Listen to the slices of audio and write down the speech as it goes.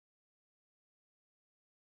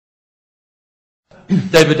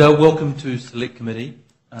David, welcome to Select Committee.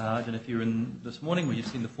 I don't know if you're in this morning or you've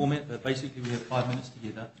seen the format, but basically we have 5 minutes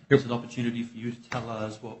together. It's an opportunity for you to tell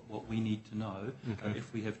us what we need to know. Okay.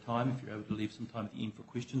 If we have time, if you're able to leave some time at the end for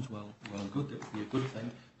questions, well and good, that would be a good thing.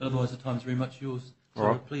 But otherwise the time's very much yours. So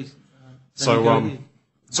right. Please.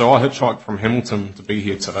 So I hitchhiked from Hamilton to be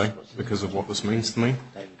here today because of what this means to me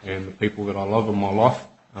and the people that I love in my life.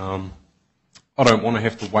 I don't want to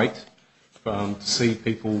have to wait to see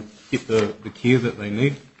people get the care that they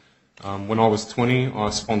need. When I was 20, I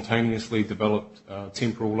spontaneously developed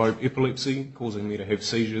temporal lobe epilepsy, causing me to have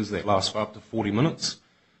seizures that last for up to 40 minutes.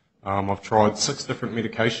 I've tried 6 different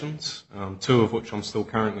medications, 2 of which I'm still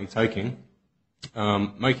currently taking,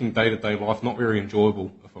 making day-to-day life not very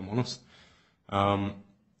enjoyable, if I'm honest.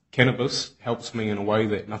 Cannabis helps me in a way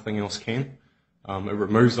that nothing else can. It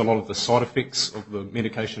removes a lot of the side effects of the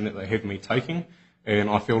medication that they have me taking, and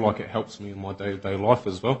I feel like it helps me in my day-to-day life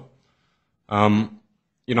as well.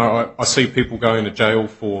 I see people going to jail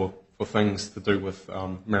for things to do with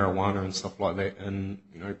marijuana and stuff like that, and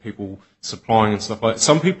people supplying and stuff like that.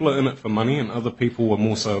 Some people are in it for money, and other people are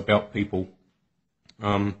more so about people.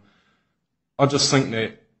 I just think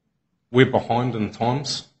that we're behind in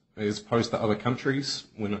times as opposed to other countries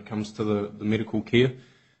when it comes to the medical care.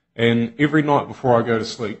 And every night before I go to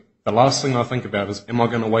sleep, the last thing I think about is, am I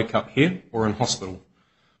going to wake up here or in hospital?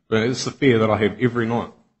 But it's the fear that I have every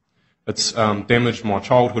night. It's damaged my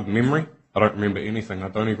childhood memory. I don't remember anything. I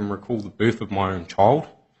don't even recall the birth of my own child,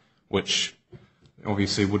 which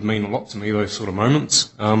obviously would mean a lot to me, those sort of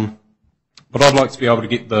moments. But I'd like to be able to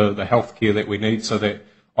get the health care that we need so that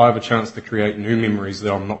I have a chance to create new memories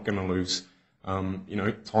that I'm not going to lose.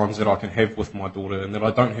 Times that I can have with my daughter and that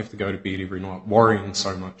I don't have to go to bed every night worrying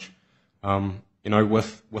so much.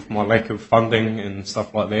 With my lack of funding and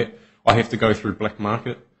stuff like that, I have to go through black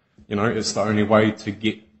market. It's the only way to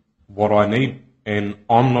get what I need, and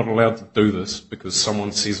I'm not allowed to do this because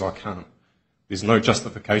someone says I can't. There's no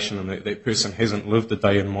justification in that. That person hasn't lived a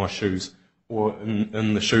day in my shoes or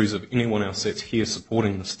in the shoes of anyone else that's here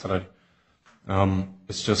supporting this today.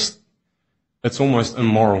 It's almost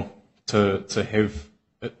immoral to have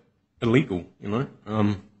it illegal,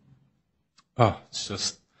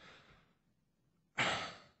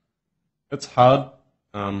 it's hard,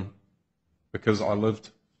 because I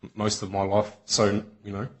lived most of my life so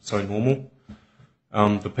normal.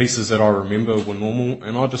 The pieces that I remember were normal,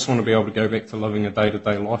 and I just want to be able to go back to living a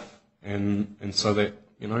day-to-day life, and so that,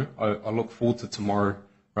 I look forward to tomorrow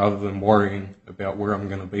rather than worrying about where I'm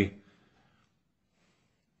going to be.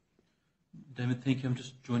 David, thank you. I'm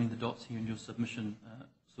just joining the dots here, and your submission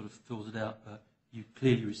sort of fills it out, but you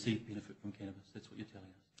clearly receive benefit from cannabis. That's what you're telling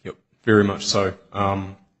us. Yep, very much so.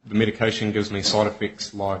 The medication gives me side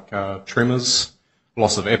effects like tremors,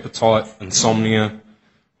 loss of appetite, insomnia,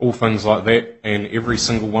 all things like that, and every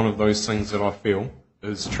single one of those things that I feel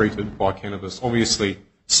is treated by cannabis. Obviously,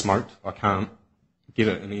 smoked, I can't get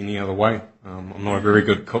it in any other way. I'm not a very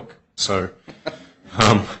good cook, so...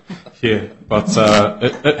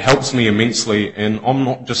 it helps me immensely, and I'm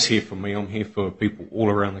not just here for me, I'm here for people all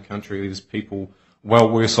around the country. There's people well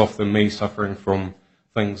worse off than me suffering from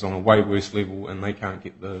things on a way worse level, and they can't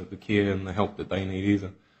get the care and the help that they need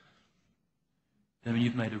either. Damon,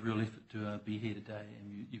 you've made a real effort to be here today,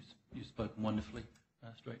 and you've spoken wonderfully,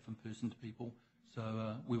 straight from person to people.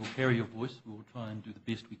 So we will carry your voice. We will try and do the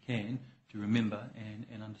best we can to remember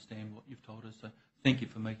and understand what you've told us. So thank you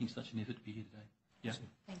for making such an effort to be here today. Yeah.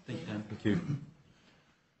 Thank you, Dan. Thank you.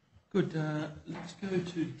 Good. Let's go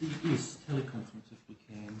to DS teleconference if we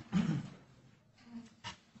can.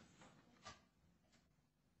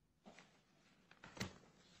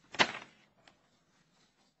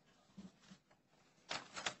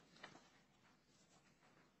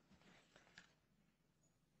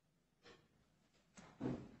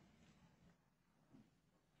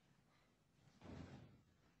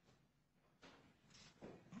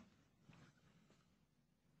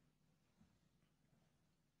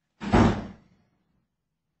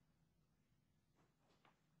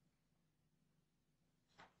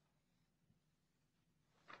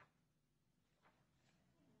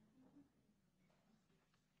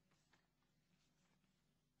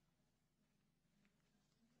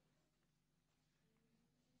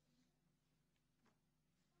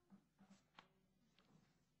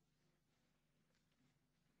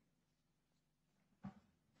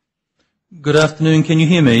 Good afternoon, can you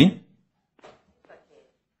hear me?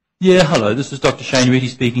 Yeah, hello, this is Dr. Shane Reti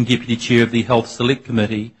speaking, Deputy Chair of the Health Select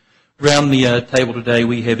Committee. Round the table today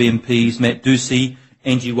we have MPs Matt Ducey,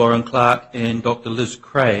 Angie Warren-Clark and Dr. Liz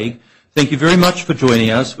Craig. Thank you very much for joining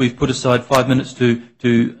us. We've put aside 5 minutes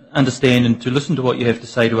to understand and to listen to what you have to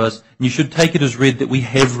say to us. And you should take it as read that we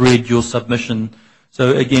have read your submission.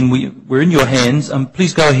 So again, we're in your hands.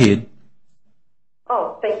 Please go ahead.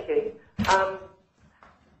 Oh, thank you.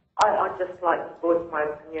 I'd just like to voice my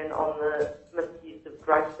opinion on the Misuse of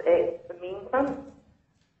Drugs Act amendment.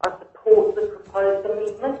 I support the proposed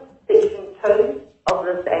amendment, Section 2 of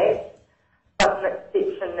this Act, but an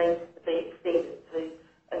exception needs to be extended to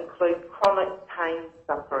include chronic pain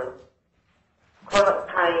sufferers. Chronic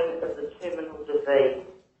pain is a terminal disease.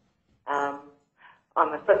 I'm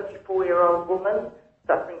a 54-year-old woman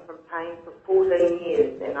suffering from pain for 14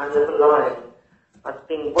 years and I live alone. I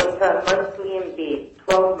spend winter mostly in bed.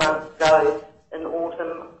 12 months ago in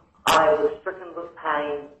autumn I was stricken with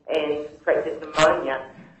pain and contracted pneumonia.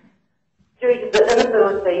 Due to the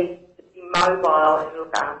inability to be mobile and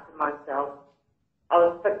look after myself, I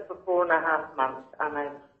was sick for 4.5 months,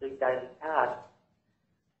 unable to do daily tasks.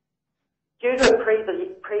 Due to a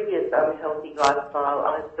previous unhealthy lifestyle,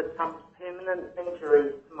 I have succumbed to permanent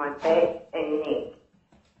injuries to my back and neck.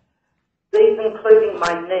 These, including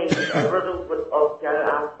my knees, are riddled with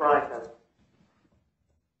osteoarthritis.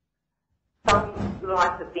 Some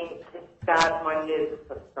life events have scarred my nervous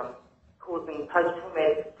system, causing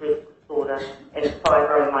post-traumatic stress disorder and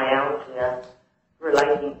fibromyalgia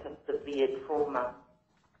relating to severe trauma.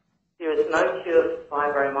 There is no cure for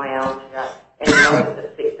fibromyalgia and no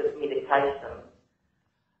effective medication.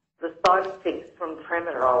 The side effects from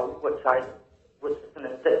tramadol, which is an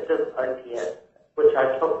addictive opiate, which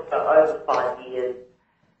I took for over 5 years,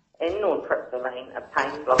 and nortriptyline, a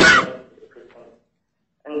pain-blocking antidepressant,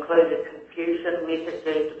 included confusion,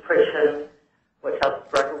 lethargy, depression, which I've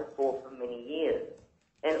struggled for many years,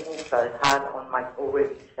 and also hard on my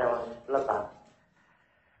already challenged liver.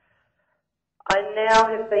 I now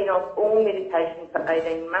have been off all medication for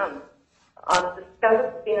 18 months. I've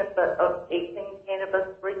discovered the benefit of eating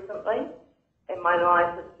cannabis recently, and my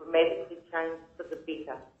life has dramatically changed for the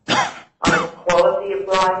better. I have quality of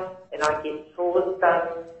life, and I get chores done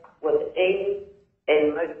with ease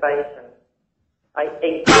and motivation. I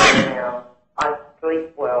eat well now. I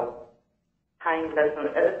sleep well. Pain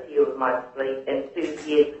doesn't interfere with my sleep, and 2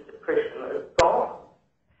 years of depression is gone.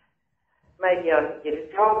 Maybe I could get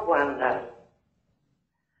a job one day.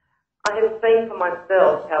 I have seen for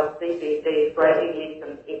myself how CBD greatly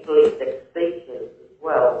lessens epileptic seizures as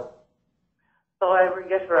well. So I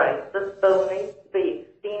reiterate, this bill needs to be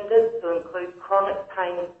extended to include chronic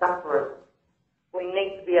pain sufferers. We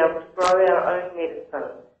need to be able to grow our own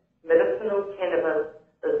medicine. Medicinal cannabis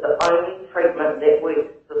is the only treatment that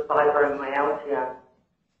works for fibromyalgia.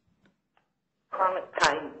 Chronic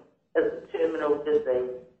pain is a terminal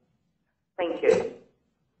disease. Thank you.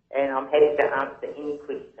 And I'm happy to answer any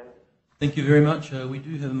questions. Thank you very much. We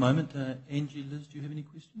do have a moment. Angie, Liz, do you have any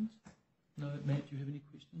questions? No, Matt, do you have any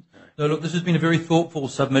questions? No, look, this has been a very thoughtful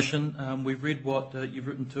submission. We've read what you've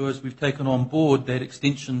written to us. We've taken on board that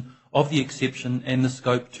extension of the exception and the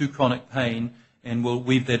scope to chronic pain, and we'll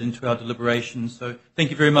weave that into our deliberations. So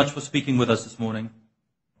thank you very much for speaking with us this morning.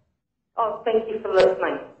 Oh, thank you for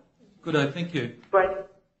listening. Good day, thank you. Great.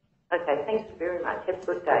 Okay, thank you very much. Have a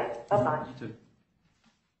good day. Bye-bye. You too.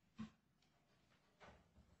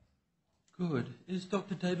 Good. Is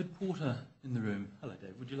Dr. David Porter in the room? Hello,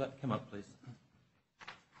 Dave. Would you like to come up, please?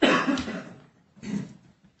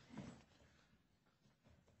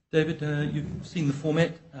 David, you've seen the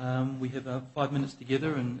format. We have 5 minutes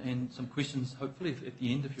together and some questions, hopefully, at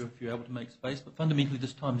the end, if you're able to make space. But fundamentally,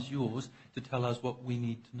 this time is yours to tell us what we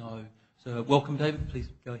need to know. So welcome, David. Please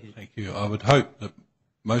go ahead. Thank you. I would hope that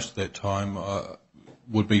most of that time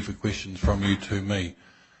would be for questions from you to me.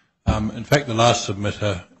 In fact, the last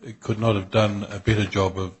submitter could not have done a better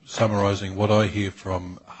job of summarising what I hear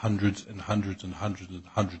from hundreds and hundreds and hundreds and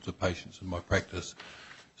hundreds of patients in my practice.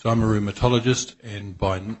 So I'm a rheumatologist, and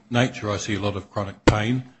by nature I see a lot of chronic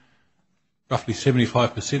pain. Roughly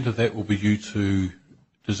 75% of that will be due to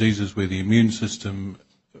diseases where the immune system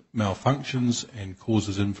malfunctions and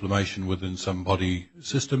causes inflammation within some body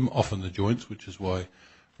system, often the joints, which is why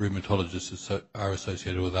rheumatologists are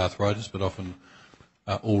associated with arthritis, but often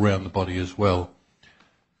all around the body as well.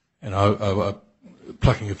 And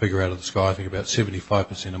plucking a figure out of the sky, I think about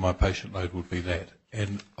 75% of my patient load would be that.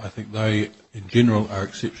 And I think they, in general, are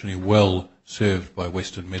exceptionally well served by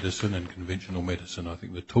Western medicine and conventional medicine. I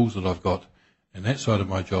think the tools that I've got in that side of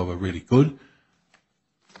my job are really good.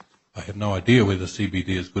 I have no idea whether CBD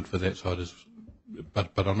is good for that side,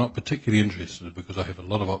 but I'm not particularly interested because I have a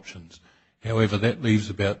lot of options. However, that leaves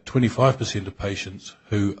about 25% of patients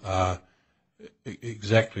who are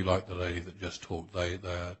exactly like the lady that just talked.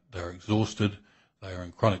 They're exhausted, They are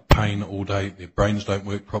in chronic pain all day. Their brains don't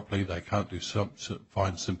work properly. They can't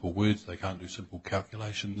find simple words. They can't do simple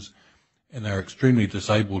calculations. And they're extremely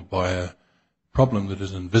disabled by a problem that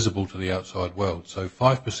is invisible to the outside world. So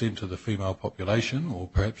 5% of the female population, or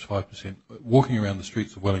perhaps 5%, walking around the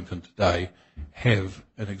streets of Wellington today have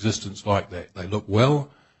an existence like that. They look well,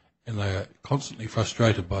 and they are constantly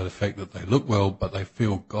frustrated by the fact that they look well, but they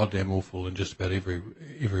feel goddamn awful in just about every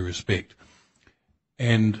respect.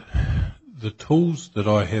 And the tools that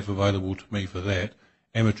I have available to me for that,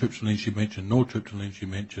 amitriptyline she mentioned, nortriptyline she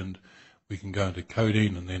mentioned, we can go into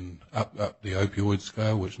codeine and then up the opioid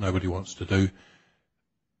scale, which nobody wants to do.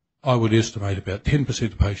 I would estimate about 10%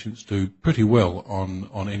 of patients do pretty well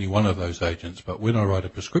on any one of those agents, but when I write a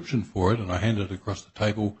prescription for it and I hand it across the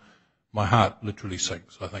table, my heart literally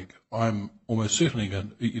sinks. I think I'm almost certainly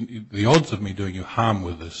the odds of me doing you harm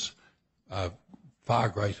with this are far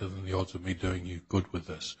greater than the odds of me doing you good with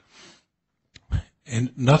this.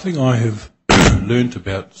 And nothing I have learnt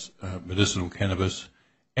about medicinal cannabis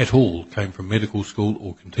at all came from medical school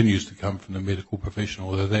or continues to come from the medical profession,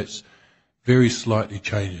 although that's very slightly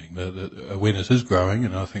changing. The awareness is growing,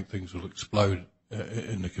 and I think things will explode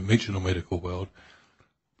in the conventional medical world.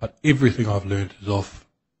 But everything I've learnt is off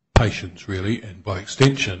patients, really, and by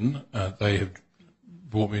extension, they have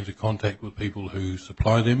brought me into contact with people who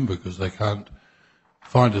supply them because they can't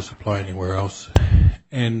find a supply anywhere else.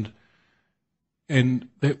 And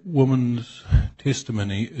that woman's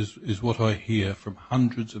testimony is what I hear from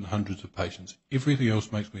hundreds and hundreds of patients. Everything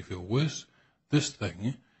else makes me feel worse. This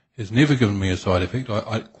thing has never given me a side effect.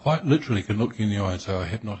 I quite literally can look you in the eye and say I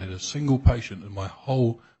have not had a single patient in my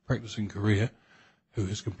whole practicing career who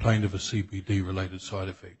has complained of a CBD-related side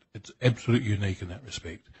effect. It's absolutely unique in that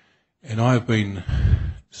respect. And I have been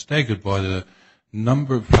staggered by the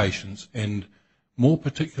number of patients, and more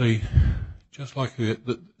particularly, just like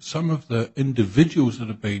some of the individuals that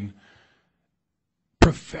have been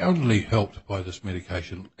profoundly helped by this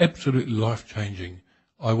medication, absolutely life-changing,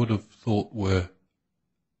 I would have thought were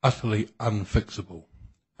utterly unfixable.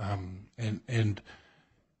 And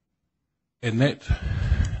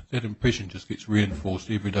that impression just gets reinforced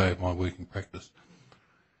every day of my working practice.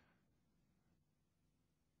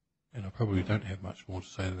 And I probably don't have much more to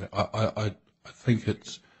say to that. I think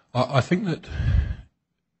that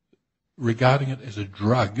regarding it as a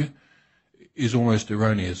drug is almost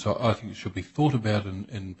erroneous. I think it should be thought about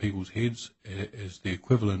in people's heads as the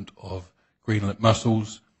equivalent of greenlet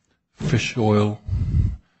mussels, fish oil,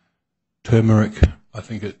 turmeric. I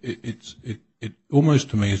think it almost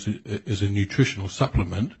to me is a nutritional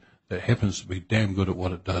supplement that happens to be damn good at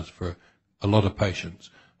what it does for a lot of patients.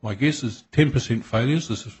 My guess is 10% failures.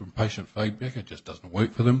 This is from patient feedback. It just doesn't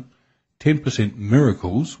work for them. 10%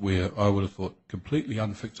 miracles, where I would have thought completely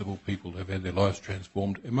unfixable people have had their lives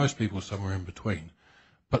transformed, and most people somewhere in between.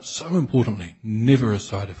 But so importantly, never a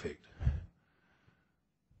side effect.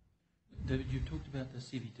 David, you talked about the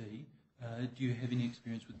CBD. Do you have any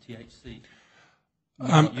experience with THC?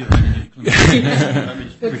 Reframe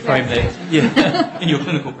that. Yeah, in your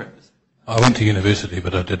clinical practice. I went to university,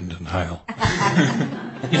 but I didn't inhale.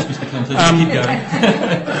 Yes, Mr. Clinton, keep going.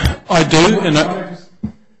 I do, and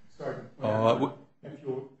if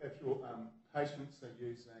your patients are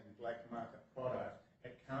using black market product,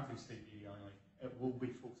 it can't be CBD only. It will be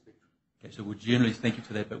full spectrum. Okay, so we'll generally thank you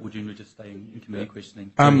for that, but we'll generally just stay in community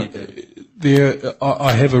questioning.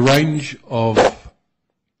 I have a range of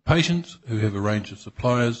patients who have a range of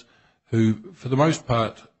suppliers who, for the most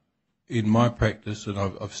part, in my practice, and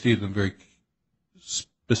I've steered them very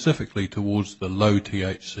specifically towards the low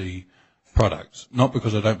THC products. Not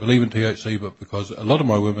because I don't believe in THC, but because a lot of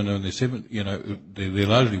my women are in their they're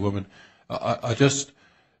largely women. I think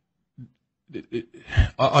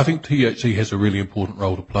THC has a really important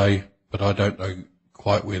role to play, but I don't know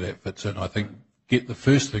quite where that fits in. I think get the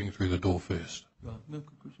first thing through the door first. Right.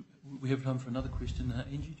 We have time for another question.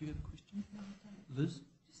 Angie, do you have a question? Liz?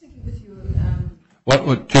 Just thinking with your...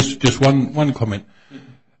 Just one comment.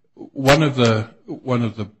 One of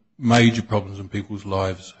the major problems in people's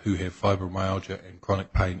lives who have fibromyalgia and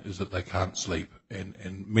chronic pain is that they can't sleep,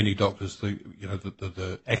 and many doctors think, that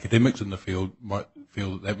the academics in the field might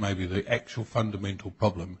feel that may be the actual fundamental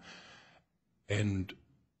problem. And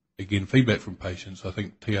again, feedback from patients, I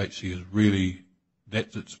think THC is really,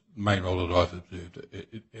 that's its main role that I've observed.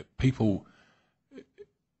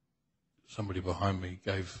 Somebody behind me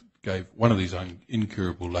gave one of these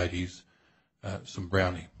incurable ladies some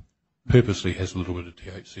brownie. Purposely has a little bit of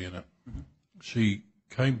THC in it. Mm-hmm. She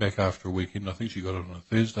came back after a weekend. I think she got it on a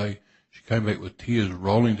Thursday. She came back with tears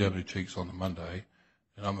rolling down her cheeks on the Monday,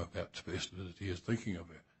 and I'm about to burst into tears thinking of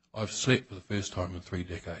her. I've slept for the first time in 3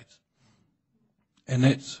 decades. And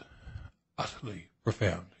that's utterly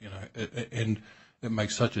profound, and it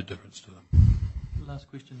makes such a difference to them. Last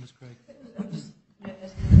question, Ms. Craig.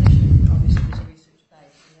 As the clinician, obviously it's research-based,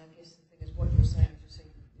 and I guess the thing is what you're saying is you're seeing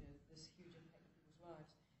this huge impact on people's lives.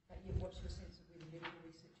 But yet, what's your sense of where the medical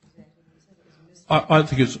research is at? And you said it was a mystery. I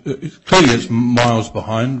think it's clearly it's miles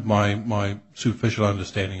behind. My superficial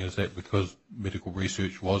understanding is that because medical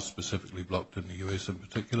research was specifically blocked in the US in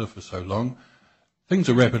particular for so long, things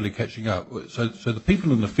are rapidly catching up. So the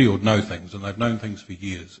people in the field know things, and they've known things for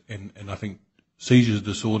years. And I think seizure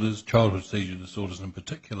disorders, childhood seizure disorders in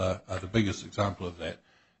particular, are the biggest example of that.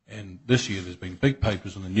 And this year there's been big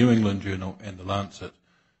papers in the New England Journal and the Lancet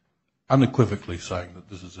unequivocally saying that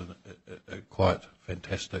this is a quite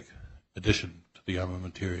fantastic addition to the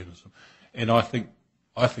armamentarianism. And I think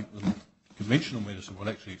the conventional medicine will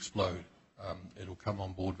actually explode. It'll come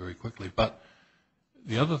on board very quickly. But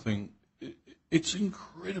the other thing, it's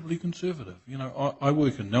incredibly conservative. I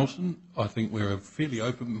work in Nelson. I think we're a fairly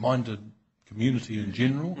open-minded community in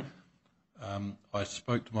general. I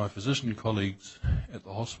spoke to my physician colleagues at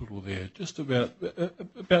the hospital there just about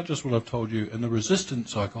just what I've told you, and the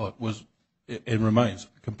resistance I got was, and remains,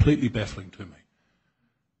 completely baffling to me.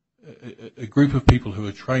 A group of people who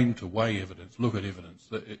are trained to weigh evidence, look at evidence.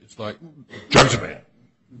 It's like, drugs are bad,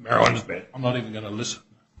 marijuana's bad. I'm not even going to listen.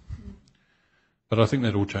 But I think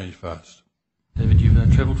that will change fast. David,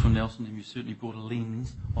 you've travelled from Nelson and you've certainly brought a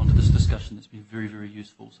lens onto this discussion that's been very, very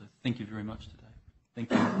useful. So thank you very much today. Thank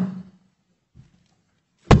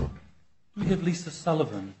you. We have Lisa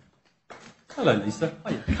Sullivan. Hello, Lisa. Oh,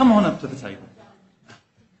 yeah. Come on up to the table.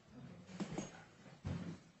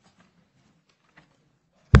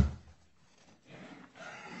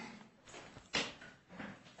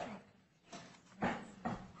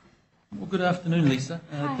 Well, good afternoon, Lisa.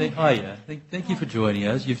 Hi. Thank you for joining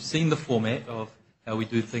us. You've seen the format of how we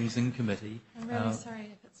do things in committee. I'm really sorry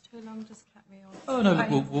if it's too long, just cut me off. Oh, no,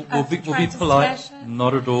 look, we'll be polite.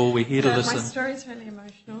 Not at all. We're here to listen. My story's really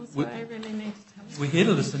emotional, so I really need to tell you. We're here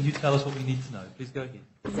to listen. You tell us what we need to know. Please go ahead.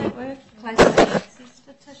 Does that work? Close access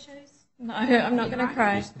to tissues? No, I'm not going to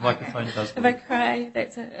cry. Yes, the microphone does work. If I cry,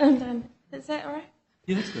 that's it. I'm done. Is that all right?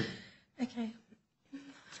 Yeah, that's good. Okay.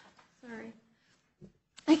 Sorry.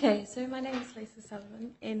 Okay, so my name is Lisa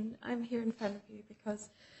Sullivan, and I'm here in front of you because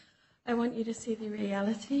I want you to see the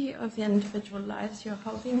reality of the individual lives you're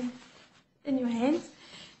holding in your hands,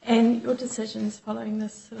 and your decisions following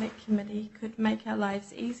this select committee could make our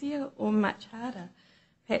lives easier or much harder,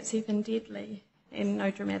 perhaps even deadly, and no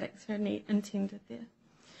dramatics are intended there.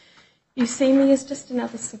 You see me as just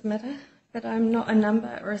another submitter, but I'm not a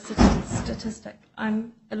number or a statistic.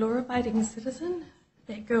 I'm a law-abiding citizen,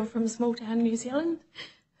 that girl from small-town New Zealand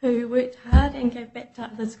who worked hard and gave back to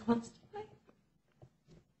others constantly.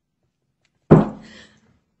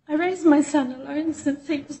 I raised my son alone since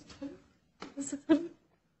he was 2.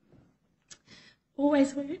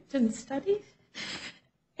 Always worked and studied,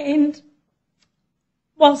 and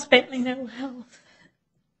whilst battling ill health,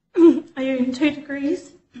 I earned 2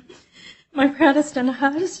 degrees. My proudest and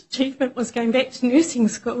hardest achievement was going back to nursing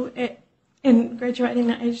school and graduating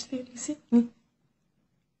at age 37.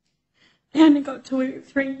 I only got to work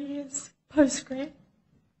 3 years post-grad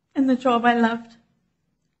in the job I loved.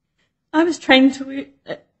 I was trained to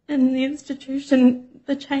work in the institution,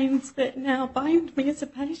 the chains that now bind me as a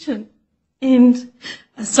patient and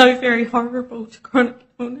are so very horrible to chronic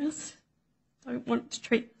illness. I don't want to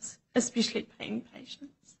treat us, especially pain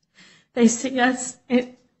patients. They see us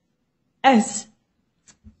as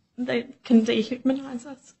they can dehumanise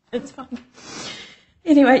us. It's fine.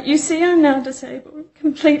 Anyway, you see I'm now disabled,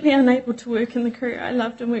 completely unable to work in the career I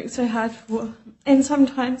loved and worked so hard for. And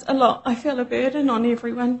sometimes, a lot, I feel a burden on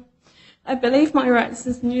everyone. I believe my rights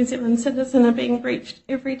as a New Zealand citizen are being breached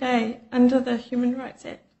every day under the Human Rights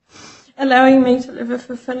Act, allowing me to live a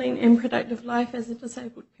fulfilling and productive life as a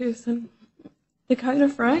disabled person. The Code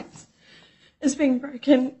of Rights is being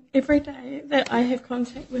broken every day that I have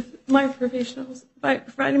contact with my professionals by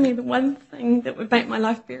providing me the one thing that would make my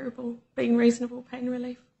life bearable, being reasonable pain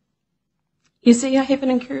relief. You see, I have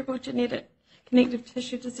an incurable genetic connective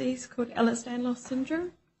tissue disease called Ehlers-Danlos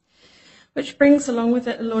syndrome, which brings along with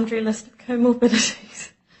it a laundry list of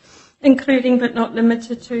comorbidities, including but not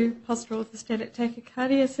limited to postural orthostatic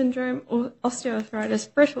tachycardia syndrome, or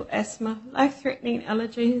osteoarthritis, brittle asthma, life-threatening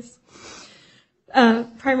allergies,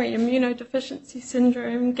 primary immunodeficiency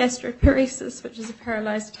syndrome, gastroparesis, which is a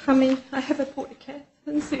paralysed tummy. I have a portacath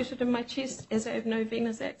inserted in my chest as I have no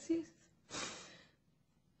venous access.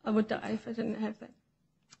 I would die if I didn't have that.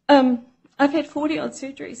 I've had 40-odd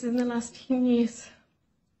surgeries in the last 10 years,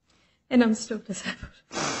 and I'm still disabled.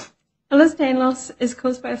 Ehlers-Danlos loss is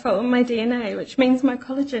caused by a fault in my DNA, which means my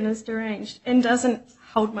collagen is deranged and doesn't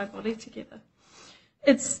hold my body together.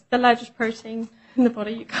 It's the largest protein in the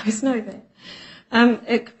body, you guys know that.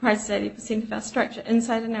 It comprises 80% of our structure,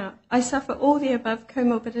 inside and out. I suffer all the above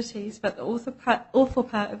comorbidities, but the awful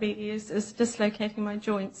part of EDS is dislocating my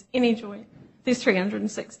joints, any joint. There's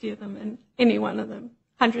 360 of them, and any one of them,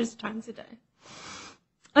 hundreds of times a day.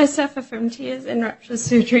 I suffer from tears and ruptures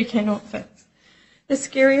surgery cannot fix. The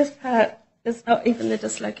scariest part is not even the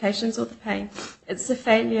dislocations or the pain. It's the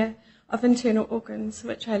failure of internal organs,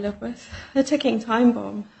 which I live with. A ticking time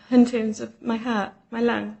bomb in terms of my heart, my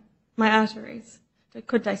lung, my arteries that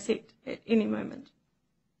could dissect at any moment.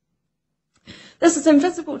 This is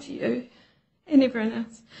invisible to you and everyone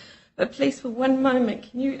else. But please, for one moment,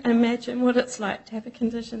 can you imagine what it's like to have a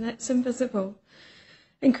condition that's invisible,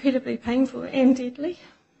 incredibly painful and deadly?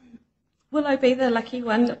 Will I be the lucky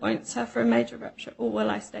one that won't suffer a major rupture, or will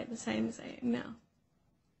I stay the same as I am now?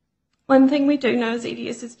 One thing we do know is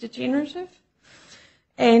EDS is degenerative,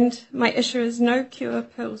 and my issue is no cure,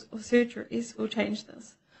 pills or surgeries will change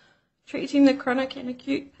this. Treating the chronic and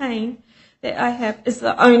acute pain that I have is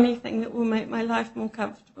the only thing that will make my life more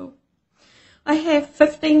comfortable. I have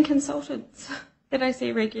 15 consultants that I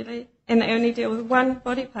see regularly, and they only deal with one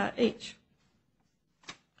body part each.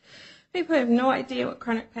 People have no idea what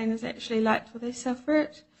chronic pain is actually like till they suffer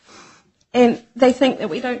it, and they think that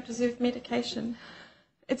we don't deserve medication.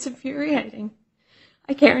 It's infuriating.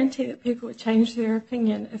 I guarantee that people would change their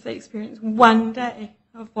opinion if they experience one day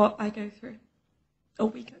of what I go through, or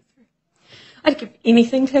we go through. I'd give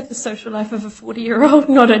anything to have the social life of a 40-year-old,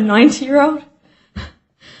 not a 90-year-old.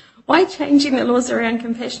 Why changing the laws around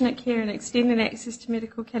compassionate care and extending access to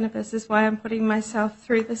medical cannabis is why I'm putting myself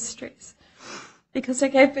through this stress. Because I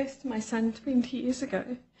gave birth to my son 20 years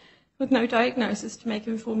ago with no diagnosis to make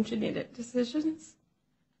informed genetic decisions.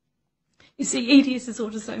 You see, EDS is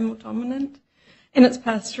autosomal dominant, and it's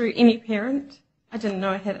passed through any parent. I didn't know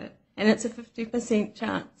I had it, and it's a 50%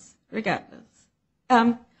 chance, regardless.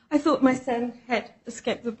 I thought my son had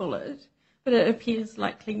escaped the bullet, but it appears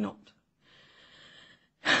likely not.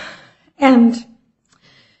 And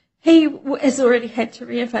he has already had to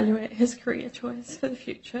reevaluate his career choice for the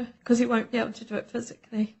future because he won't be able to do it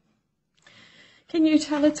physically. Can you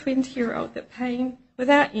tell a 20-year-old that pain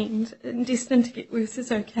without end and destined to get worse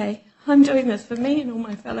is okay? I'm doing this for me and all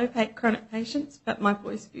my fellow chronic patients, but my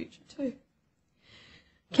boy's future too.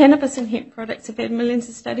 Cannabis and hemp products have had millions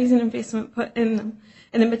of studies and investment put in them,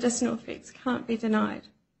 and the medicinal effects can't be denied.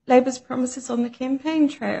 Labour's promises on the campaign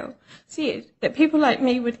trail said that people like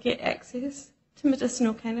me would get access to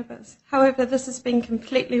medicinal cannabis. However, this has been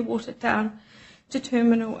completely watered down to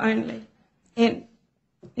terminal only. And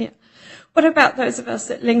what about those of us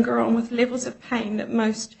that linger on with levels of pain that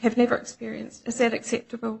most have never experienced? Is that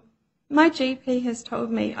acceptable? My GP has told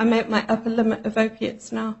me I'm at my upper limit of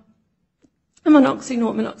opiates now. I'm on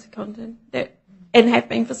Oxynorm and Oxycontin and have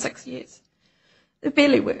been for 6 years. They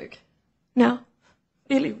barely work now.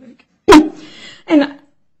 Barely work. And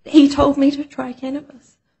he told me to try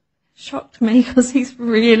cannabis. Shocked me because he's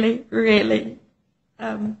really, really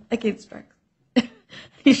against drugs.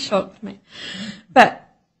 He shocked me.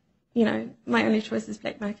 But, you know, my only choice is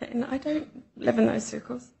black market, and I don't live in those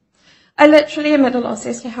circles. I literally am at a loss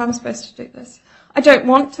as to how I'm supposed to do this. I don't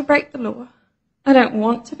want to break the law. I don't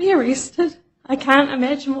want to be arrested. I can't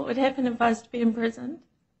imagine what would happen if I was to be imprisoned.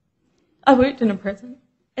 I worked in a prison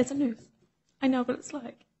as a nurse. I know what it's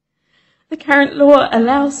like. The current law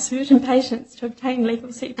allows certain patients to obtain legal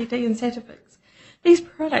CBD and Sativex. These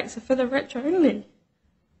products are for the rich only,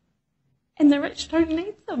 and the rich don't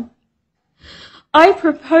need them. I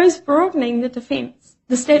propose broadening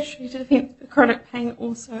the statutory defence for chronic pain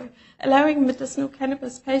also, allowing medicinal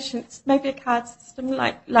cannabis patients, maybe a card system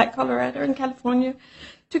like Colorado and California,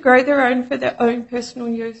 to grow their own for their own personal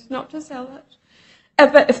use, not to sell it.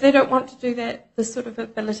 But if they don't want to do that, the sort of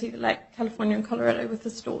ability like California and Colorado with the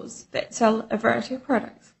stores that sell a variety of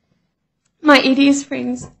products. My EDS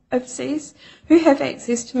friends overseas who have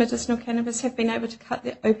access to medicinal cannabis have been able to cut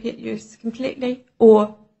their opiate use completely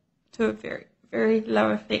or to a very, very low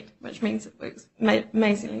effect, which means it works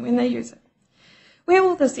amazingly when they use it. Where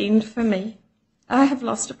will this end for me? I have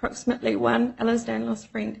lost approximately one Ehlers-Danlos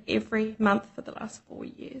friend every month for the last 4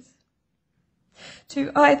 years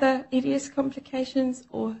to either EDS complications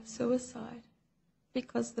or suicide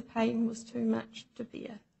because the pain was too much to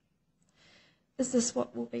bear. Is this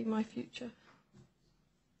what will be my future?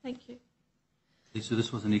 Thank you. Lisa,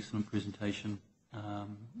 this was an excellent presentation,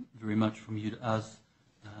 very much from you to us.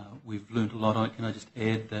 We've learned a lot. Can I just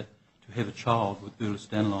add that to have a child with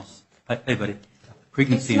Ehlers-Danlos, hey buddy,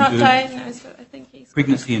 pregnancy He's not and diagnosed, but I think he's...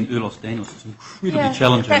 pregnancy in Earlos-Daniels is incredibly Yeah,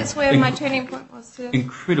 challenging. that's where my turning point was too.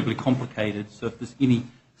 Incredibly complicated. So if there's any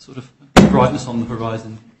sort of brightness on the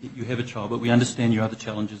horizon, you have a child. But we understand your other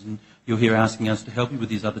challenges, and you're here asking us to help you with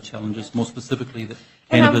these other challenges, more specifically that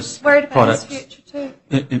cannabis and I'm worried about products his future too.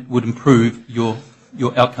 it would improve your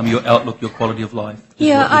outcome, your outlook, your quality of life.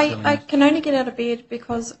 Yeah, I can only get out of bed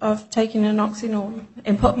because of taking an oxynorm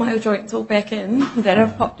and put my joints all back in that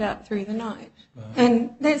have popped out through the night.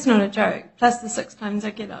 And that's not a joke. Plus the 6 times I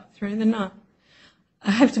get up through the night, I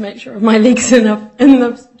have to make sure my legs are in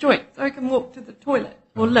the joint so I can walk to the toilet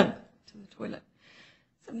or limp to the toilet.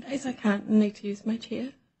 Some days I can't and need to use my chair,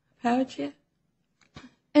 power chair.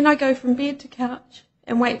 And I go from bed to couch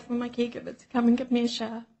and wait for my caregiver to come and give me a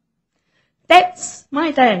shower. That's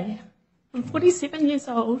my day. I'm 47 years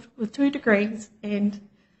old with 2 degrees and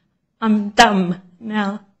I'm dumb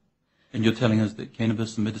now. And you're telling us that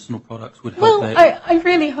cannabis and medicinal products would help Well, that? I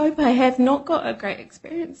really hope I have not got a great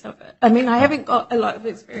experience of it. I mean, I haven't got a lot of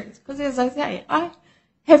experience because, as I say, I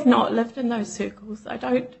have not lived in those circles. I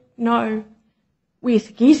don't know where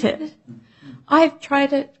to get it. I've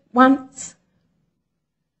tried it once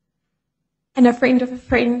and a friend of a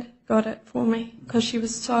friend got it for me because she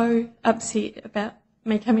was so upset about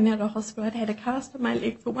me coming out of hospital. I'd had a cast on my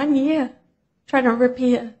leg for 1 year trying to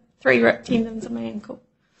repair 3 ripped tendons in my ankle.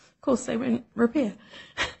 Of course, they won't repair.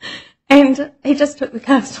 And he just took the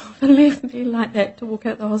cast off and left me like that to walk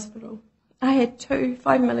out the hospital. I had 2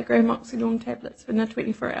 5-milligram oxynorm tablets in a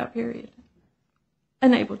 24-hour period,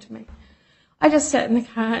 enabled to me. I just sat in the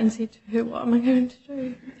car and said to her, what am I going to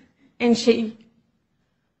do? And she,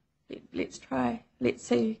 let's try, let's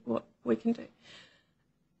see what we can do.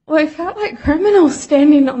 We felt like criminals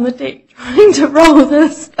standing on the deck trying to roll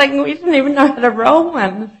this thing. We didn't even know how to roll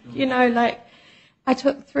one. You know, like, I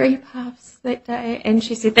took 3 puffs that day and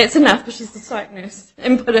she said, that's enough, because she's the psych nurse,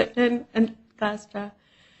 and put it in a glass jar.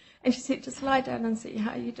 And she said, just lie down and see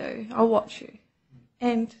how you do. I'll watch you.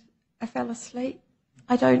 And I fell asleep.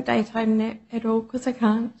 I don't daytime nap at all because I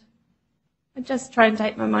can't. I just try and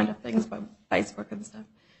take my mind off things by Facebook and stuff.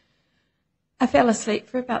 I fell asleep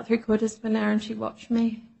for about 3/4 of an hour and she watched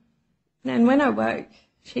me. And when I woke,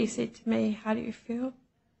 she said to me, how do you feel?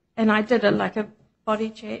 And I did a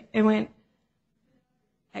body check and went,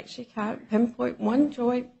 actually can't pinpoint one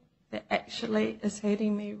joint that actually is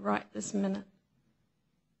hurting me right this minute.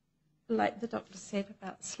 Like the doctor said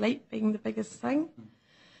about sleep being the biggest thing.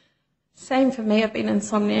 Same for me, I've been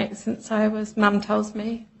insomniac since I was, mum tells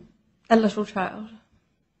me, a little child.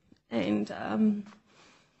 And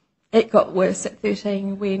it got worse at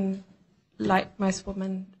 13 when, like most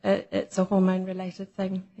women, it's a hormone-related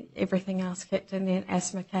thing. Everything else kicked in, then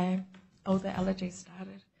asthma came, all the allergies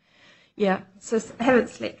started. Yeah, so I haven't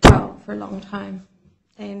slept well for a long time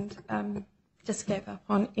and just gave up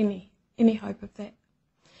on any hope of that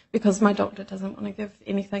because my doctor doesn't want to give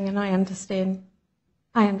anything, and I understand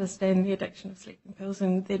the addiction of sleeping pills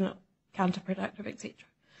and they're not counterproductive, etc.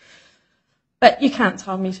 But you can't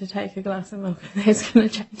tell me to take a glass of milk and that's going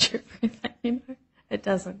to change everything, you know. It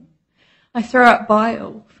doesn't. I throw up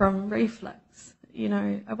bile from reflux, you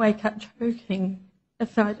know. I wake up choking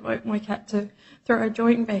if I won't wake up to throw a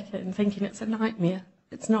joint back in thinking it's a nightmare.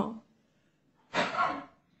 It's not.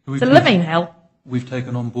 It's a living hell. We've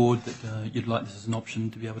taken on board that you'd like this as an option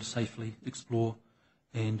to be able to safely explore,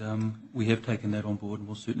 and we have taken that on board, and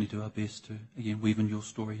we'll certainly do our best to, again, weave in your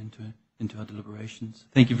story into our deliberations.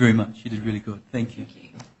 Thank you very much. You did really good. Thank you. Thank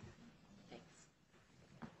you.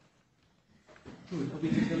 Good. Are we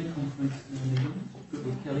to teleconference in the room? Good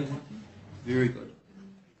with Kelly Whitey? Very good.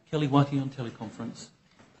 Kelly Whitey on teleconference.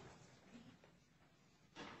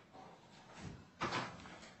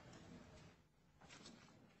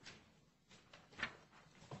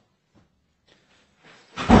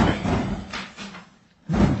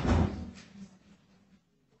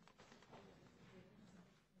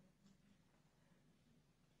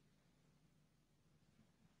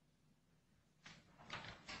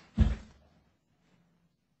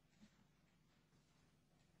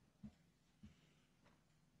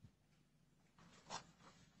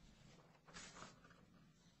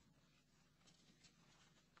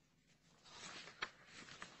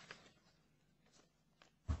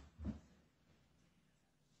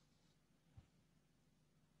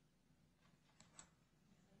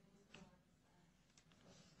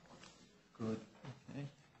 Good. Okay.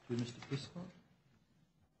 To Mr. Prescott.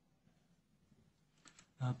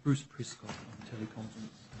 Bruce Prescott on teleconference.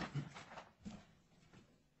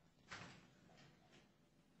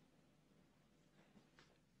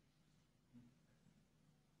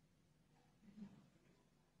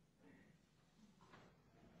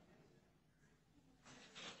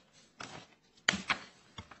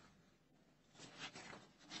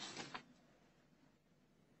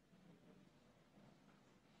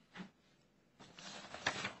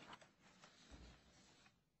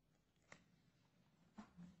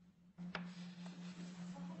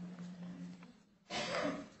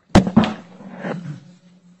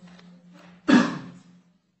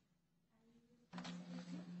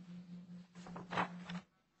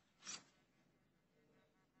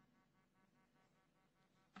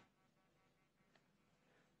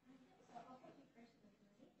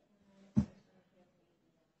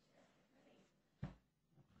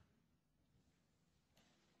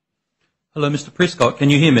 Hello, Mr. Prescott. Can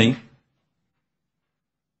you hear me?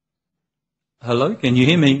 Hello, can you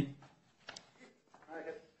hear me?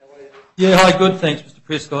 Yeah, hi, good, thanks, Mr.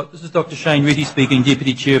 Prescott. This is Dr. Shane Reti speaking,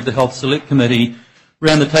 Deputy Chair of the Health Select Committee.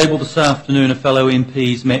 Around the table this afternoon are fellow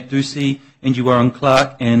MPs Matt Ducey, Angie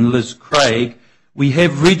Warren-Clark and Liz Craig. We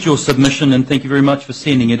have read your submission and thank you very much for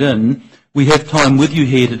sending it in. We have time with you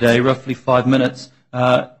here today, roughly 5 minutes.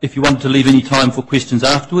 If you wanted to leave any time for questions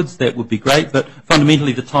afterwards, that would be great, but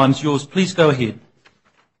fundamentally the time's yours. Please go ahead.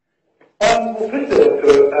 Well, please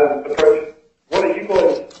to approach, what are you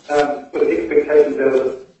guys' sort of expectations out of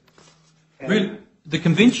this? Really, the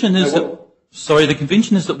convention is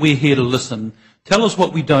that we're here to listen. Tell us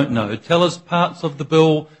what we don't know. Tell us parts of the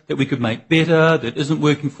bill that we could make better, that isn't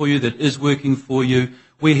working for you, that is working for you.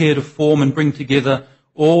 We're here to form and bring together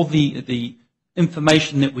all the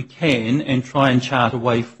information that we can and try and chart a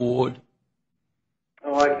way forward.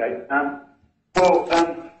 Oh, okay.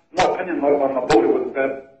 My opinion, like on my border with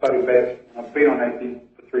Bobbie Carroll, I've been on AC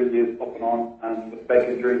for 3 years off and on with back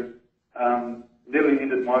injury. Nearly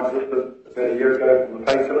ended my existence about a year ago from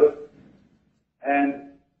the painkillers. And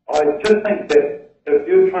I just think that if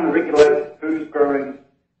you're trying to regulate who's growing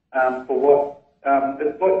for what,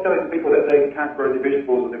 it's like telling people that they can't grow their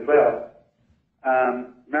vegetables or their flowers.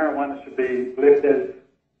 Marijuana should be left as,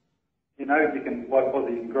 you can, like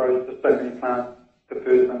Aussie, you can grow just so many plants per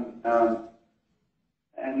person,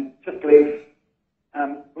 and just leave,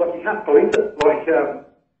 like you can't police it,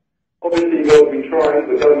 obviously you guys have been trying,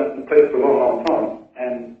 the government's in place for a long, long time,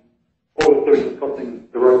 and all it's doing is costing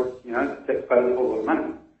the taxpayers a whole lot of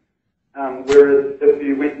money. Whereas if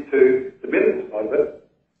you went to the medical side of it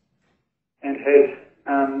and had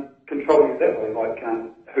controlling it that way, like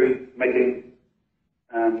who's making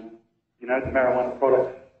the marijuana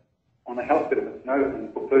products on the health benefits,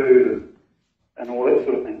 and for food and all that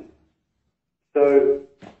sort of thing. So,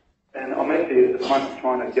 and I'm actually at the moment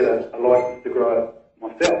trying to get a license to grow it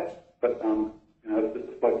myself, but it's just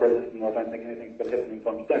a slow process, and I don't think anything's going to happen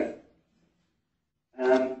anytime soon.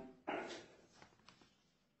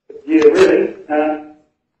 Yeah, really,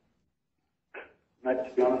 mate,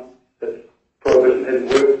 to be honest, this prohibition hasn't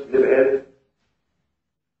worked, never has.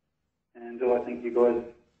 And I think you guys,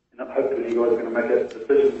 hopefully you guys are going to make a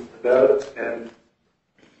decision about it,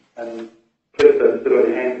 and please don't sit on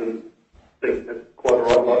your hands and think it's quite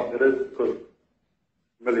right like it is, because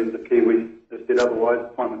millions of Kiwis have said otherwise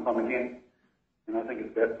time and time again, and I think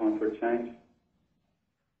it's about time for a change.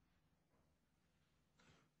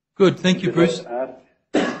 Good, thank you, Bruce.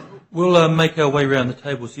 We'll make our way around the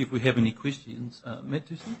table, see if we have any questions. Matt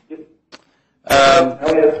Ducey? Yes.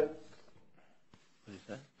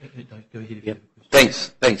 Go ahead if you have a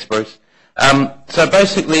question. Thanks, Bruce. So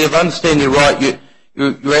basically, if I understand you right,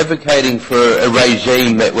 you're advocating for a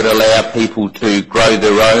regime that would allow people to grow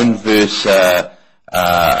their own versus a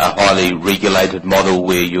highly regulated model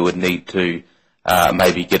where you would need to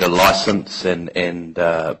maybe get a license and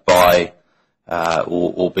buy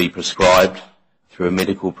or be prescribed through a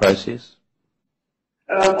medical process?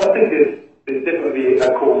 I think there's definitely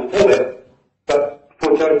a cause for that, but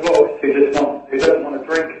for Joe Bloggs, who doesn't want to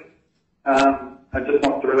drink, and just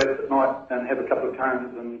wants to relax at night and have a couple of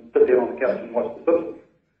cones and sit down on the couch and watch the Simpsons,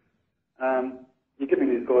 you're giving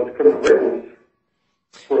these guys criminal records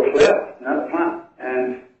for a flower, a plant,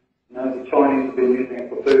 and the Chinese have been using it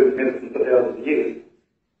for food and medicine for thousands of years.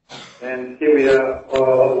 And here we are, I've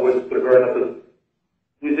always sort of grown up as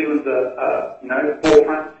New Zealand's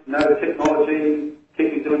forefront, technology, keep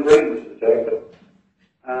New Zealand green, which is a joke, but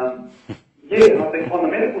and I think on the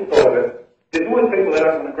medical side of it, there's always people that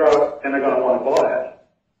aren't going to grow it and they're going to want to buy it.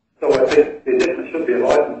 So I think there definitely should be a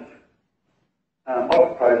license. I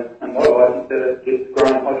propose in my license that it gets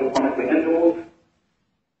grown hydroponically indoors,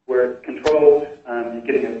 where it's controlled, you're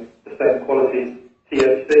getting the same quality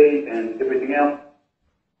THC and everything else,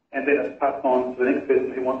 and then it's passed on to the next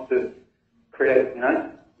person who wants to create,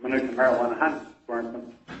 Manuka marijuana hunts, for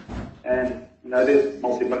instance, and, there's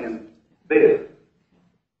multi-millions there.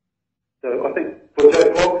 So I think for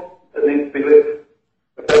Joe Bloggs, it needs to be left.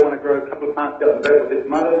 If they want to grow a couple of plants out in the back with their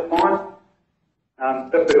tomatoes, fine.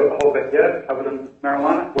 If they've got the whole backyard covered in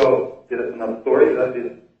marijuana, well, yeah, that's another story.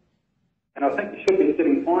 And I think you should be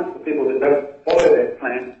setting fines for people that don't follow that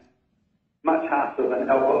plan much harsher than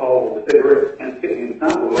alcohol or cigarettes. And to give you an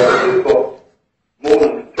example, if you've got more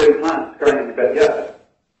than 3 plants growing in your backyard,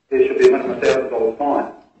 there should be a minimum $1,000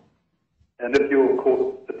 fine. And if you're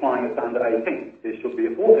caught supplying it under 18, there should be a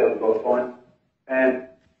 $4,000 fine. And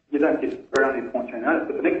you don't get brownie points or anything,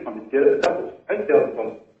 but the next time you get it, it doubles,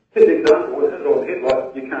 $8,000. Here's the example, this is all the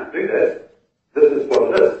headlights, you can't do that. This is what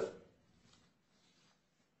it is.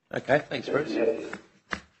 Okay, thanks, Bruce.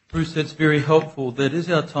 Bruce, that's very helpful. That is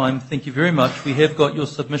our time. Thank you very much. We have got your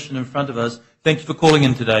submission in front of us. Thank you for calling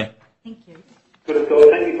in today. Thank you. Good thought.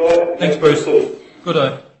 Thank you, guys. Thanks, Bruce.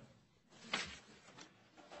 Good.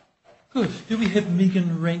 Good. Do we have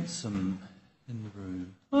Megan Ransom in the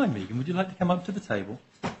room? Hi, Megan. Would you like to come up to the table?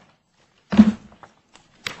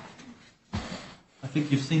 I think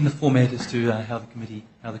you've seen the format as to how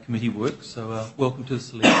the committee works. So welcome to the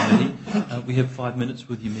Select Committee. We have 5 minutes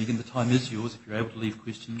with you, Megan. The time is yours. If you're able to leave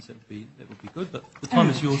questions, that would be good. But the time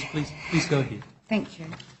is yours. Please go ahead. Thank you.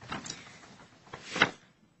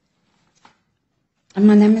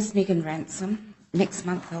 My name is Megan Ransom. Next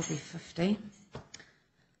month I'll be 50.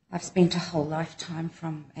 I've spent a whole lifetime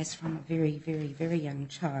from a very, very, very young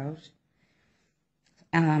child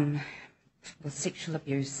with sexual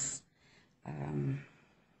abuse,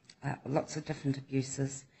 lots of different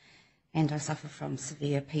abuses, and I suffer from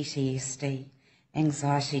severe PTSD,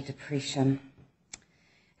 anxiety, depression,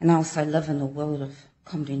 and I also live in a world of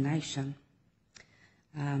condemnation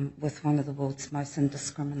with one of the world's most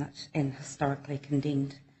indiscriminate and historically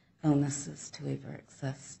condemned illnesses to ever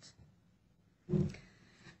exist.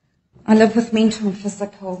 I live mentally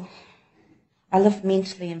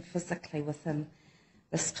and physically within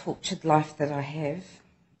this tortured life that I have,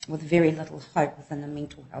 with very little hope within a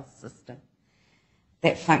mental health system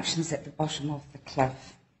that functions at the bottom of the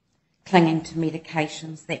cliff, clinging to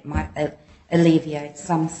medications that might alleviate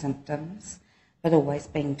some symptoms, but always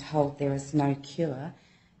being told there is no cure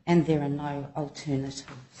and there are no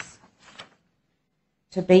alternatives.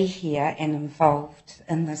 To be here and involved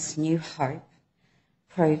in this new hope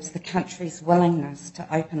proves the country's willingness to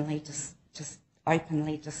openly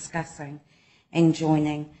discussing and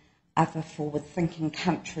joining other forward-thinking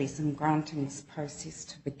countries in granting this process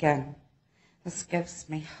to begin. This gives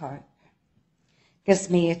me hope, gives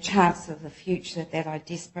me a chance of the future that I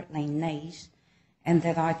desperately need and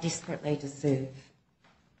that I desperately deserve.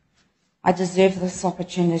 I deserve this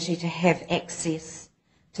opportunity to have access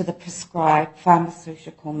to the prescribed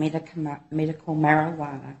pharmaceutical medical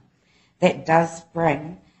marijuana that does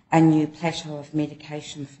bring a new plateau of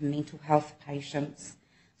medication for mental health patients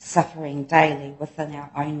suffering daily within our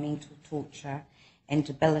own mental torture and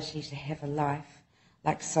ability to have a life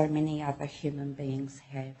like so many other human beings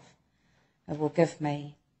have. It will give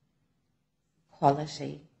me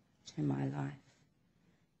quality to my life.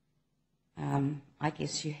 I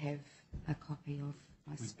guess you have a copy of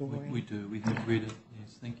my story. We do. We have read it.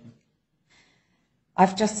 Yes, thank you.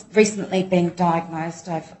 I've just recently been diagnosed.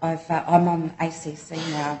 I'm on ACC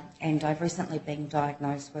now, and I've recently been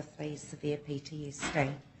diagnosed with the severe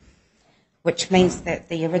PTSD, which means that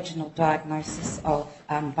the original diagnosis of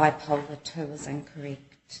bipolar 2 is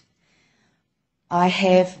incorrect. I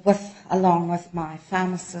have, along with my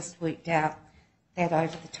pharmacist, worked out that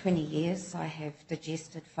over the 20 years I have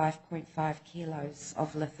digested 5.5 kilos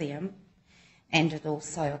of lithium, and it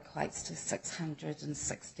also equates to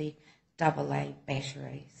 660 AA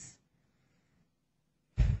batteries.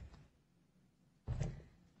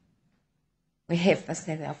 We have this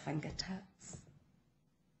at our fingertips.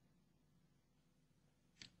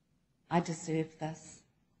 I deserve this.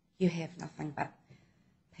 You have nothing but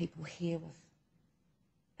people here with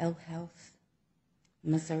ill health,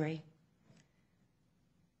 misery.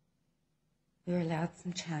 We're allowed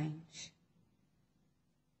some change.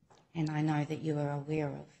 And I know that you are aware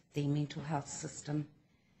of the mental health system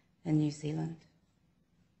in New Zealand.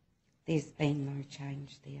 There's been no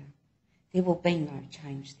change there. There will be no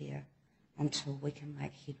change there until we can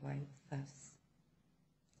make headway with this.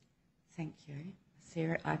 Thank you.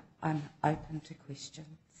 Sarah, I'm open to questions.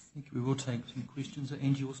 Thank you. We will take some questions.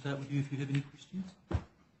 Angie, we'll start with you if you have any questions.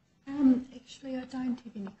 Actually, I don't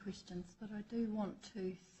have any questions, but I do want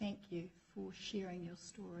to thank you for sharing your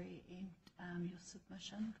story and your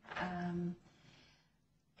submission.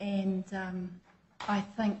 I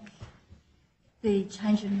think the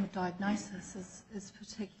change in your diagnosis is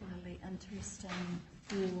particularly interesting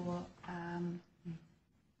for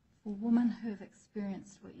women who have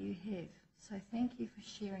experienced what you have. So thank you for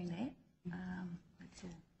sharing that. That's all.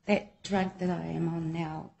 That drug that I am on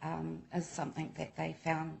now is something that they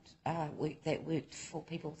found that worked for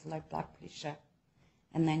people with low blood pressure,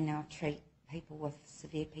 and they now treat people with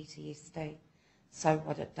severe PTSD. So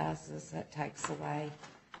what it does is it takes away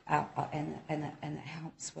and it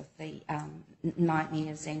helps with the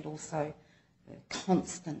nightmares and also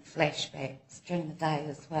constant flashbacks during the day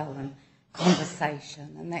as well, and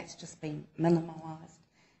conversation, and that's just been minimalised.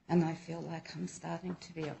 And I feel like I'm starting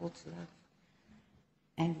to be able to live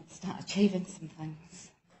and start achieving some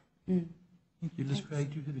things. Thank you. Liz Craig,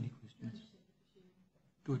 do you have any questions?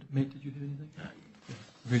 Good. Matt, did you have anything?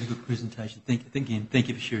 Really good presentation. Thank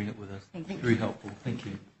you for sharing it with us. Thank you. Very helpful. Thank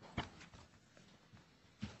you.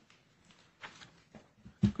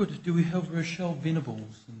 Good. Do we have Rochelle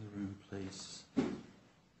Venables in the room, please?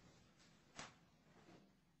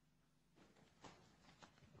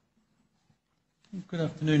 Good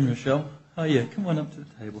afternoon, Rochelle. How are you? Come on up to the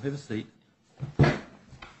table. Have a seat.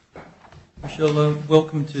 Rochelle,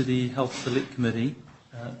 welcome to the Health Select Committee.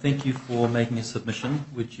 Thank you for making a submission,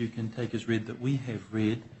 which you can take as read that we have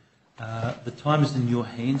read. The time is in your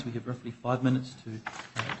hands. We have roughly 5 minutes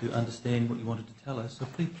to understand what you wanted to tell us. So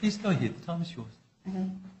please go ahead. The time is yours. Okay,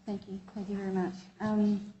 thank you. Thank you very much.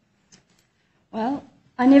 Well,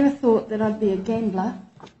 I never thought that I'd be a gambler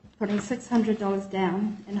putting $600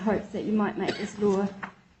 down in hopes that you might make this law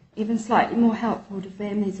even slightly more helpful to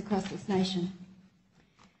families across this nation.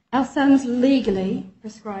 Our sons legally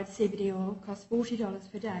prescribed CBD oil costs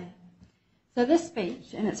 $40 per day. So this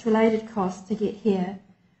speech and its related costs to get here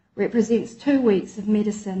represents 2 weeks of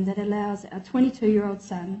medicine that allows our 22-year-old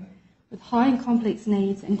son with high and complex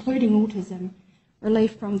needs, including autism,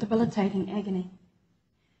 relief from debilitating agony.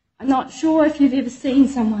 I'm not sure if you've ever seen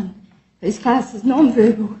someone whose class is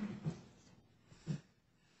non-verbal.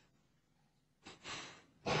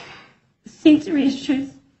 Sensory issues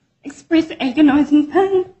express agonising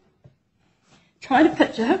pain. Try to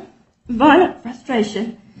picture violent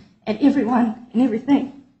frustration at everyone and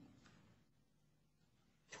everything.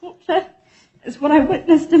 Torture is what I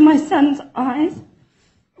witnessed in my son's eyes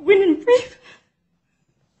when in brief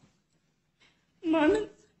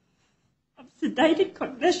moments of sedated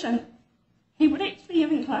cognition, he would actually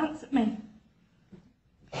even glance at me.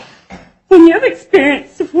 When you have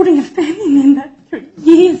experienced supporting a family member through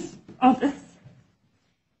years of this,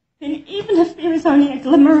 then even if there is only a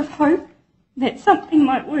glimmer of hope that something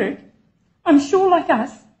might work, I'm sure, like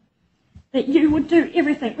us, that you would do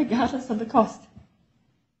everything regardless of the cost.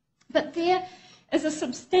 But there is a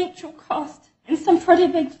substantial cost and some pretty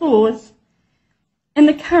big flaws in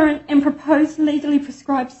the current and proposed legally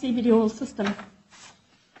prescribed CBD oil system.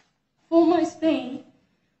 Foremost being,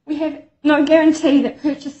 we have no guarantee that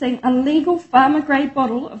purchasing a legal pharma-grade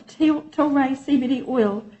bottle of Tilray CBD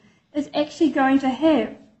oil is actually going to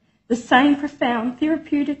have the same profound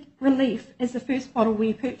therapeutic relief as the first bottle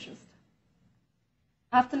we purchased.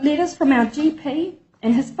 After letters from our GP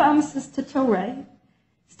and his pharmacist to Tilray,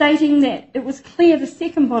 stating that it was clear the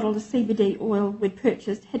second bottle of CBD oil we'd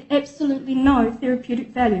purchased had absolutely no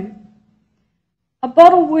therapeutic value. A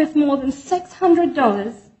bottle worth more than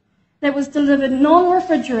 $600 that was delivered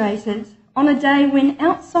non-refrigerated on a day when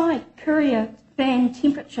outside courier van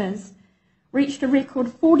temperatures reached a record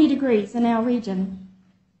 40 degrees in our region.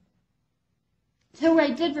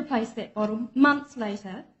 Tilray did replace that bottle months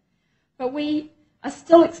later, but we are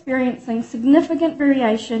still experiencing significant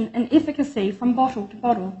variation in efficacy from bottle to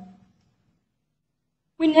bottle.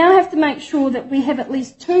 We now have to make sure that we have at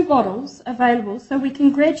least 2 bottles available so we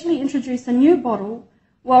can gradually introduce a new bottle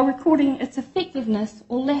while recording its effectiveness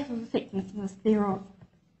or lack of effectiveness thereof.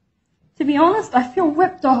 To be honest, I feel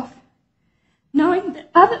ripped off, knowing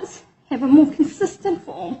that others have a more consistent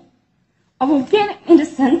form of organic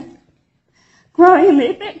medicine growing in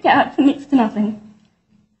their backyard for next to nothing.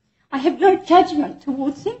 I have no judgment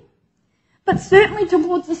towards them, but certainly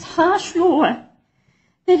towards this harsh law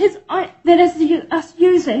that is us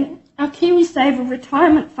using our KiwiSaver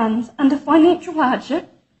retirement funds under financial hardship,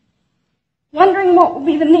 wondering what will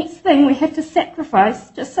be the next thing we have to sacrifice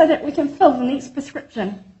just so that we can fill the next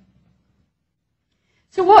prescription.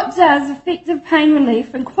 So what does effective pain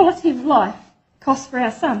relief and quality of life cost for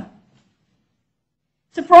our son?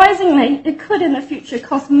 Surprisingly, it could in the future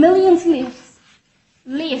cost millions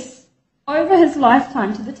less over his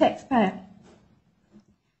lifetime to the taxpayer.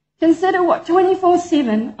 Consider what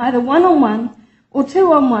 24/7, either one-on-one or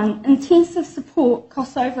two-on-one intensive support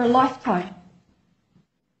costs over a lifetime,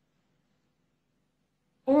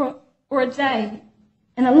 or a day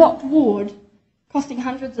in a locked ward costing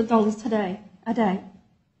hundreds of dollars a day.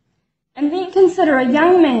 And then consider a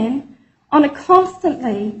young man on a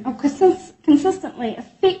consistently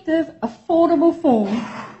effective, affordable form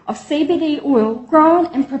of CBD oil grown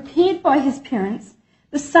and prepared by his parents,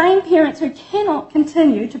 the same parents who cannot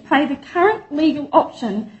continue to pay the current legal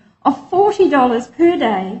option of $40 per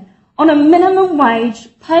day on a minimum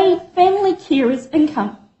wage paid family carer's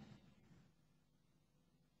income.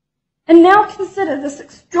 And now consider this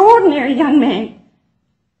extraordinary young man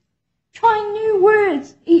trying new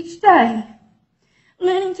words each day,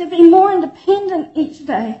 learning to be more independent each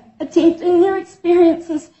day, attempting new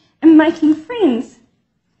experiences and making friends,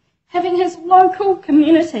 having his local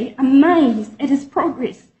community amazed at his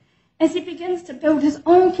progress as he begins to build his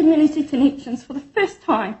own community connections for the first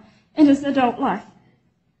time in his adult life.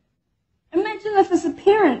 Imagine if his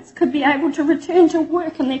parents could be able to return to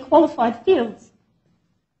work in their qualified fields,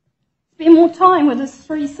 spend more time with his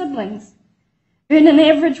 3 siblings, earn an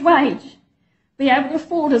average wage, be able to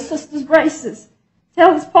afford his sister's braces,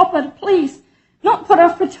 tell his papa to please not put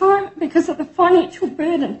off retirement because of the financial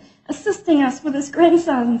burden, assisting us with his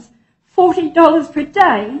grandson's $40 per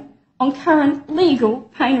day on current legal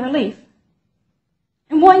pain relief.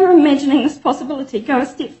 And while you're imagining this possibility, go a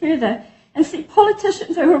step further and see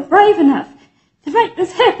politicians who are brave enough to make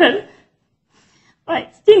this happen by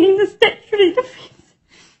extending the statutory defence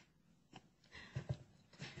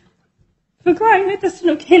for growing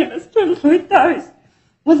medicinal cannabis to include those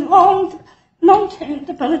with long-term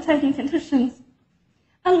debilitating conditions,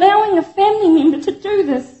 allowing a family member to do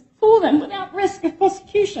this for them without risk of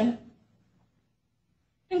prosecution.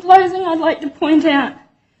 In closing, I'd like to point out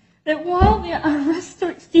that while there are risks to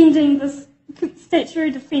extending this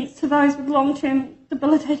statutory defence to those with long-term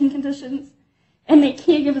debilitating conditions and their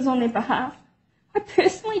caregivers on their behalf, I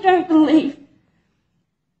personally don't believe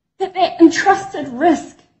that that entrusted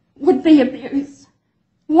risk would be abused.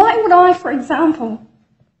 Why would I, for example,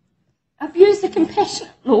 abuse the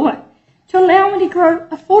compassionate law to allow me to grow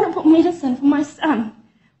affordable medicine for my son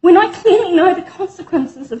when I clearly know the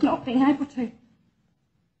consequences of not being able to?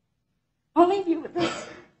 I'll leave you with this.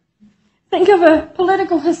 Think of a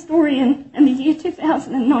political historian in the year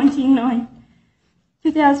 2099,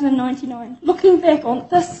 looking back on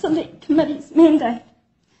this select committee's mandate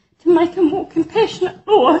to make a more compassionate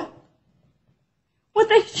law. Would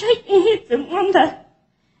they shake their heads and wonder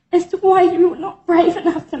as to why you were not brave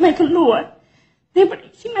enough to make a law that would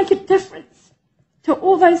actually make a difference to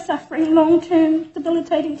all those suffering long-term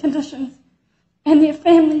debilitating conditions and their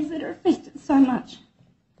families that are affected so much?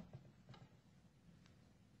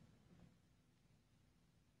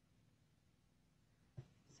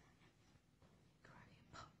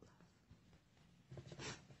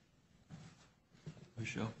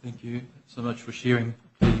 Rochelle, thank you so much for sharing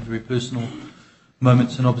very personal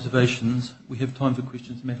moments and observations. We have time for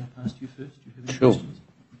questions. Matt, I'll pass to you first. Do you have any questions?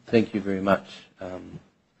 Thank you very much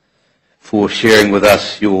for sharing with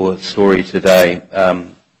us your story today.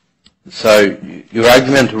 So your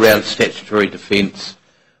argument around statutory defence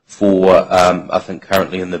for, I think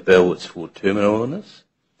currently in the bill it's for terminal illness,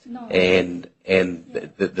 and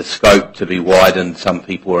the scope to be widened, some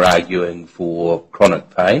people are arguing for chronic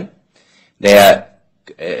pain. Now,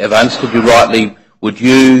 if I understood you rightly, would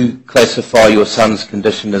you classify your son's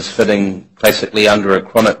condition as fitting classically under a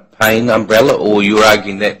chronic pain umbrella, or you're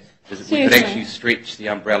arguing that we could actually stretch the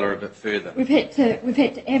umbrella a bit further? We've had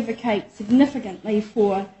to advocate significantly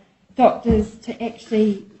for doctors to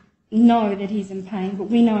actually know that he's in pain, but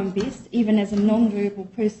we know him best. Even as a non-verbal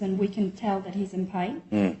person, we can tell that he's in pain.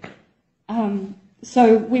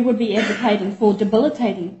 So we would be advocating for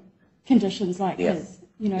debilitating conditions like his.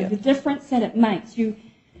 You know, the difference that it makes, you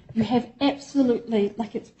have absolutely,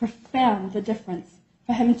 like it's profound, the difference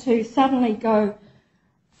for him to suddenly go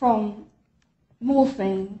from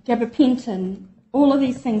morphine, gabapentin, all of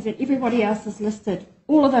these things that everybody else has listed,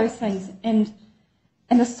 all of those things, and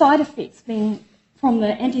the side effects being from the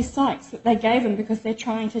anti-psychs that they gave him because they're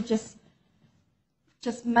trying to just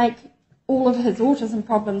make all of his autism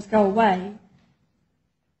problems go away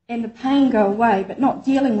and the pain go away, but not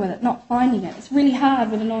dealing with it, not finding it. It's really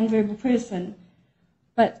hard with a non-verbal person,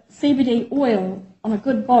 but CBD oil on a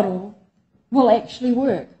good bottle will actually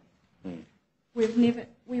work. He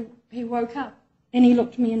woke up and he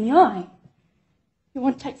looked me in the eye. He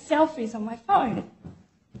wanted to take selfies on my phone.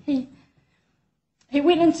 He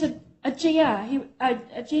went into a GR,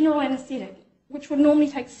 a general anaesthetic, which would normally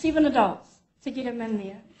take 7 adults to get him in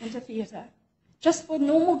there, into theatre, just for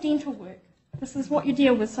normal dental work. This is what you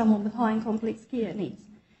deal with someone with high and complex care needs.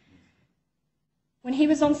 When he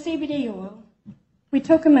was on CBD oil, we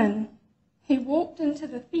took him in. He walked into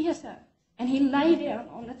the theatre and he lay down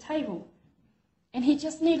on the table. And he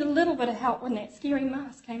just needed a little bit of help when that scary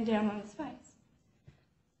mask came down on his face.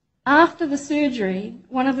 After the surgery,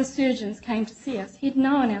 one of the surgeons came to see us. He'd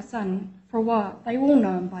known our son for a while. They all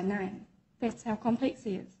know him by name. That's how complex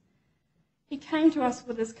he is. He came to us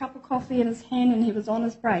with his cup of coffee in his hand and he was on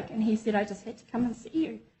his break and he said, I just had to come and see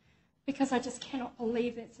you because I just cannot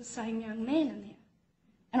believe that's the same young man in there.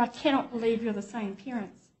 And I cannot believe you're the same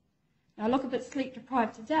parents. Now I look a bit sleep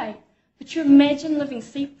deprived today, but you imagine living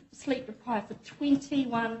sleep deprived for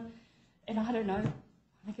 21, and I don't know,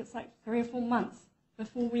 I think it's like 3 or 4 months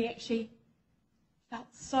before we actually felt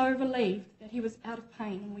so relieved that he was out of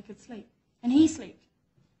pain and we could sleep. And he slept.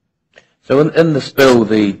 So in this bill,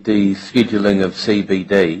 the scheduling of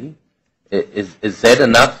CBD, Is that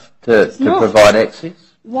enough to provide access?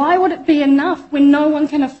 Why would it be enough when no one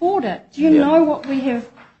can afford it? Do you know what we have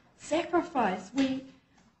sacrificed? We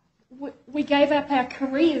gave up our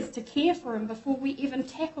careers to care for him before we even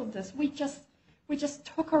tackled this. We just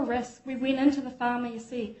took a risk. We went into the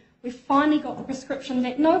pharmacy. We finally got the prescription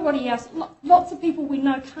that nobody else, lots of people we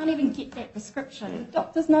know can't even get that prescription. The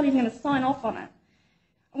doctor's not even going to sign off on it.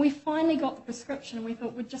 And we finally got the prescription and we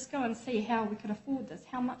thought we'd just go and see how we could afford this,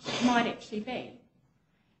 how much it might actually be.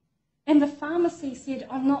 And the pharmacy said,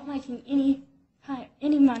 I'm not making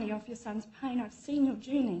any money off your son's pain. I've seen your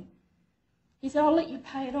journey. He said, I'll let you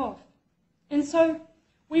pay it off. And so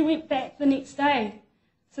we went back the next day.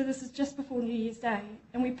 So this is just before New Year's Day.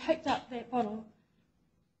 And we picked up that bottle.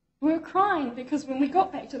 We were crying because when we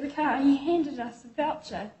got back to the car, he handed us a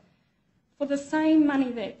voucher for the same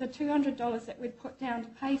money the $200 that we'd put down to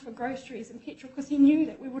pay for groceries and petrol, because he knew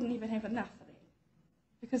that we wouldn't even have enough for that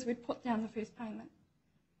because we'd put down the first payment.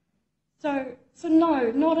 So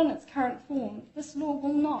no, not in its current form. This law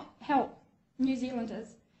will not help New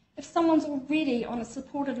Zealanders. If someone's already on a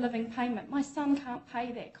supported living payment, my son can't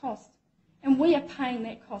pay that cost. And we are paying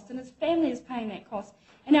that cost, and his family is paying that cost,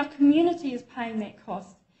 and our community is paying that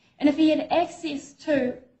cost. And if he had access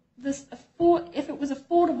to this, if it was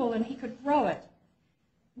affordable and he could grow it,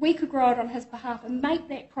 we could grow it on his behalf and make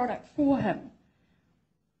that product for him.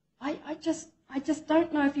 I just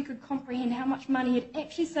don't know if you could comprehend how much money it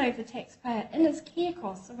actually saved the taxpayer in his care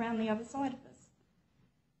costs around the other side of this.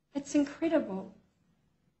 It's incredible.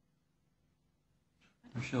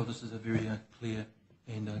 Rochelle, this is a very clear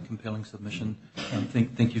and compelling submission.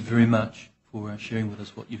 Thank you very much for sharing with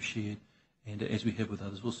us what you've shared. And as we have with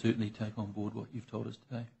others, we'll certainly take on board what you've told us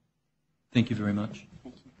today. Thank you very much.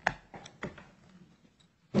 Thank you.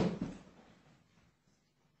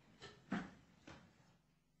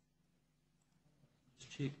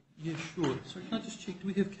 Just check. Yeah, sure. Sorry, can I just check? Do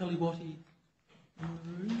we have Kelly Watty in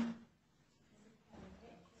the room?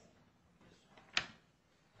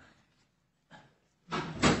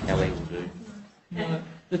 Kelly will do. No,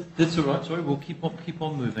 that's all right. Sorry, we'll keep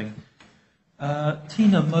on moving.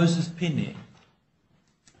 Tina Moses-Pene.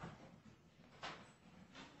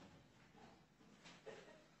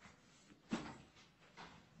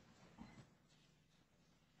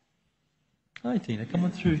 Hi Tina, come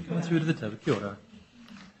on through to the table. Kia ora.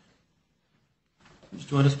 Just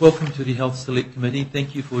join us. Welcome to the Health Select Committee.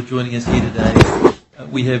 Thank you for joining us here today.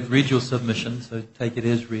 We have read your submission, so take it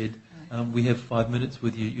as read. We have 5 minutes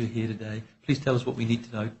with you. You're here today. Please tell us what we need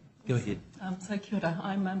to know. Go ahead. So kia ora,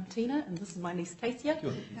 I'm Tina, and this is my niece Casey,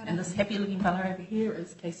 and this happy looking fella over here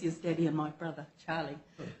is Casey's daddy and my brother Charlie,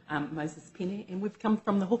 Moses-Pene, and we've come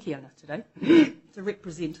from the Huhana today to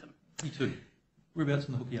represent him. Me too. Whereabouts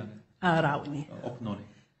in the Huhana? Rawene. Opnoni.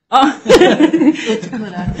 Oh. we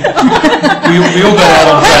all got out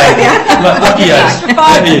on saying, lucky us.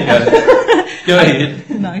 There you go. Go ahead.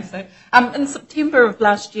 No, so in September of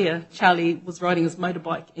last year, Charlie was riding his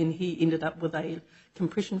motorbike and he ended up with a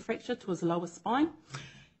compression fracture to his lower spine.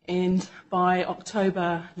 And by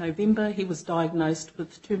October, November, he was diagnosed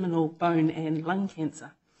with terminal bone and lung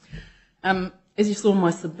cancer. As you saw in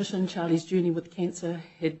my submission, Charlie's journey with cancer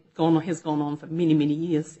has gone on for many, many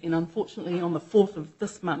years. And unfortunately, on the 4th of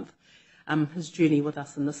this month, his journey with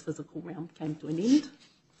us in this physical realm came to an end.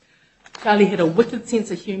 Charlie had a wicked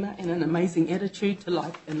sense of humour and an amazing attitude to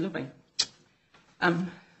life and living.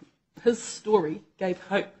 His story gave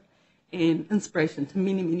hope and inspiration to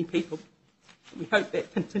many, many people. We hope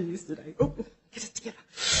that continues today. Oh, get it together.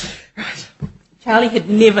 Right. Charlie had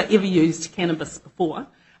never, ever used cannabis before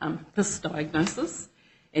this diagnosis,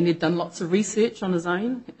 and he'd done lots of research on his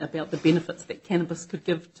own about the benefits that cannabis could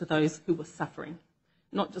give to those who were suffering.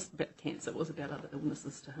 Not just about cancer, it was about other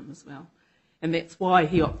illnesses to him as well. And that's why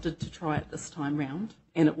he opted to try it this time round,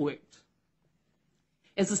 and it worked.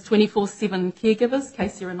 As his 24/7 caregivers,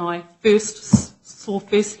 Casey and I saw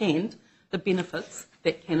firsthand the benefits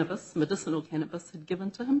that cannabis, medicinal cannabis, had given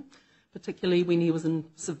to him, particularly when he was in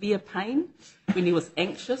severe pain, when he was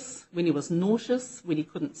anxious, when he was nauseous, when he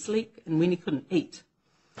couldn't sleep, and when he couldn't eat.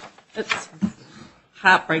 It's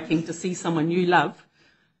heartbreaking to see someone you love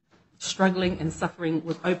struggling and suffering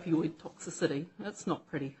with opioid toxicity. It's not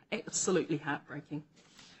pretty, absolutely heartbreaking.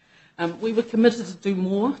 We were committed to do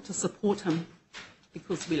more to support him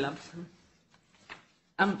because we loved him.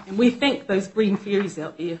 And we thank those green fairies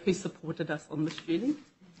out there who supported us on this journey,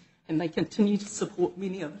 and they continue to support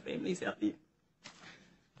many other families out there.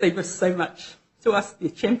 They risk so much. To us, they're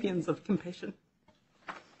champions of compassion.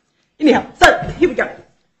 Anyhow, so here we go.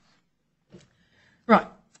 Right.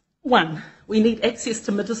 1, we need access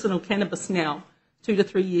to medicinal cannabis now. 2 to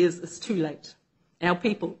 3 years is too late. Our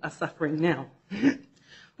people are suffering now.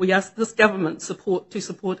 We ask this government to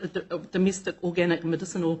support a domestic organic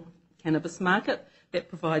medicinal cannabis market that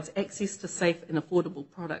provides access to safe and affordable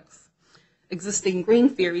products. Existing green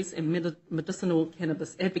fairies and medicinal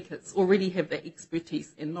cannabis advocates already have the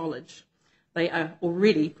expertise and knowledge. They are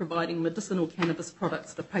already providing medicinal cannabis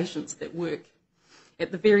products for patients that work.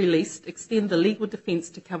 At the very least, extend the legal defence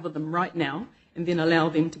to cover them right now and then allow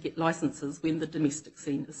them to get licences when the domestic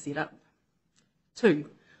scene is set up. 2,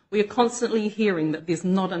 we are constantly hearing that there's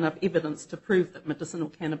not enough evidence to prove that medicinal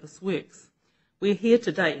cannabis works. We're here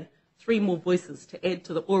today, 3 more voices to add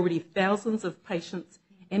to the already thousands of patients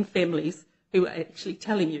and families who are actually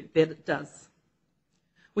telling you that it does.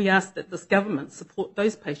 We ask that this government support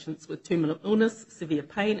those patients with terminal illness, severe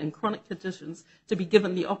pain and chronic conditions to be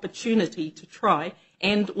given the opportunity to try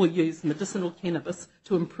and or use medicinal cannabis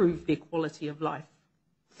to improve their quality of life.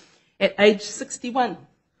 At age 61,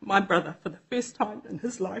 my brother, for the first time in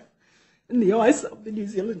his life, in the eyes of the New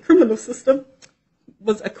Zealand criminal system,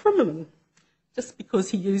 was a criminal just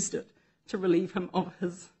because he used it to relieve him of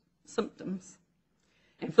his symptoms.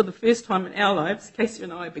 And for the first time in our lives, Casey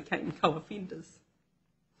and I became co-offenders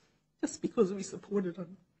just because we supported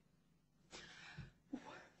him.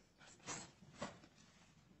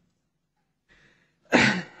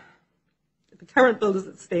 The current bill as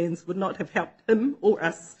it stands would not have helped him or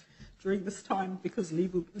us during this time because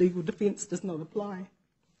legal defence does not apply.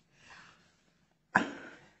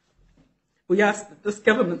 We ask that this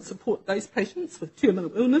government support those patients with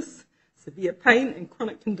terminal illness, severe pain and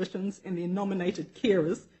chronic conditions and their nominated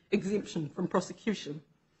carers exemption from prosecution.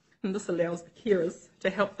 And this allows the carers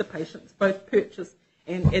to help the patients both purchase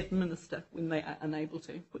and administer when they are unable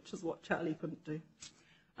to, which is what Charlie couldn't do.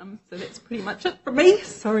 So that's pretty much it for me.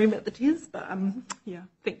 Sorry about the tears, but yeah,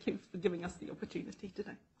 thank you for giving us the opportunity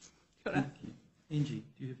today. Thank you. Angie,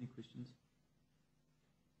 do you have any questions?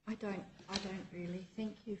 I don't really.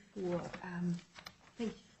 Thank you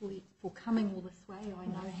for coming all this way. I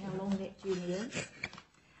know how long that journey is.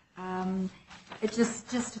 It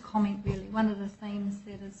just a comment really. One of the themes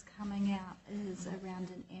that is coming out is around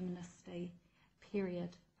an amnesty period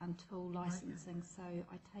until licensing. So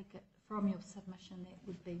I take it from your submission that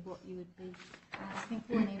would be what you would be asking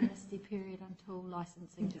for, an amnesty period until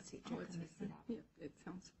licensing, etc. can be set up. Yeah, it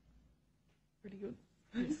sounds pretty good.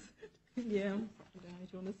 Yeah. Do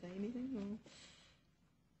you want to say anything? Or?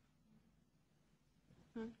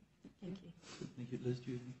 No? Thank you. Thank you. Liz,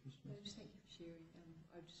 do you have any questions? No, just thank you for sharing.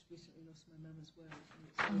 I've just recently lost my mum as well, and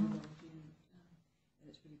it's really well doing,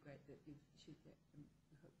 and it's really great that you've achieved that, and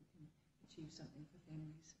we hope we can achieve something for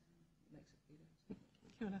families that makes it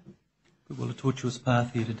better. Good. Well, a tortuous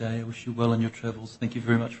path here today. I wish you well in your travels. Thank you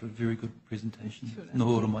very much for a very good presentation. No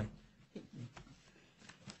hora mai.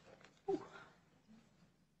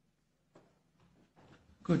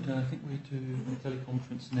 Good. I think we do the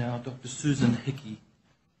teleconference now. Dr. Susan Hickey.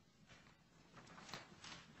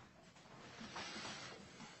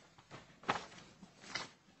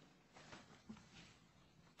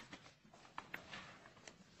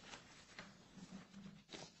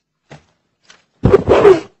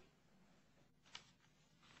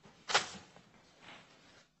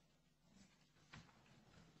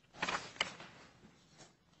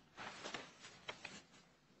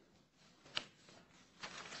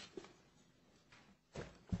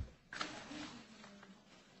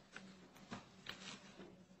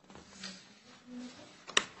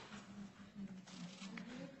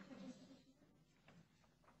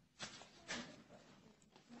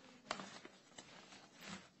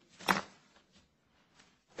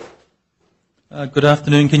 Good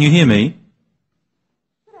afternoon. Can you hear me?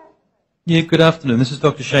 Yeah, good afternoon. This is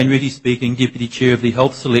Dr. Shane Reti speaking, Deputy Chair of the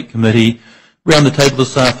Health Select Committee. Round the table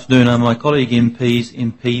this afternoon are my colleague MPs,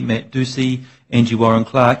 MP Matt Ducey, Angie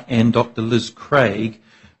Warren-Clark and Dr. Liz Craig.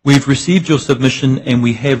 We've received your submission and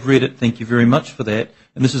we have read it. Thank you very much for that.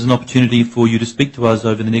 And this is an opportunity for you to speak to us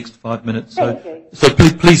over the next 5 minutes. Thank you. So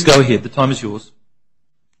please go ahead. The time is yours.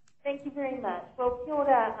 Thank you very much. Well, kia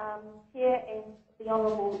ora, Chair and the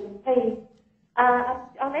Honourable MPs.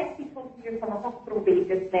 I'm actually talking to you from a hospital bed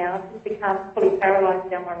just now. I've just become fully paralysed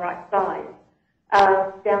down my right side,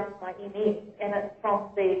 down to my MS, and it's from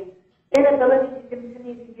the inability to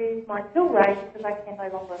continue to use my pill rate because I can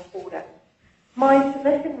no longer afford it. My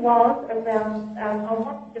submission was around, I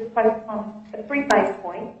want to just focus on 3 base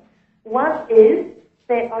points. One is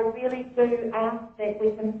that I really do ask that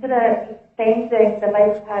we consider expanding the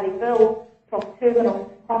Labour Party bill from terminal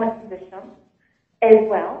to chronic conditions as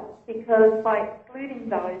well, because by excluding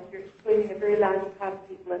those, you're excluding a very large part of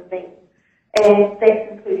people in need. And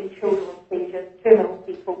that's including children with seizures, terminal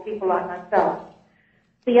people, people like myself.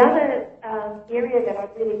 The other area that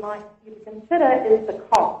I'd really like you to consider is the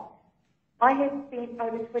cost. I have spent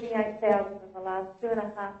over $28,000 in the last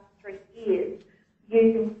 2.5 to 3 years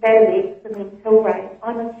using Satelix and then Tilray.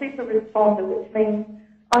 I'm a super responder, which means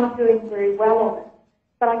I'm doing very well on it,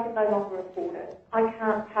 but I can no longer afford it. I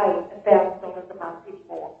can't pay $1,000 a month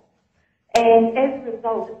anymore. And as a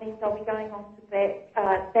result, it means I'll be going on to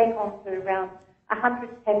back on to around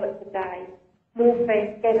 100 tablets a day,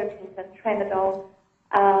 morphine, gabapentin, tramadol,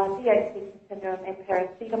 DHC syndrome, and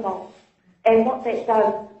paracetamol. And what that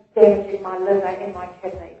does is damaging my liver and my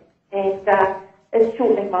kidneys, and it's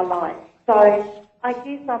shortening my life. So I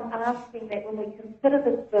guess I'm asking that when we consider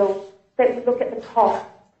this bill, that we look at the cost,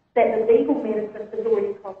 that the legal medicine is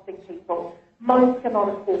already costing people. Most cannot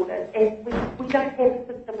afford it, and we don't have a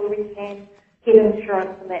system where we can get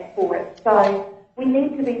insurance and that for it. So we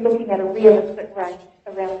need to be looking at a realistic range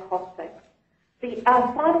around costing. The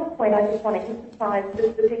final point I just want to emphasise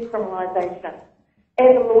is the decriminalisation.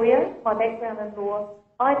 As a lawyer, my background in law,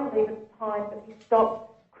 I believe it's time that we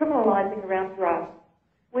stop criminalising around drugs.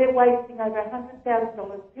 We're wasting over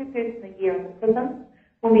 $100,000 per person a year in the prisons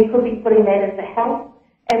when we could be putting that into health,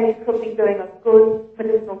 and we could be doing a good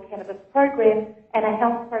medicinal cannabis program and a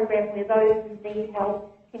health program where those who need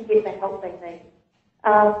help can get the help they need.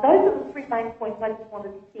 Those are the 3 main points I just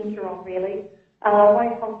wanted to centre on, really. I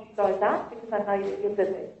won't hold you guys up because I know that you're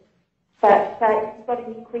busy. But if you've got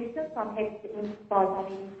any questions, I'm happy to emphasise on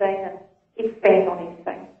anything and expand on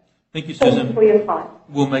anything. Thank you, Susan. Thank you for your time.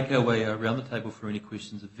 We'll make our way around the table for any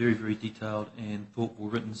questions. A very, very detailed and thoughtful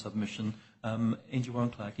written submission. Angie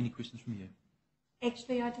Warren-Clark, any questions from you?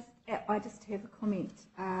 Actually, I just have a comment.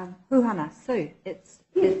 Huhana, Sue,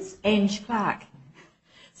 it's Ange Clark.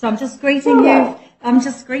 So I'm just greeting you. I'm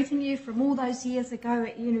just greeting you from all those years ago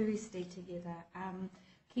at university together.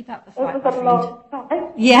 Keep up the fight, my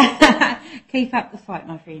friend. Yeah, keep up the fight,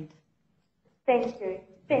 my friend. Thank you.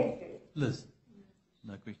 Thank you. Liz,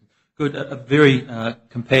 no question. Good. A very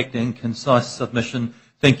compact and concise submission.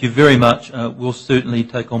 Thank you very much. We'll certainly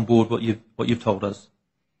take on board what you've told us.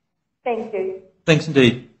 Thank you. Thanks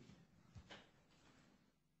indeed.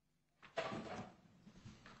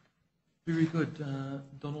 Very good.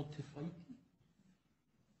 Donald Tefai.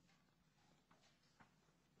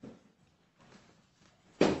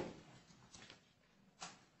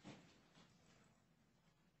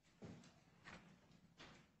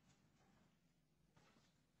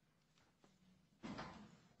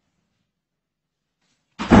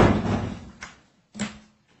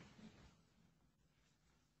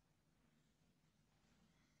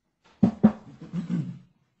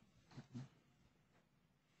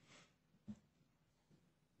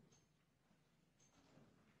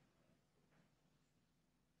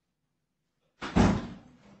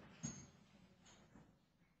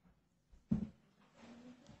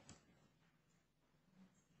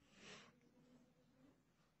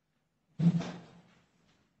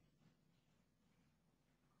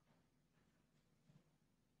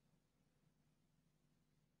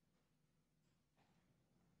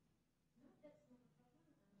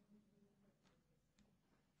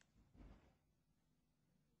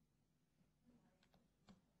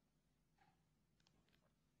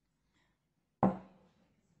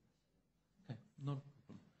 Not a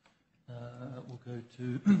problem. We'll go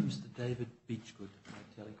to Mr. David Bedgood,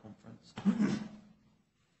 teleconference.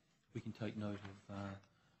 We can take note of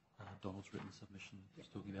Donald's written submission. He's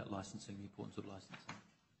talking about licensing, the importance of licensing.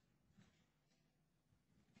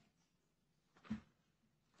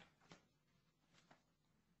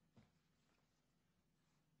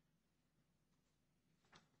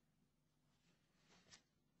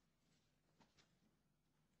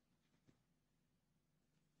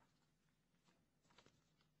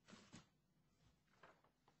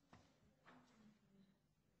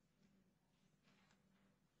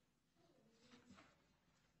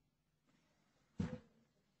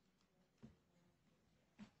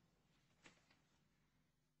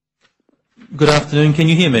 Good afternoon. Can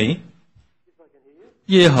you hear me? Yes, I can hear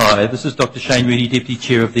you. Yeah, hi. This is Dr. Shane Reti, Deputy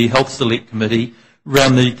Chair of the Health Select Committee.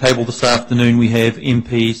 Around the table this afternoon we have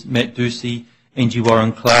MPs Matt Ducey, Angie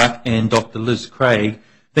Warren-Clark and Dr. Liz Craig.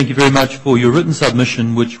 Thank you very much for your written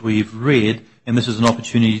submission, which we've read, and this is an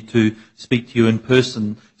opportunity to speak to you in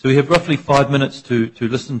person. So we have roughly 5 minutes to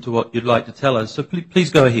listen to what you'd like to tell us. So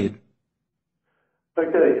please go ahead.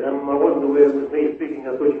 Okay. I wasn't aware it was me speaking.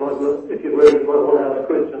 I thought you might, if you're ready, you might want to ask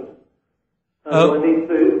questions. I need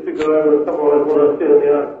to go over and summarise what I've said in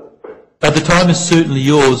the article. The time is certainly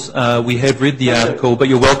yours. We have read the article, but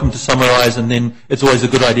you're welcome to summarise, and then it's always a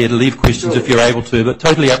good idea to leave questions if you're able to, but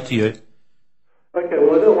totally up to you. Okay,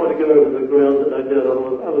 well, I don't want to go over the ground that no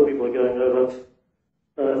doubt other people are going over.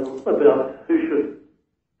 about who should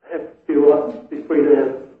be free to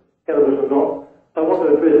have cannabis or not, I want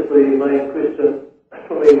to address the main question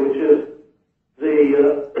for me, which is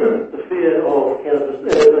the fear of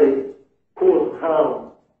cannabis as a cause of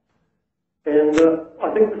harm. And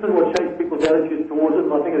I think this is what shapes people's attitude towards it,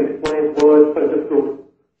 and I think it explains why it's so difficult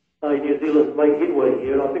in New Zealand to make headway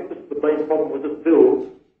here. And I think this is the main problem with this bill.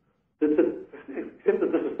 It's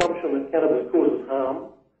accepted this assumption that cannabis causes harm,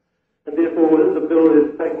 and therefore the bill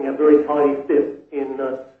is taking a very tiny step in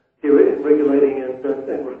regulating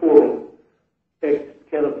and reforming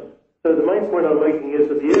cannabis. So the main point I'm making is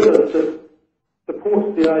that the evidence that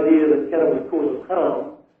supports the idea that cannabis causes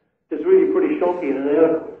harm is really pretty shocking and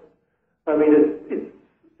inadequate. I mean, it's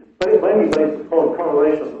mainly based upon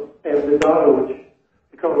correlations, and the data which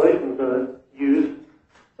the correlations use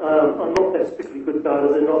are not that particularly good data.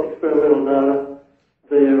 They're not experimental data.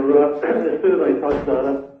 They're survey-type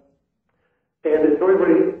data. And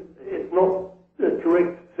it's not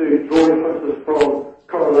correct to draw inferences from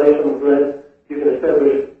correlations that you can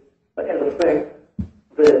establish as a fact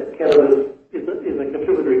that cannabis is a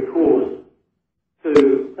contributory cause to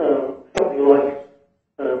something like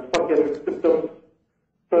psychiatric symptoms.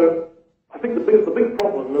 So I think the big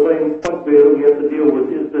problem, the main bugbear that we have to deal with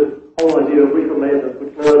is this whole idea of reefer madness,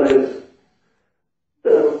 which nowadays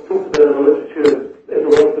talks about in the literature as a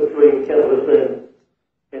link between cannabis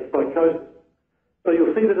and psychosis. So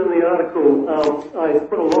you'll see that in the article, I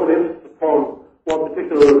put a lot of emphasis upon one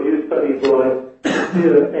particular review study by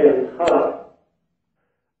Spear and Hart.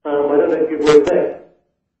 I don't know if you've read that,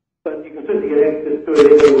 but you can certainly get access to it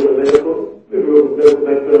even with a medical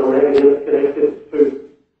background or academics get access to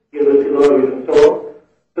university libraries and so on.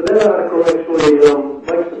 But that article actually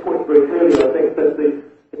makes the point very clearly, I think, that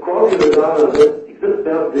the quality of the data that exists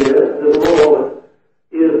out there, and there's a lot of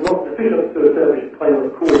it, is not sufficient to establish a claim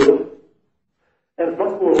of cause. And it's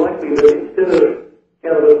much more likely that instead of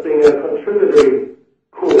cannabis being a contributory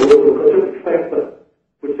cause or contributory factor,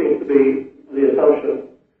 which seems to be the assumption,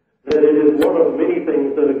 that it is one of many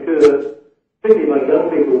things that occur, particularly by young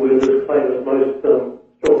people where this claim is most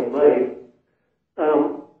strongly made,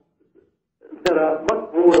 that are much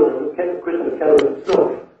broader than the question of cannabis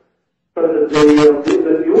itself. So that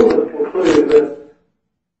the authors conclude that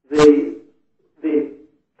the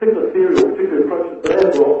particular theory or particular approach that they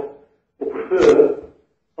have got or prefer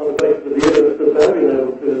on the basis of the evidence that they've been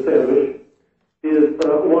able to establish is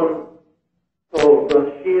one of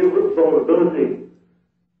shared vulnerability.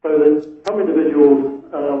 So that some individuals,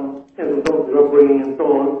 as a result of their upbringing and so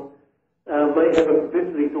on, may have a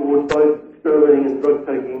propensity towards both experimenting and drug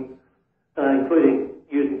taking, including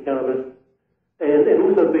using cannabis, and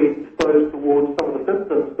also be exposed towards some of the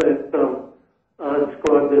symptoms that are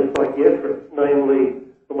described as psychiatric, namely,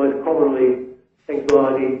 the most commonly,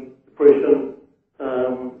 anxiety, depression,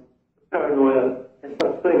 paranoia, and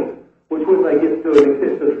such things, which when they get to an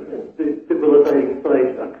excessive debilitating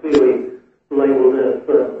stage are clearly labelled as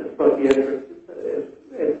psychiatric,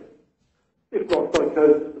 if not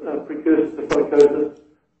psychosis, precursors to psychosis.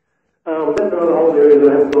 That's another whole area that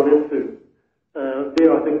I haven't gone into.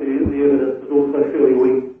 There I think the evidence is also fairly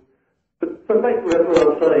weak. But so basically that's what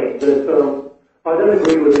I'm saying, that I don't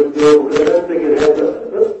agree with this bill because I don't think it has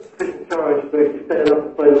sufficient courage to actually stand up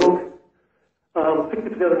and say, look,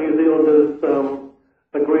 60% of New Zealanders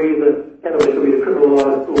agree that cannabis should be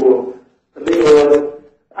decriminalised or legalised.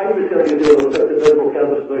 80% of New Zealanders think that medical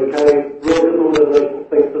cannabis is okay. Religious organisations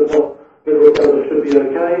think that medical cannabis should be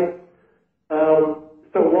okay.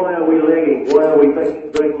 So why are we lagging? Why are we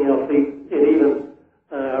dragging our feet in even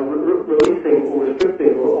releasing or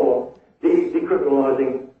restricting or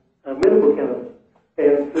decriminalising medical cannabis?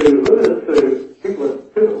 And to limit it to people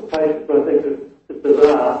patients, I think is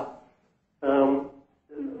bizarre.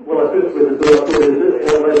 When I first read the bill, I thought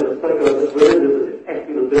I made a mistake. I just read it. It's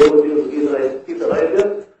actually the bill that deals with euthanasia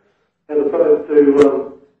as opposed to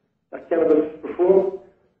cannabis reform.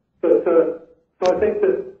 But so I think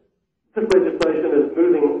that this legislation is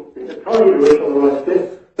moving in a tiny direction on the right step.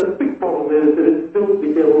 But the big problem is that it's still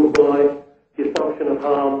bedeviled by the assumption of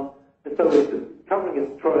harm, and so it's covering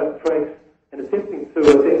its tracks and attempting to, I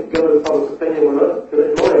think, go to public opinion. In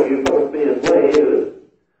my view, public opinion is way ahead of it.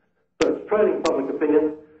 So it's trading public opinion,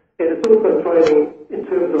 and it's also trading in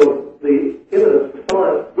terms of the evidence, the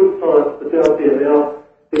science, good science that's out there now.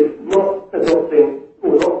 It's not adopting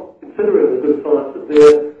or not considering the good science that's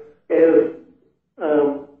there as,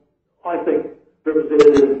 I think,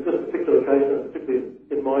 represented in this particular case, and particularly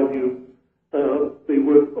in my view, the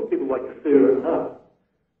work of people like Kasura and Hart.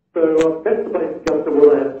 So that's the basic gist of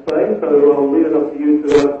what I have to say, so I'll leave it up to you to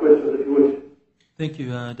ask questions if you wish. Thank you,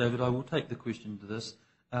 David. I will take the question to this.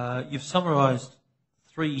 You've summarised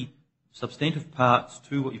three substantive parts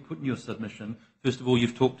to what you put in your submission. First of all,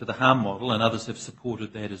 you've talked to the harm model, and others have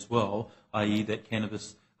supported that as well, i.e. that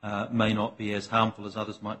cannabis may not be as harmful as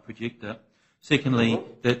others might project it. Secondly,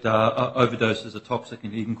 that overdoses are toxic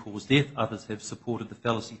and even cause death. Others have supported the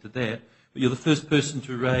fallacy to that. But you're the first person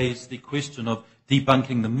to raise the question of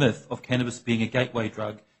debunking the myth of cannabis being a gateway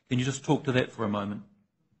drug. Can you just talk to that for a moment?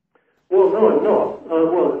 Well, no, I'm not.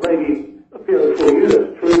 Well, maybe appearing for you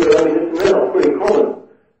that's true, but I mean, it's now pretty common.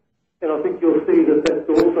 And I think you'll see that that's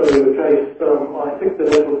also the case. I think that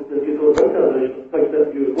that's what the Misuse of Drugs Organization takes that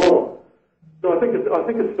view as well. So I think it's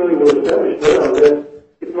fairly well established now that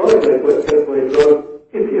it's not a gateway drug.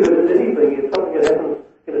 If it is anything, it's something that happens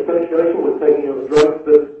in association with taking other drugs,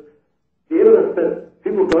 but the evidence that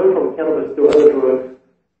people go from cannabis to other drugs,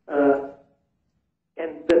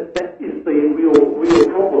 and that is the real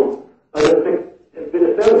problem. I don't think it's been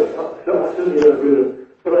established. I certainly don't agree with it,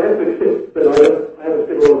 but I have to accept that I haven't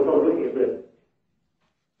spent a lot of time looking at that.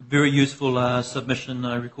 Very useful submission.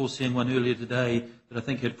 I recall seeing one earlier today that I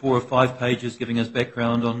think had 4 or 5 pages giving us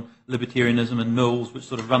background on libertarianism and mills, which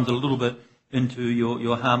sort of runs a little bit into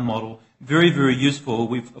your harm model. Very, very useful.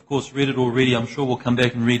 We've, of course, read it already. I'm sure we'll come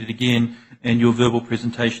back and read it again, and your verbal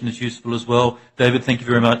presentation is useful as well. David, thank you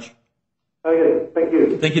very much. Okay, thank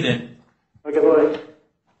you. Thank you, Dan. Okay, bye.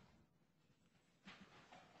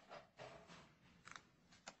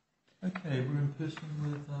 Okay, we're in person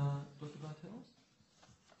with Dr. Bartels.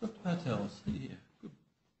 Dr. Bartels, yeah, good.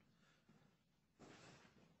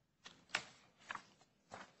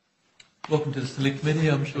 Welcome to the Select Committee.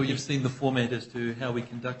 I'm sure you've seen the format as to how we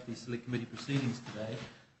conduct the Select Committee proceedings today.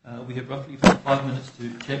 We have roughly 5 minutes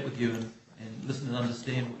to chat with you and listen and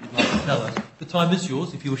understand what you'd like to tell us. The time is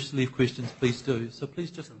yours. If you wish to leave questions, please do. So please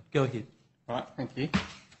just go ahead. All right, thank you.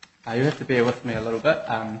 You have to bear with me a little bit.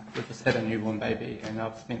 We've just had a newborn baby, and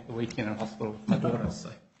I've spent the weekend in hospital with my daughter,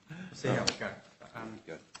 so we'll see how we go.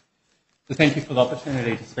 Good. So thank you for the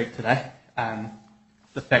opportunity to speak today.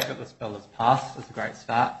 The fact that this bill has passed is a great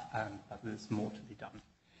start, but there's more to be done.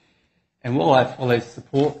 And while I fully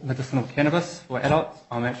support medicinal cannabis for adults,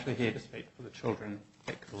 I'm actually here to speak for the children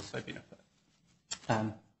that could also benefit.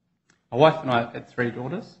 My wife and I have had 3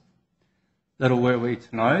 daughters. Little were we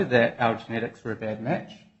to know that our genetics were a bad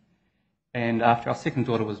match. And after our second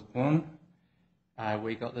daughter was born,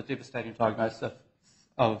 we got the devastating diagnosis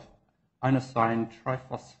of inosine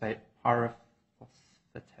triphosphate pyrophosphatase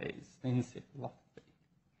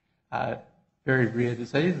encephalopathy. Very rare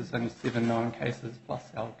disease. There's only 7 known cases plus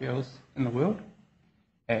our girls in the world,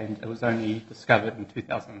 and it was only discovered in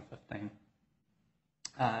 2015.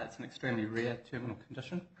 It's an extremely rare terminal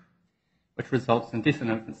condition, which results in death in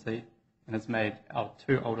infancy and has made our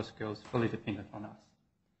 2 oldest girls fully dependent on us.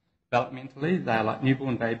 Developmentally, they are like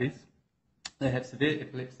newborn babies. They have severe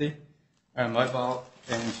epilepsy, are immobile,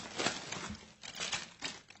 and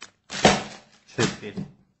should fed.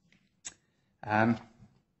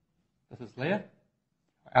 This is Leah,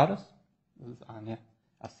 our eldest. This is Anya,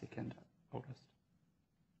 our second oldest.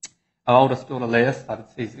 Our oldest daughter Leah started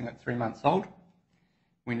seizing at 3 months old.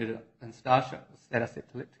 We ended up in Starship with status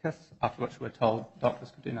epilepticus, after which we were told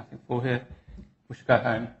doctors could do nothing for her. We should go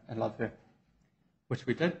home and love her, which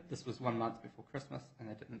we did. This was 1 month before Christmas, and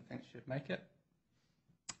they didn't think she'd make it.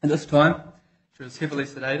 At this time, she was heavily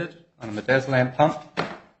sedated on a midazolam pump,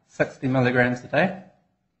 60 milligrams a day,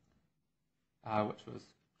 which was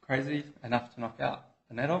crazy, enough to knock out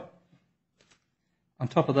an adult. On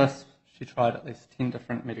top of this, she tried at least 10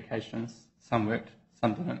 different medications. Some worked,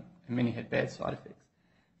 some didn't, and many had bad side effects.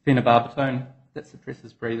 Phenobarbital, that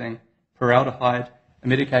suppresses breathing, paraldehyde, a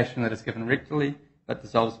medication that is given rectally but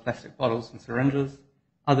dissolves plastic bottles and syringes,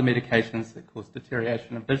 other medications that cause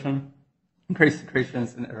deterioration of vision, increased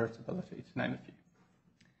secretions and irritability, to name a few.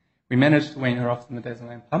 We managed to wean her off the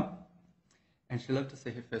midazolam pump, and she lived to see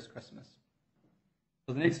her first Christmas.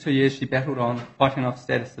 For the next 2 years, she battled on, fighting off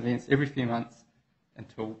status events every few months,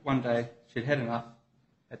 until one day she'd had enough.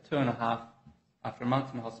 At 2.5, after a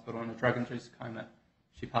month in hospital in a drug-induced coma,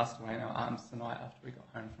 she passed away in our arms the night after we got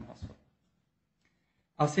home from hospital.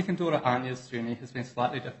 Our second daughter, Anya's journey has been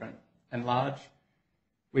slightly different, and large,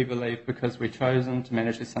 we believe, because we've chosen to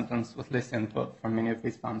manage her symptoms with less input from many of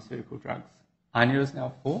these pharmaceutical drugs. Anya is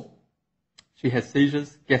now 4. She has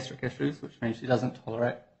seizures, gastric issues, which means she doesn't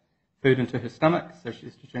tolerate food into her stomach, so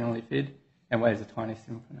she's generally fed, and weighs a tiny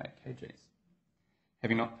 7.8 kgs,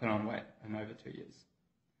 having not put on weight in over 2 years.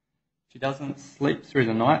 She doesn't sleep through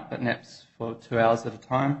the night, but naps for 2 hours at a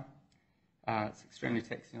time. It's extremely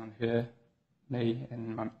taxing on her, me,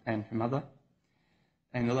 and her mother.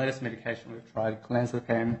 And the latest medication we've tried,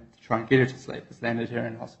 clonazepam, to try and get her to sleep, has landed her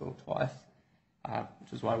in hospital twice,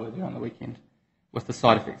 which is why we're there on the weekend. with the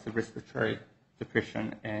side effects of respiratory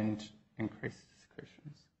depression and increased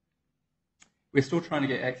secretions. We're still trying to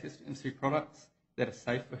get access to industry products that are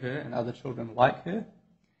safe for her and other children like her.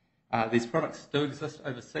 These products do exist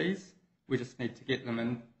overseas. We just need to get them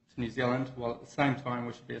into New Zealand, while at the same time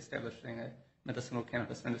we should be establishing a medicinal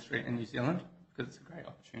cannabis industry in New Zealand because it's a great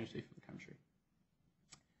opportunity for the country.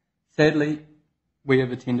 Sadly, we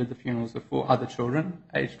have attended the funerals of 4 other children,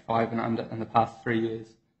 aged 5 and under, in the past 3 years,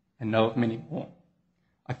 and know of many more.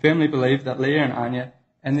 I firmly believe that Leah and Anya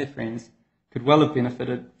and their friends could well have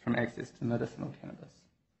benefited from access to medicinal cannabis.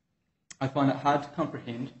 I find it hard to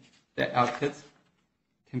comprehend that our kids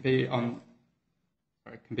can be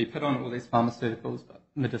put on all these pharmaceuticals, but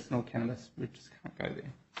medicinal cannabis, we just can't go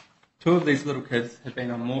there. 2 of these little kids had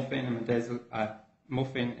been on morphine and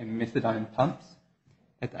methadone pumps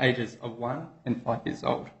at the ages of 1 and 5 years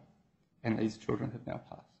old, and these children have now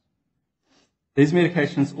passed. These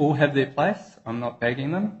medications all have their place. I'm not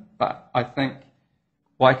bagging them, but I think,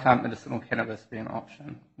 why can't medicinal cannabis be an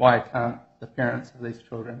option? Why can't the parents of these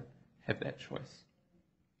children have that choice?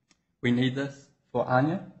 We need this for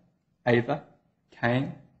Anya, Ava,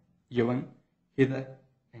 Kane, Ewan, Heather,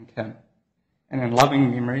 and Kim. And in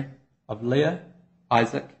loving memory of Leah,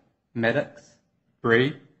 Isaac, Maddox,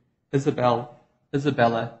 Bree, Isabella,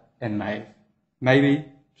 and Maeve. Maybe,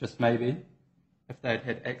 just maybe, if they'd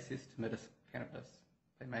had access to medicinal cannabis,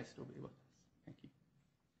 they may still be with us. Thank you.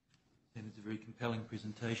 And it's a very compelling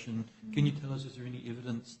presentation. Can you tell us, is there any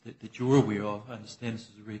evidence that you're aware of, I understand this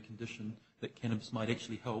is a rare condition, that cannabis might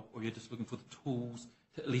actually help, or you're just looking for the tools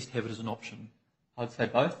to at least have it as an option? I'd say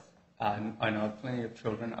both. I know of plenty of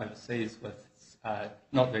children overseas with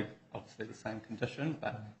not obviously the same condition,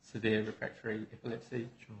 but severe refractory epilepsy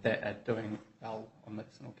that are doing well on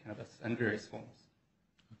medicinal cannabis in various forms,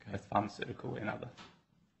 both pharmaceutical and other.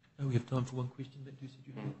 Oh, we have time for one question. That you said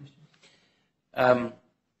you had a question.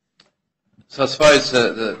 So I suppose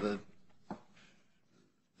the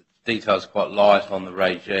details quite light on the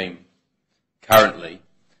regime currently.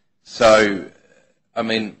 So, I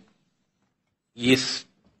mean, yes,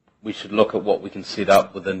 we should look at what we can set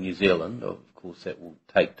up within New Zealand. Of course, that will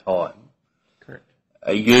take time. Correct.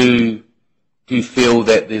 Do you feel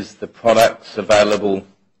that there's the products available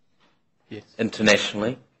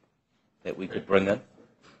internationally that we could bring in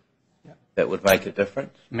that would make a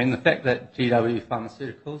difference? I mean, the fact that GW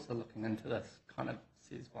Pharmaceuticals are looking into this kind of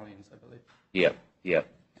says volumes, I believe. Yeah.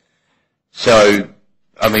 So,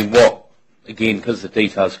 I mean, again, because the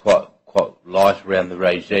details quite light around the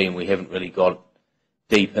regime, we haven't really got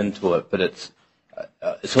deep into it, but it's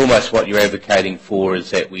almost what you're advocating for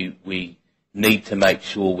is that we need to make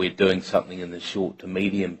sure we're doing something in the short to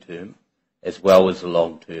medium term as well as the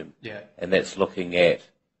long term. Yeah. And that's looking at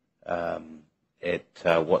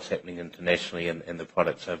what's happening internationally and the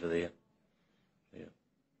products over there.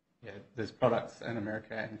 Yeah, there's products in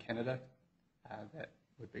America and Canada that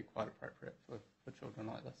would be quite appropriate for children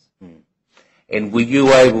like this. And were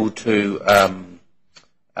you able to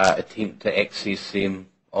attempt to access them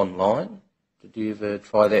online? Did you ever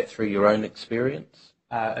try that through your own experience?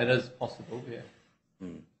 It is possible, yeah.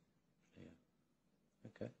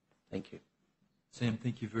 Okay, thank you. Sam,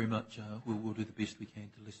 thank you very much. We'll do the best we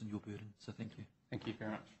can to lessen your burden, so thank you. Thank you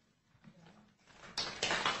very much.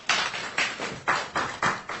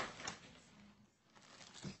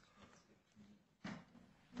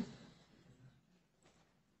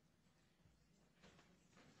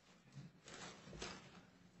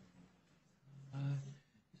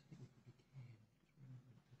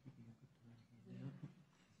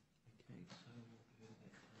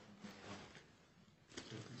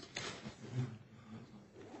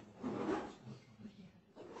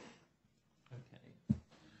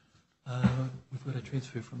 We've got a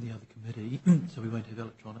transfer from the other committee, so we won't have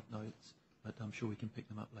electronic notes, but I'm sure we can pick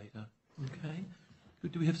them up later. Okay.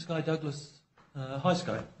 Good. Do we have Sky Douglas? Hi,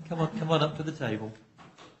 Sky. Come on up to the table.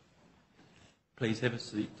 Please have a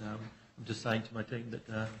seat. I'm just saying to my team that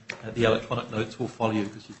the electronic notes will follow you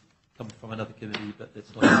because you've come from another committee, but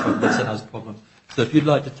that's not a problem. That's another problem. So if you'd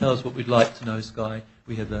like to tell us what we'd like to know, Sky,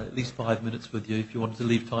 we have at least 5 minutes with you. If you wanted to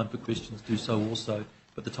leave time for questions, do so also.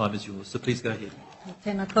 But the time is yours, so please go ahead.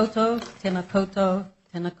 Tēnā koutou, tēnā koutou,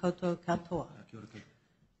 tēnā koutou katoa.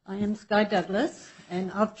 I am Sky Douglas,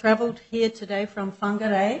 and I've travelled here today from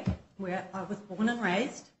Whangarei, where I was born and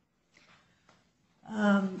raised,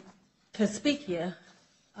 to speak here.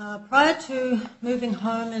 Prior to moving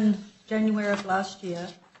home in January of last year,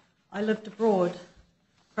 I lived abroad,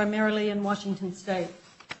 primarily in Washington State,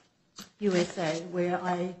 USA, where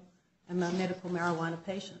I am a medical marijuana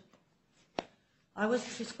patient. I was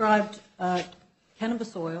prescribed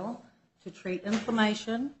cannabis oil to treat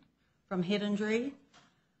inflammation from head injury,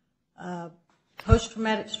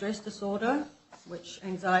 post-traumatic stress disorder, which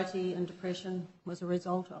anxiety and depression was a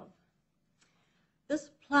result of. This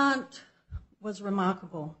plant was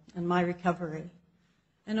remarkable in my recovery,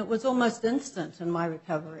 and it was almost instant in my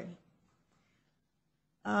recovery.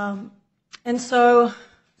 And so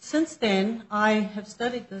since then, I have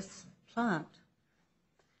studied this plant.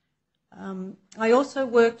 I also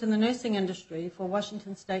worked in the nursing industry for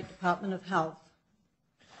Washington State Department of Health.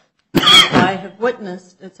 I have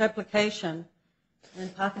witnessed its application in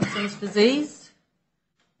Parkinson's disease,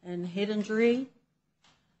 in head injury,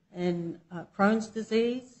 in Crohn's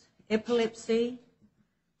disease, epilepsy,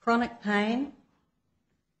 chronic pain,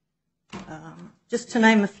 just to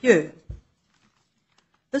name a few.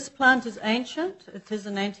 This plant is ancient. It is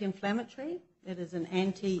an anti-inflammatory. It is an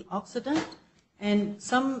antioxidant, and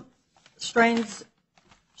some strains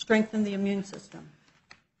strengthen the immune system.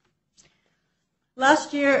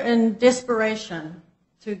 Last year, in desperation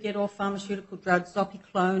to get off pharmaceutical drugs,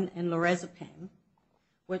 zopiclone and lorazepam,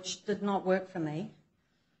 which did not work for me,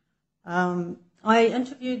 I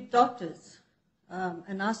interviewed doctors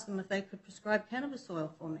and asked them if they could prescribe cannabis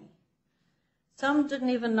oil for me. Some didn't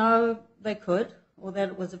even know they could or that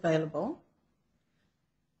it was available.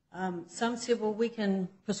 Some said, well, we can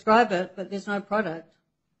prescribe it, but there's no product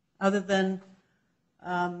other than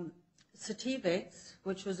Sativex,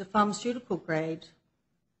 which was a pharmaceutical grade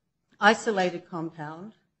isolated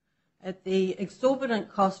compound at the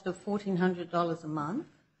exorbitant cost of $1,400 a month.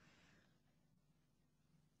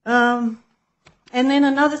 And then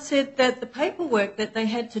another said that the paperwork that they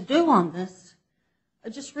had to do on this,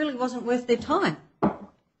 it just really wasn't worth their time.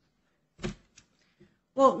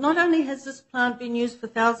 Well, not only has this plant been used for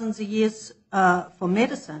thousands of years for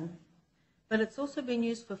medicine, but it's also been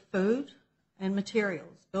used for food and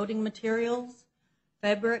materials, building materials,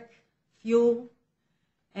 fabric, fuel,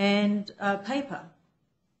 and paper.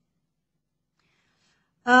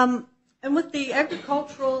 And with the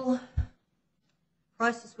agricultural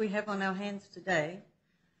crisis we have on our hands today,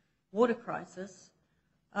 water crisis,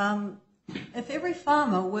 if every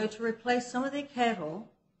farmer were to replace some of their cattle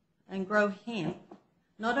and grow hemp,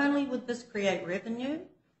 not only would this create revenue,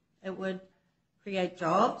 it would create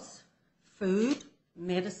jobs, food,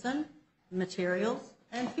 medicine, materials,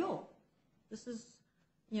 and fuel. This is,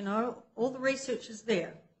 all the research is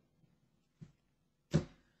there.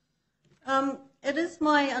 It is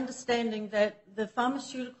my understanding that the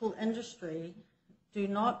pharmaceutical industry do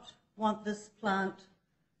not want this plant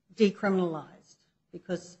decriminalized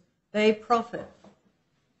because they profit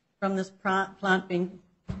from this plant being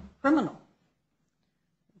criminal.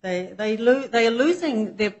 They are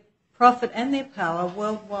losing their profit and their power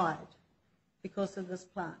worldwide because of this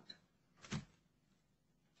plant.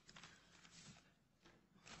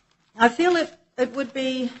 I feel it would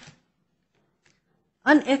be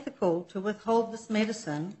unethical to withhold this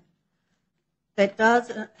medicine that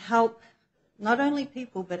does help not only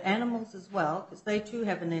people but animals as well, because they too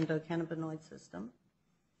have an endocannabinoid system.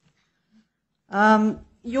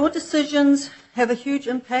 Your decisions have a huge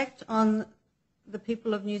impact on the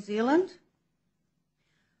people of New Zealand.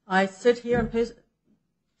 I sit here in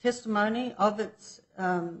testimony of its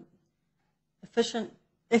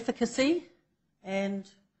efficacy, and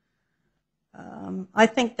I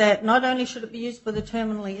think that not only should it be used for the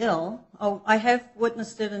terminally ill, I have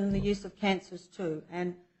witnessed it in the use of cancers too,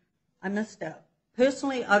 and I missed out.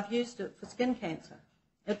 Personally, I've used it for skin cancer.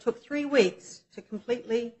 It took 3 weeks to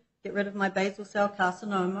completely get rid of my basal cell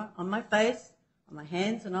carcinoma on my face, on my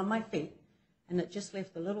hands, and on my feet, and it just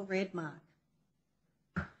left a little red mark.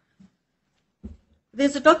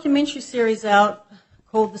 There's a documentary series out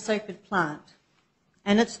called The Sacred Plant,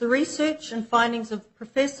 and it's the research and findings of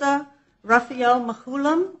Professor Raphael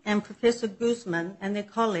Mahulam and Professor Guzman and their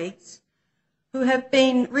colleagues who have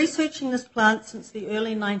been researching this plant since the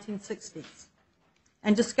early 1960s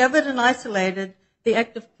and discovered and isolated the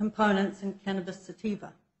active components in cannabis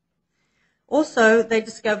sativa. Also, they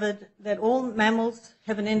discovered that all mammals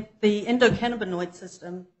have the endocannabinoid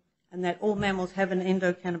system, and that all mammals have an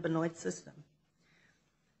endocannabinoid system.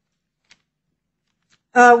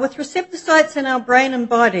 With receptor sites in our brain and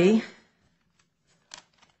body,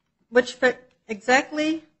 which fit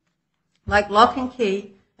exactly like lock and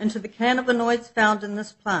key into the cannabinoids found in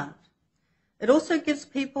this plant. It also gives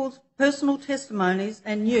people personal testimonies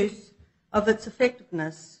and use of its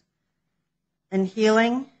effectiveness in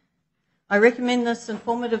healing. I recommend this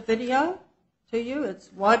informative video to you. It's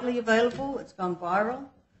widely available. It's gone viral.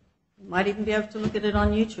 You might even be able to look at it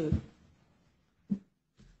on YouTube.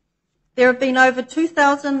 There have been over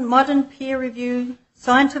 2,000 modern peer-reviewed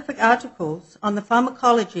scientific articles on the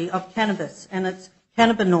pharmacology of cannabis and its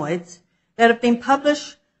cannabinoids that have been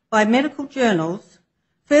published by medical journals,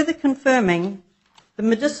 further confirming the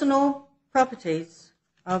medicinal properties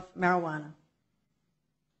of marijuana.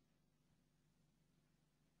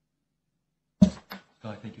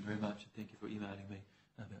 Sky, thank you very much. Thank you for emailing me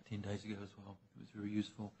about 10 days ago as well. It was very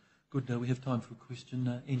useful. Good. We have time for a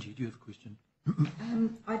question. Angie, do you have a question?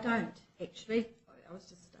 I don't, actually. I was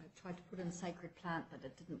just tried to put in sacred plant, but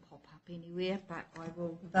it didn't pop up anywhere, but I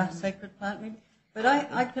will... The sacred plant, maybe? But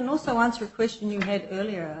I can also answer a question you had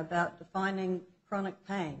earlier about defining chronic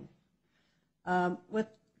pain. With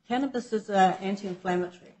cannabis is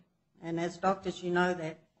anti-inflammatory, and as doctors you know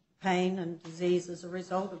that pain and disease is a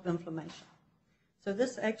result of inflammation. So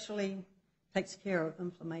this actually takes care of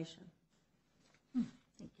inflammation.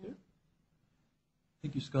 Thank you.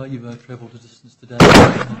 Thank you, Sky. You've travelled a distance today.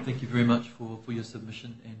 Thank you very much for your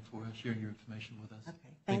submission and for sharing your information with us. Okay,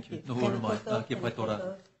 thank you. No ora mai. Kia pai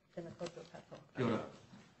tōra. Kia ora.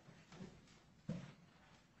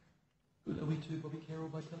 Good. Are we to Bobbie Carroll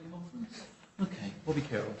by teleconference? Okay, Bobbie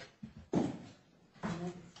Carroll.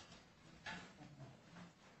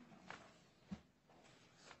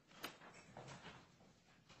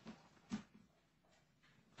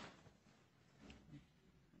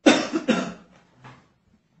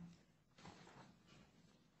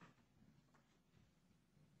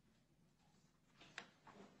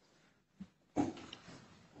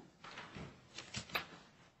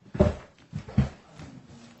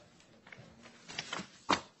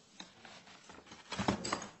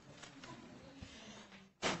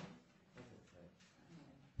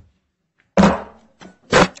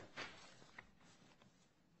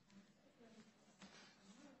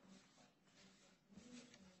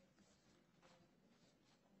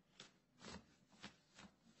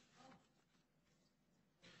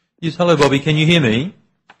 Yes, hello, Bobbie. Can you hear me?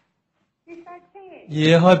 Yes, I can.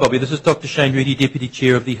 Yeah, hi, Bobbie. This is Dr. Shane Reti, Deputy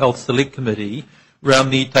Chair of the Health Select Committee.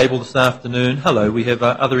 Round the table this afternoon, hello, we have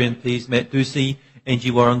other MPs, Matt Ducey,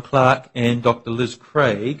 Angie Warren-Clark and Dr. Liz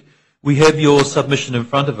Craig. We have your submission in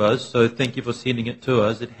front of us, so thank you for sending it to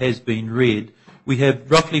us. It has been read. We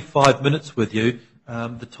have roughly 5 minutes with you.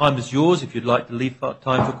 The time is yours. If you'd like to leave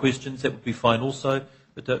time for questions, that would be fine also.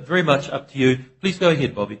 But very much up to you. Please go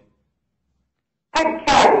ahead, Bobbie.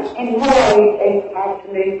 Okay, and hello and good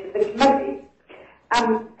afternoon to the committee.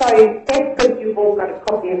 So that's good, you've all got a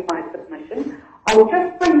copy of my submission. I'll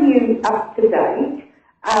just bring you up to date.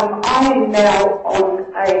 I am now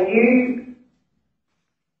on a new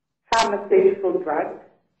pharmaceutical drug,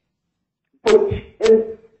 which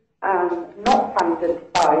is not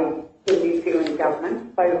funded by the New Zealand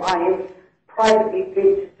government, so I have privately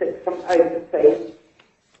purchased it from overseas.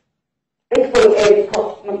 It will add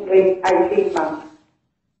approximately 18 months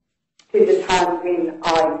to the time when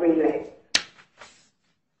I relapse,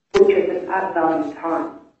 which is an unknown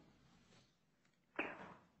time.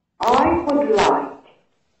 I would like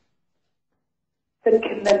the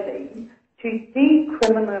committee to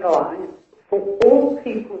decriminalise for all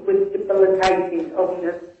people with debilitating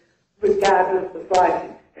illness, regardless of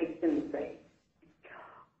life expectancy.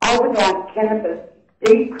 I would like cannabis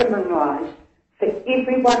decriminalised for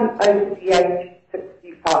everyone over the age of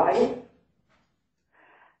 65.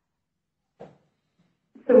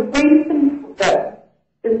 The reason for this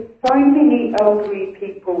is so many elderly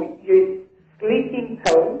people use sleeping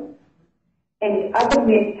pills and other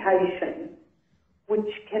medications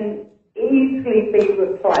which can easily be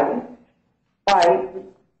replaced by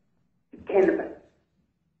cannabis,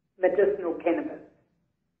 medicinal cannabis.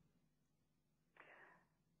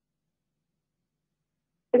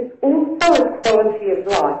 It's also a quality of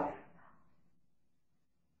life.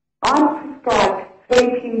 I'm prescribed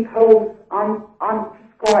sleeping pills, I'm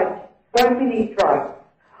prescribed so many drugs.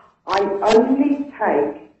 I only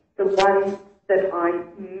take the ones that I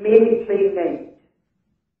medically need.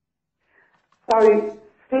 So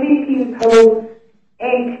sleeping pills,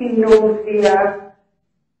 anti-nausea,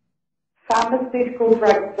 pharmaceutical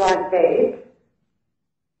drugs like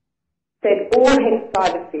that all have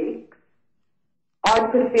side effects, I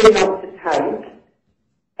prefer not to take,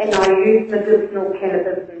 and I use medicinal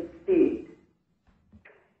cannabis instead.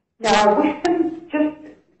 Now, I wish to just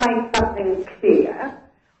make something clear.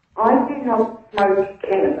 I do not smoke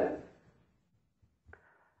cannabis.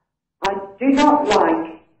 I do not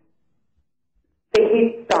like the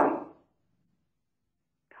headstone.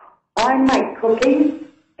 I make cookies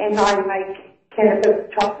and I make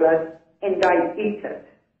cannabis chocolate and I eat it.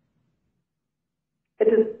 It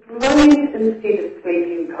is brilliant instead of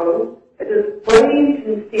sleeping pills. It is brilliant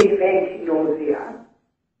instead of anti-nausea.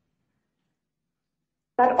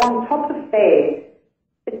 But on top of that,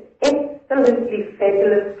 it's absolutely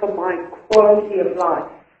fabulous for my quality of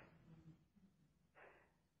life.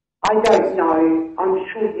 I don't know. I'm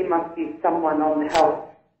sure there must be someone on the Health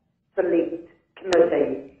Select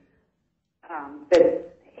Committee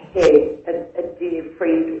that has a dear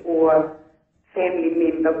friend or family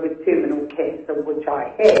member with terminal cancer, which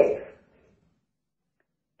I have.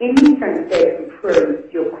 Anything that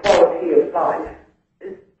improves your quality of life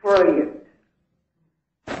is brilliant.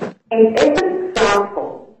 And as an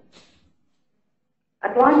example,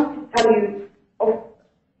 I'd like to tell you of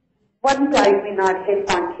one day when I'd had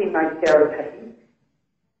my chemotherapy,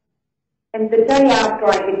 and the day after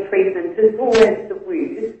I had treatment is always the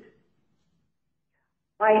worst.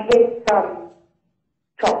 I had some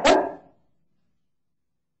chocolate,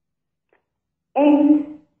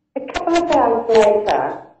 and a couple of hours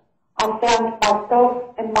later, I found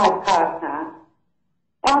myself and my partner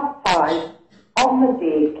outside on the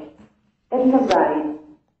deck in the rain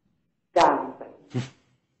dancing.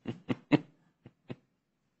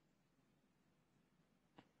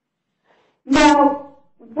 Now,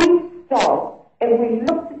 we stopped and we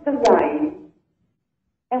looked at the rain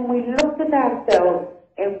and we looked at ourselves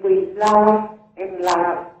and we laughed and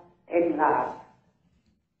laughed and laughed.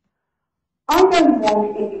 I don't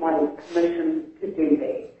want anyone's permission to do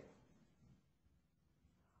that.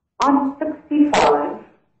 I'm 65.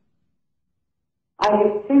 I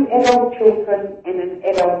have 2 adult children and an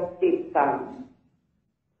adult stepson.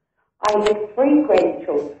 I have 3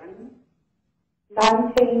 grandchildren,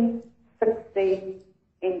 19, 16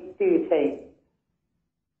 and 13.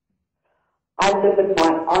 I live in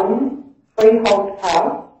my own freehold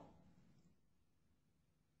house.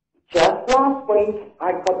 Just last week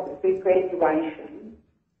I got the graduation.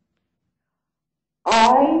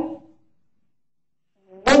 I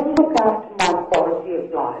will look after my quality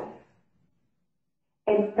of life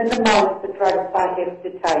and minimise the drugs I have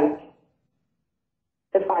to take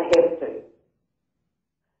if I have to.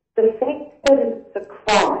 The fact that it's a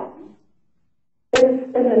crime is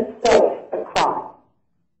in itself a crime.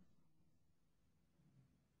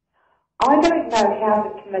 I don't know how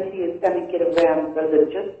the committee is going to get around the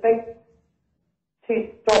logistics to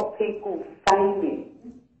stop people feigning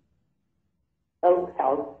ill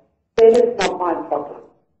health. That is not my problem.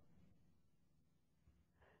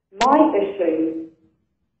 My issue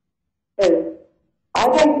is I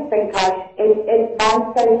don't think at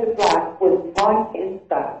my stage of life with my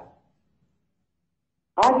cancer,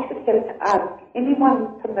 I should have to ask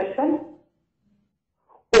anyone's permission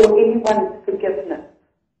or anyone's forgiveness.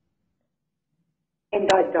 And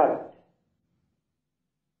I don't.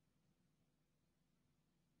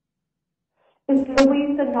 Is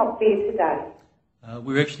Louisa not there today?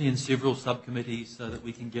 We're actually in several subcommittees so that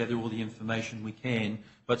we can gather all the information we can,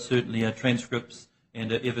 but certainly our transcripts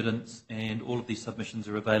and our evidence and all of these submissions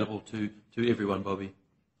are available to everyone, Bobbie.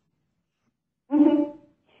 Mm-hmm.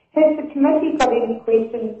 Has the committee got any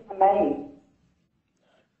questions for me?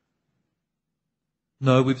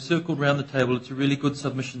 No, we've circled round the table. It's a really good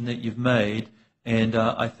submission that you've made, and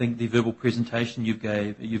I think the verbal presentation you've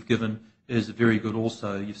given is very good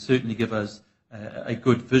also. You've certainly given us a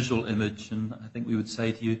good visual image, and I think we would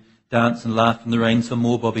say to you, dance and laugh in the rain some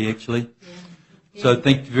more, Bobbie, actually. Yeah. So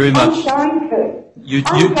thank you very much. I'm going to.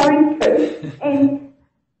 I'm going to. And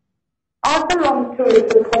I belong to a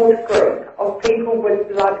support group of people with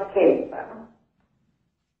blood cancer.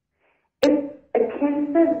 It's a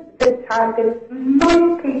cancer that targets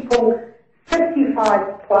most people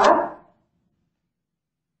 55 plus,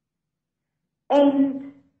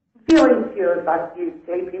 and very few of us use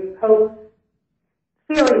sleeping pills.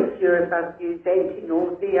 Very few of us use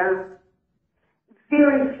anti-nausea.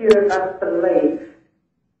 Very few of us believe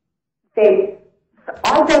that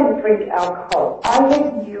I don't drink alcohol. I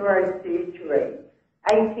had neurosurgery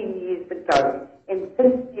 18 years ago, and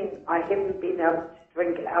since then I haven't been able to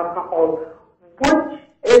drink alcohol, which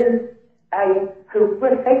is a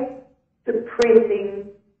horrific, depressing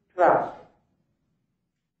drug.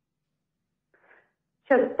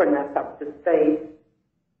 Just bring us up to speed.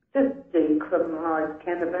 Just decriminalise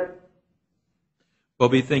cannabis.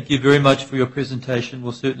 Bobbie, thank you very much for your presentation.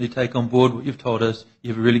 We'll certainly take on board what you've told us. You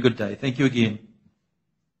have a really good day. Thank you again.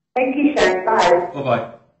 Thank you, Shane. Bye.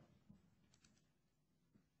 Bye-bye.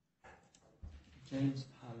 James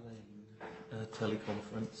Parlane,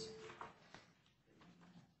 teleconference.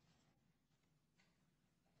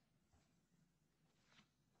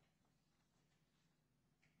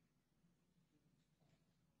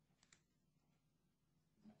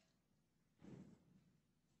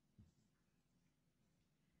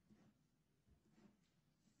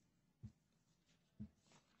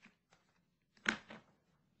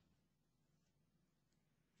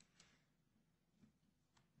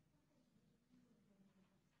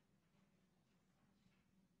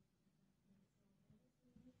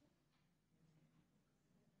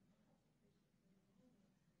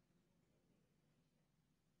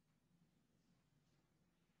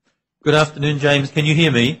 Good afternoon, James. Can you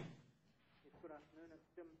hear me?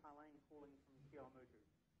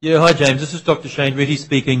 Yeah, hi James. This is Dr. Shane Reti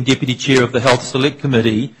speaking, Deputy Chair of the Health Select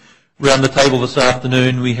Committee. Around the table this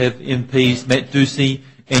afternoon we have MPs Matt Ducey,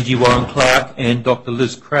 Angie Warren-Clark and Dr.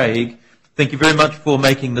 Liz Craig. Thank you very much for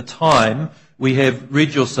making the time. We have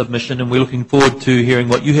read your submission and we're looking forward to hearing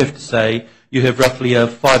what you have to say. You have roughly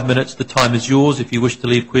 5 minutes. The time is yours. If you wish to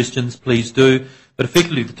leave questions, please do. But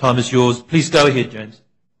effectively the time is yours. Please go ahead, James.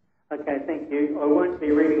 Okay, thank you. I won't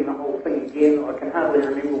be reading the whole thing again. I can hardly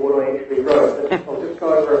remember what I actually wrote, but I'll just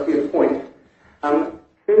go over a few points.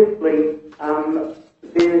 Firstly,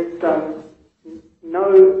 there's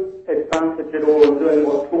no advantage at all in doing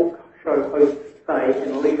what talk show hosts say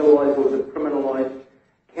and legalise or decriminalise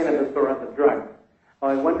cannabis or other drugs.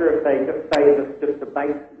 I wonder if they just say this just to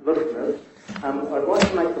bait listeners. I'd like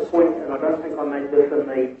to make the point, and I don't think I made this in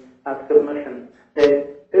the submission, that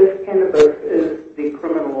if cannabis is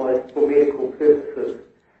decriminalised for medical purposes,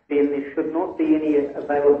 then there should not be any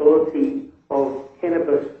availability of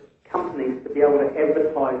cannabis companies to be able to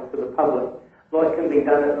advertise to the public, like can be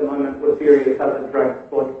done at the moment with various other drugs,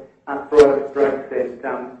 like arthritis drugs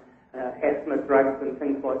and asthma drugs and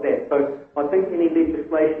things like that. So I think any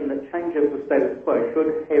legislation that changes the status quo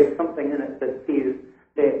should have something in it that says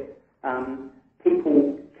that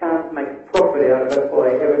people can't make a profit out of it by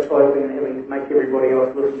advertising and having to make everybody else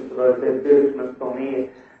listen to those advertisements on air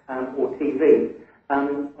or TV.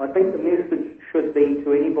 I think the message should be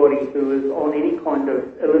to anybody who is on any kind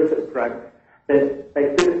of illicit drugs that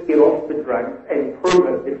they first get off the drugs and prove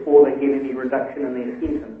it before they get any reduction in their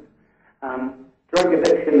sentence. Drug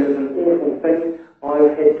addiction is an awful thing.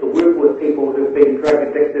 I've had to work with people who've been drug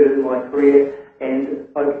addicted in my career, and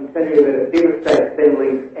I can tell you that it devastates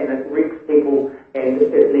families and it wrecks people, and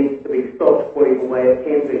it needs to be stopped whatever way it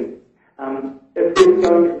can be. If there's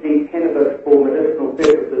going to be cannabis for medicinal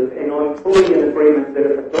purposes, and I'm fully in agreement that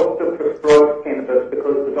if a doctor prescribes cannabis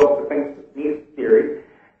because the doctor thinks it's necessary,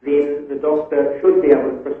 then the doctor should be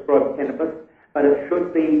able to prescribe cannabis, but it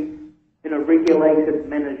should be in a regulated,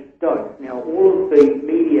 managed dose. Now, all of the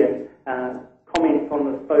media comments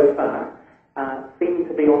on this so far seem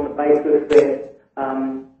to be on the basis that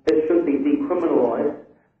it should be decriminalised,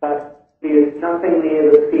 but there's nothing there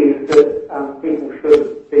that says that people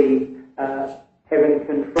should be having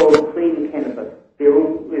controlled clean cannabis.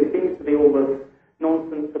 There seems to be all this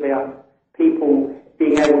nonsense about people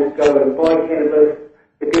being able to go and buy cannabis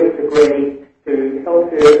to give it to Granny to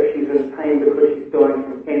help her if she's in pain because she's dying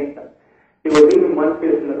from cancer. There was even one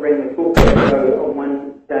person that ran the talk show on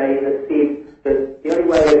one day that said that the only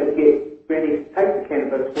way they could get Granny to take the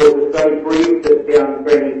cannabis was if they breathed it down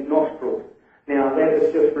Granny's nostrils. Now that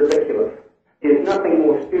is just ridiculous. There's nothing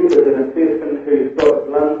more stupid than a person who's got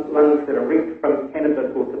lungs that are wrecked from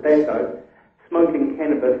cannabis or tobacco smoking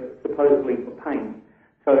cannabis supposedly for pain.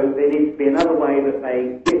 So there needs to be another way that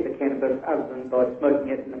they get the cannabis other than by smoking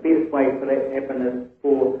it, and the best way for that to happen is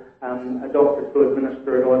for a doctor to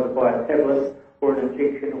administer it either by a tablet or an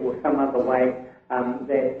injection or some other way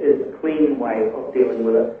that is a clean way of dealing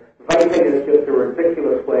with it. Vaping is just a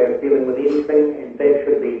ridiculous way of dealing with anything, and that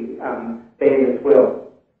should be banned as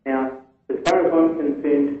well. Now, as far as I'm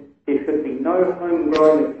concerned, there should be no home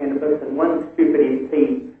growing of cannabis, and one stupid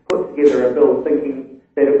MP put together a bill thinking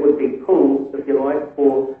that it would be cool, if you like,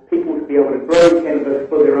 for people to be able to grow cannabis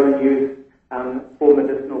for their own use for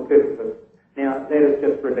medicinal purposes. Now, that is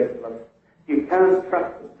just ridiculous. You can't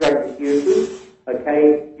trust drug users,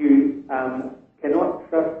 okay? You cannot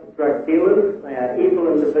trust drug dealers. They are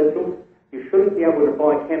evil individuals. You shouldn't be able to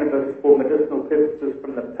buy cannabis for medicinal purposes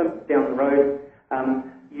from the pimps down the road.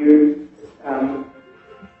 You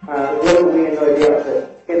well aware, no doubt,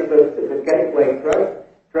 that cannabis is a gateway drug.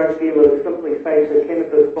 Drug dealers simply say to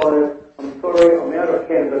cannabis buyers, I'm sorry, I'm out of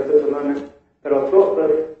cannabis at the moment, but I've got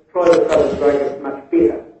this, try this other drug, it's much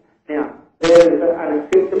better. Now, that is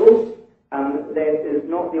unacceptable. That is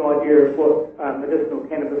not the idea of what medicinal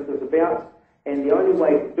cannabis is about, and the only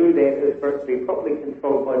way to do that is for it to be properly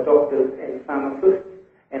controlled by doctors and pharmacists,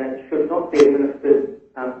 and it should not be administered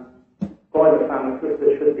by the pharmacist.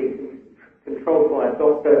 It should be controlled by a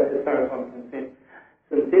doctor, as far as I'm concerned.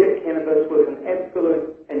 Synthetic cannabis was an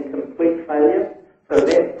absolute and complete failure, so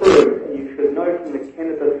that proves, and you should know from the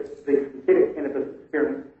synthetic cannabis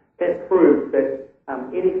experiment, that proves that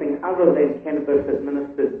anything other than cannabis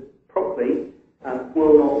administered properly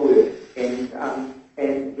will not work.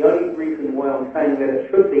 And the only reason why I'm saying that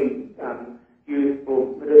it should be used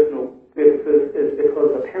for medicinal purposes is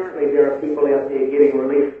because apparently there are people out there getting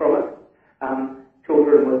relief from it.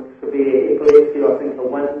 Children with severe epilepsy, I think, are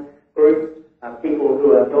one group. People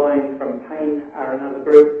who are dying from pain are another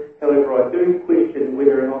group. However, I do question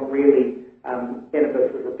whether or not really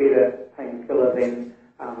cannabis is a better painkiller than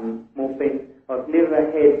morphine. I've never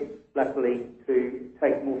had, luckily, to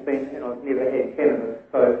take morphine, and I've never had cannabis,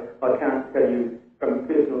 so I can't tell you from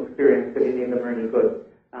personal experience that any of them are any good.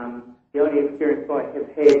 The only experience I have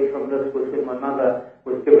had from this was when my mother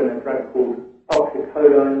was given a drug called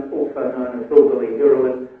oxycodone, also known as hillbilly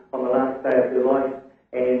heroin, on the last day of her life,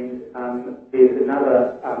 and there's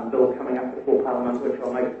another bill coming up before Parliament which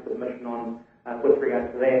I'll make a submission on with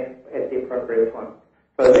regard to that at the appropriate time.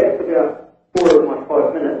 So that's about 4 of my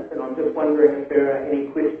 5 minutes, and I'm just wondering if there are any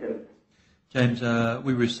questions. James,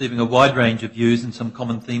 we're receiving a wide range of views and some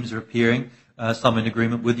common themes are appearing, some in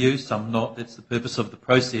agreement with you, some not. That's the purpose of the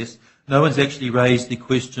process. No one's actually raised the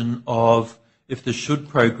question of if this should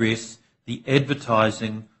progress the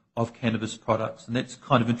advertising of cannabis products, and that's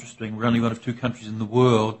kind of interesting. We're only one of 2 countries in the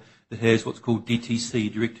world that has what's called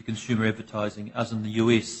DTC, direct-to-consumer advertising, as in the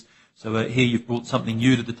US. So here you've brought something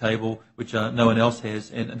new to the table, which no one else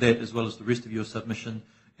has, and that, as well as the rest of your submission,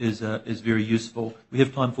 is very useful. We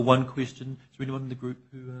have time for one question. Is there anyone in the group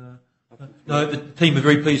who... No, the team are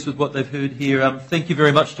very pleased with what they've heard here. Thank you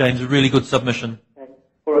very much, James. A really good submission. Okay.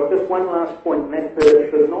 All right, just one last point, and that's that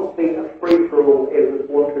it should not be a free-for-all as is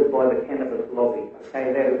wanted by the cannabis lobby.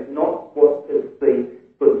 Okay, that is not what is the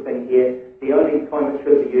good thing here. The only time it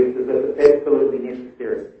should be used is if it's absolutely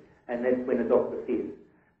necessary, and that's when a doctor says.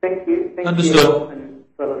 Thank you. Thank Understood. you and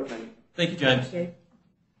for listening. Thank you, James. Thank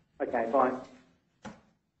you. Okay, bye.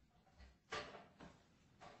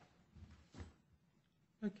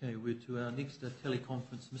 Okay, we're to our next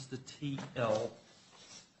teleconference, Mr. T.L.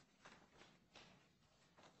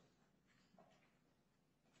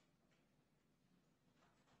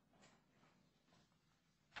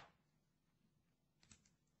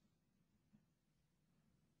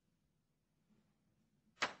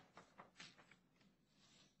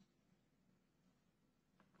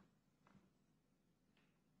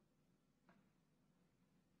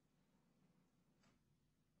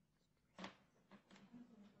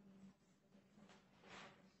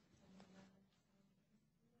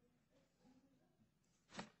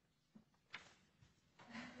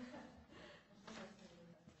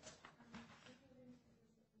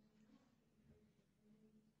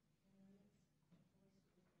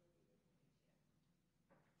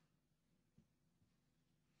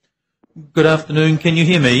 Good afternoon. Can you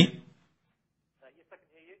hear me? Yes, I can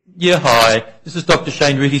hear you. Yeah, hi. This is Dr.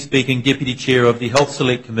 Shane Reti speaking, Deputy Chair of the Health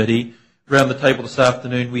Select Committee. Around the table this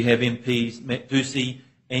afternoon we have MPs Matt Ducey,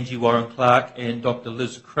 Angie Warren-Clark and Dr.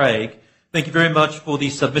 Liz Craig. Thank you very much for the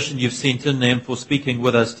submission you've sent in and for speaking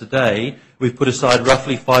with us today. We've put aside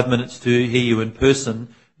roughly 5 minutes to hear you in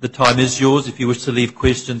person. The time is yours. If you wish to leave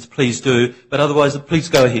questions, please do. But otherwise, please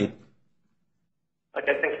go ahead.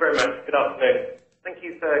 Okay, thank you very much. Good afternoon. Thank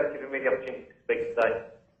you for giving me the opportunity to speak today.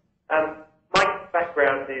 My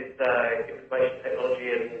background is information technology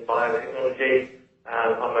and biotechnology.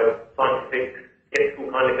 I'm a scientific,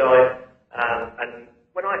 skeptical kind of guy. And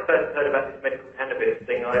when I first heard about this medical cannabis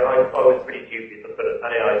thing, I was pretty dubious, I've got to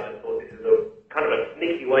say. I just thought this is a kind of a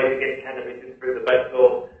sneaky way to get cannabis in through the back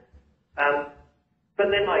door. But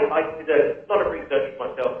then I did a lot of research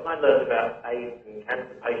myself, and I learned about AIDS and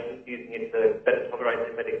cancer patients using it to better tolerate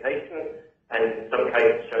their medication, and in some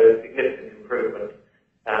cases show significant improvement.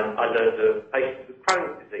 I learned of patients with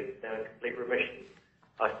Crohn's disease now in complete remission.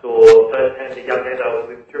 I saw firsthand a young adult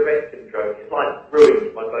with Tourette syndrome. His life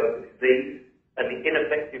ruined by both the disease and the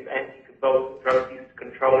ineffective anticonvulsant drugs used to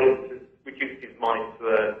control him to reduce his mind to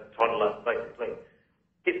a toddler, basically.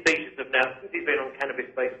 His seizures have now, since he's been on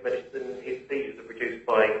cannabis-based medicine, his seizures have reduced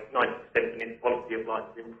by 90% and his quality of life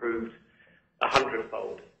has improved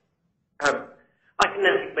 100-fold. I can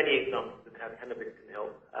now give many examples of how cannabis can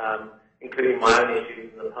help, including my own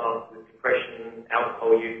issues in the past with depression,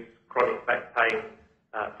 alcohol use, chronic back pain,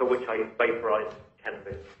 for which I vaporise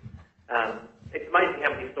cannabis. It's amazing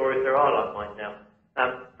how many stories there are like mine now.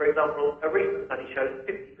 For example, a recent study shows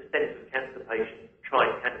 50% of cancer patients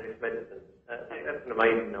tried cannabis medicine. That's an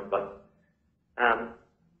amazing number.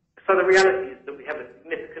 So the reality is that we have a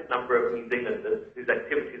significant number of New Zealanders whose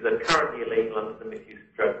activities are currently illegal under the Misuse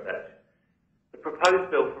of Drugs Act. The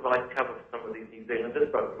proposed bill provides cover for some of these New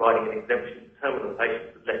Zealanders by providing an exemption to terminal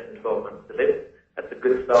patients with less than 12 months to live. That's a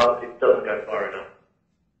good start, it doesn't go far enough.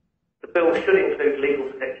 The bill should include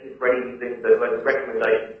legal protection for any New Zealander who has a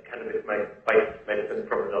recommendation for cannabis-based medicine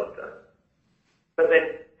from a doctor. But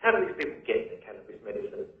then, how do these people get their cannabis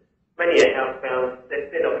medicine? Many are housebound,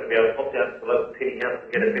 they're not going to be able to pop down to the local kitty house and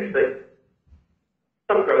get a 50.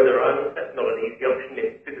 Some grow their own, that's not an easy option.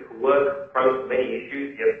 It's physical work, pros many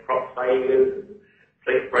issues. You have crop failures, and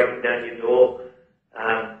police breaking down your door.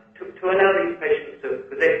 To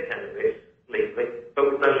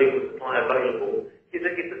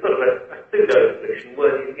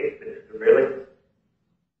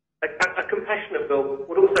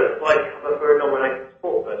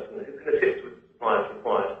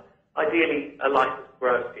ideally, a licensed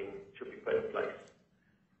grower scheme should be put in place.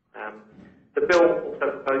 The bill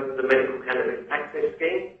also proposes a medical cannabis access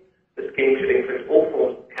scheme. The scheme should include all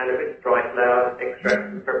forms of cannabis, dry flowers,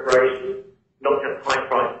 extracts and preparations, not just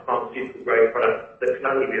high-priced pharmaceutical-grade products that can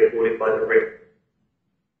only be afforded by the rich.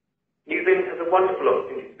 New Zealand has a wonderful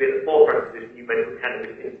opportunity to be at the forefront of this new medical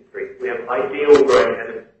cannabis industry. We have ideal growing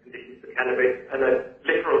conditions for cannabis and a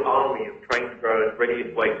literal army of trained growers ready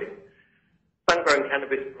and waiting. Sun-grown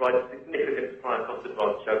cannabis provides a significant supply cost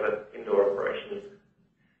advantage over indoor operations.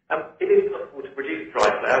 It is possible to produce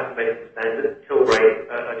dry flowers to medical standards.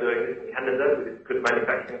 Tilray are doing this in Canada with good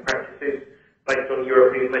manufacturing practices based on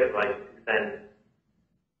European medical agency standards.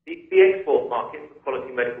 The export market for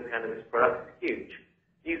quality medical cannabis products is huge.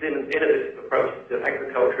 New Zealand's innovative approaches to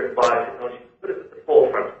agriculture and biotechnology put us at the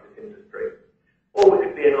forefront of this industry. Or we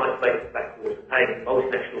could be an isolated backwater paying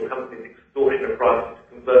multinational companies extortionate prices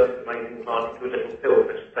to convert this amazing plant into a little pill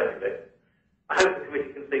such as Patchett. I hope the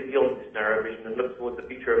committee can see beyond this narrow vision and look towards the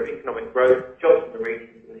future of economic growth, jobs in the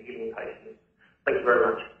regions and healing patients. Thank you very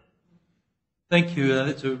much. Thank you.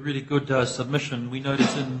 That's a really good submission. We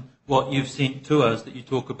notice in what you've sent to us that you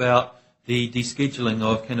talk about the descheduling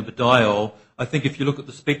of cannabidiol. I think if you look at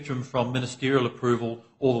the spectrum from ministerial approval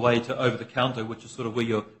all the way to over-the-counter, which is sort of where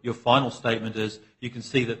your final statement is, you can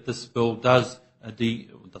see that this bill does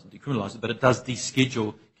doesn't decriminalise it, but it does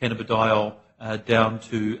deschedule cannabidiol down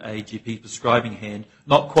to a GP prescribing hand.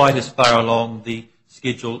 Not quite as far along the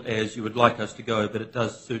schedule as you would like us to go, but it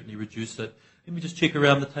does certainly reduce it. Let me just check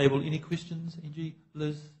around the table. Any questions, Angie,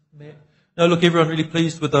 Liz, Matt? No, look, everyone really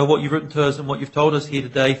pleased with what you've written to us and what you've told us here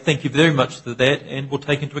today. Thank you very much for that, and we'll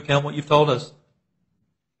take into account what you've told us.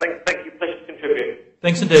 Thank you. Pleasure to contribute.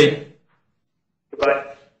 Thanks indeed. Goodbye.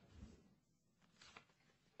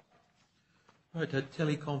 Right,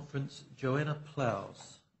 teleconference, Joanna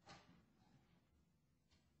Plows.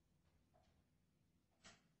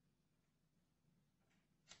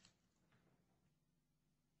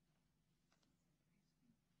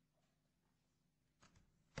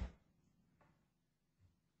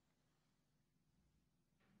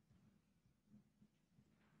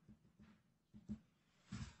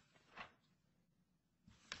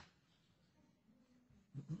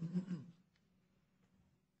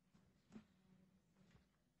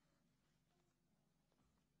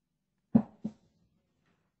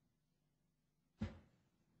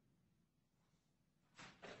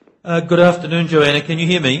 Good afternoon, Joanna. Can you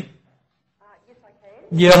hear me? Yes, I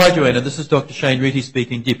can. Yeah, hi, Joanna. This is Dr. Shane Reti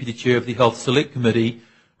speaking, Deputy Chair of the Health Select Committee.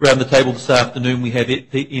 Around the table this afternoon we have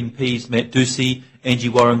MPs Matt Ducey, Angie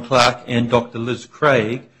Warren-Clark and Dr. Liz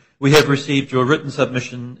Craig. We have received your written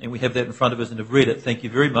submission and we have that in front of us and have read it. Thank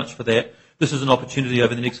you very much for that. This is an opportunity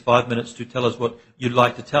over the next 5 minutes to tell us what you'd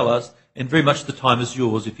like to tell us, and very much the time is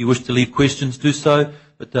yours. If you wish to leave questions, do so.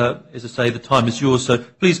 But as I say, the time is yours, so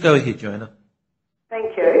please go ahead, Joanna.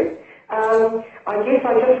 Thank you. I guess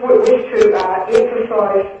I just wish to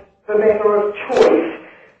emphasise the matter of choice.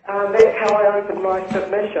 That's how I opened my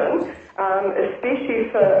submission, especially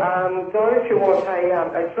for those who want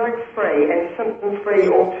a drug-free and symptom-free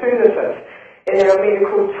alternative in our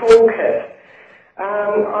medical toolkit.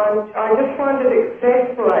 I just find it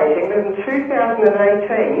exasperating that in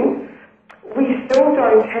 2018 we still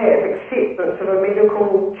don't have acceptance of a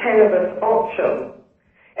medical cannabis option.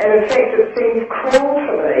 And in fact, it seems cruel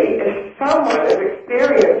to me if someone is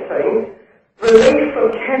experiencing relief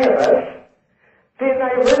from cannabis, then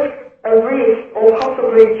they risk arrest or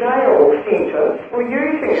possibly jail sentence for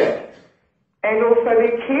using it. And also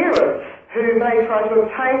their carers who may try to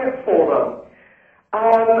obtain it for them.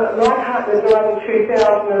 My partner died in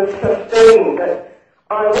 2015, but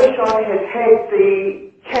I wish I had had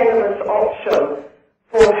the cannabis option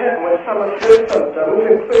for him with some of his symptoms,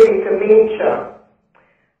 including dementia.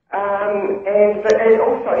 And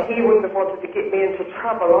also he wouldn't have wanted to get me into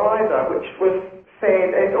trouble either, which was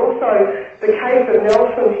sad. And also the case of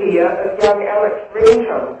Nelson here, of young Alex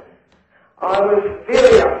Ransom. I was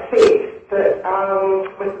very upset that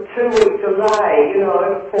with the 2-week delay,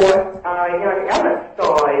 before young Alex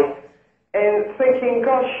died, and thinking,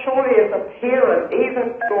 gosh, surely as a parent, even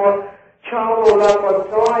if your child or loved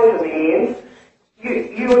one dies in the end,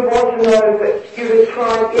 you would want to know that you had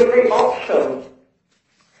tried every option.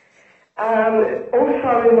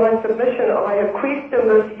 Also in my submission I have questioned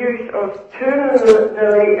this use of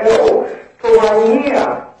terminally ill for 1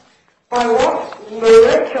 year. By what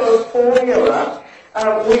molecular formula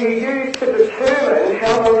will you use to determine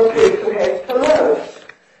how long a person has to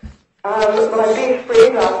live? My best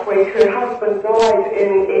friend last week, her husband died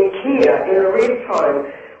in care, in a rest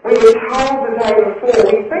home. We were told the day before,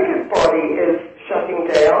 we think his body is shutting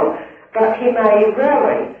down, but he may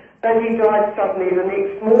rally. that he died suddenly the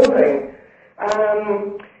next morning.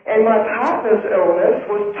 And my partner's illness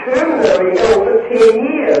was terminally ill for 10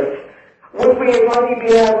 years. Would we have only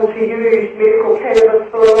been able to use medical cannabis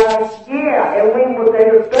for the last year? And when would that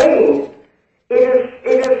have been? It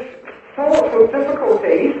is fraught with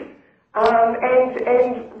difficulties, and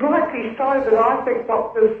rightly so, that I think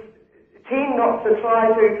doctors tend not to try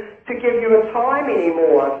to give you a time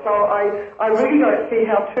anymore. So I really don't see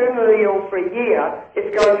how terminally ill for a year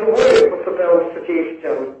is going to work with the bill's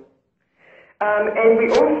suggestion. And we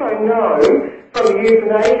also know from the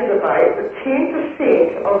euthanasia debate that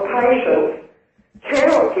 10% of patients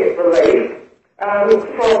cannot get relief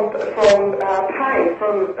from pain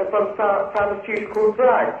from pharmaceutical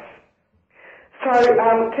drugs. So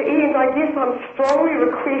to end, I guess I'm strongly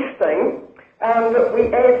requesting that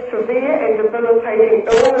we add severe and debilitating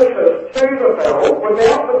illnesses to the bill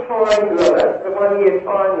without the time limit, the 1 year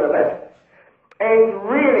time limit, and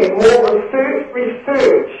really more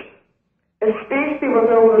research, especially with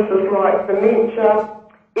illnesses like dementia,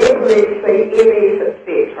 epilepsy, MS,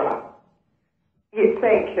 etc. Yes,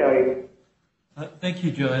 thank you. Thank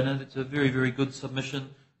you, Joanna. That's a very, very good submission.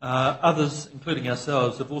 Others, including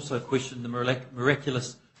ourselves, have also questioned the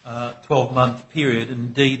miraculous 12-month period.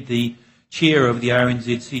 Indeed, the chair of the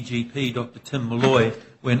RNZ CGP, Dr. Tim Malloy,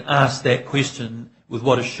 when asked that question, with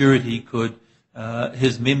what assurity could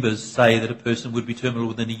his members say that a person would be terminal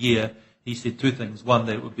within a year, he said two things. One,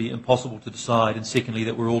 that it would be impossible to decide, and secondly,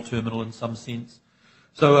 that we're all terminal in some sense.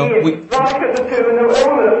 So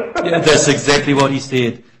yeah, that's exactly what he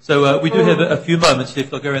said. So we do have a few moments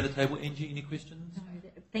left. I'll go around the table. Angie, any questions? No,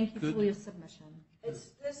 thank you for your submission.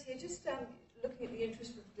 It's this here, just looking at the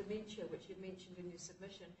interest of dementia, which you mentioned in your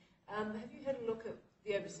submission. Have you had a look at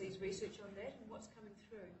the overseas research on that and what's coming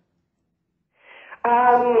through?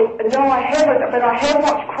 No, I haven't, but I have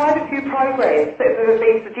watched quite a few programs that have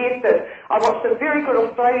been suggested. I watched a very good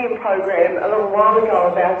Australian program a little while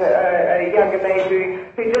ago about a younger man who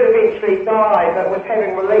did eventually die but was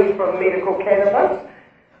having relief from medical cannabis.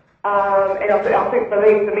 And I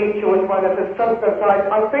believe dementia was one of his symptoms.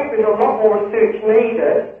 I think there's a lot more research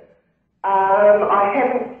needed. I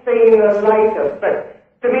haven't seen the latest, but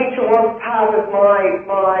dementia was part of my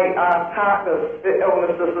partner's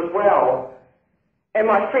illnesses as well. And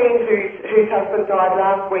my friend whose husband died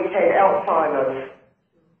last week had Alzheimer's.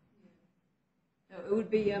 It would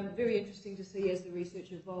be very interesting to see as the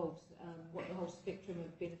research evolves what the whole spectrum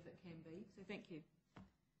of benefit can be. So thank you.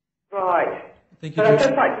 Right. Thank you, but I'd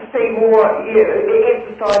just like to see more,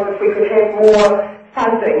 emphasise if we could have more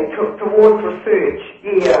funding towards research,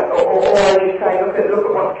 or as you say, look at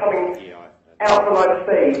what's coming out from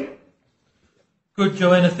overseas. Good,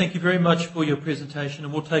 Joanna. Thank you very much for your presentation,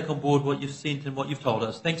 and we'll take on board what you've sent and what you've told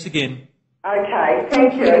us. Thanks again. Okay,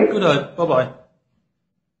 thank you. Good night. Bye-bye.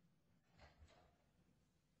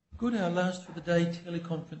 Good, our last for the day,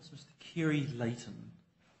 teleconference, Mr. Kerry Layton.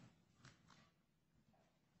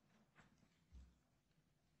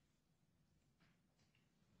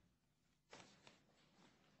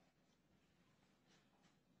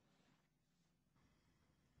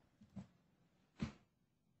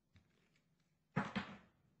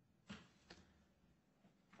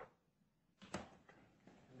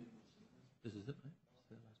 This is it, right? It's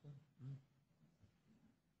the last one.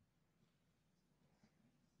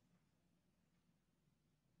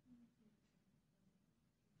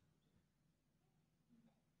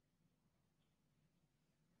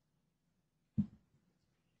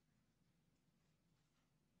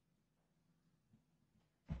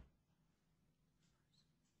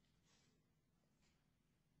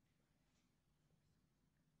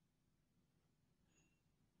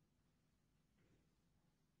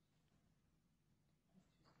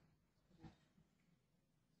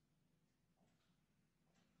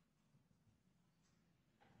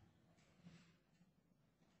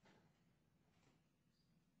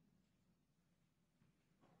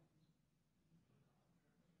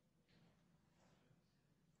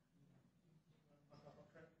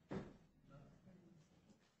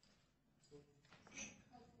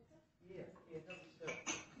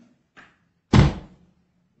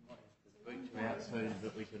 Out soon,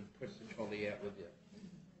 that we can push the trolley out with you.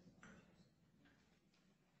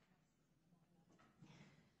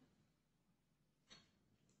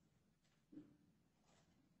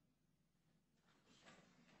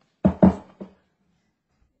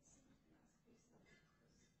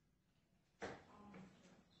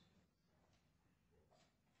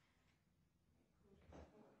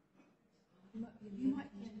 You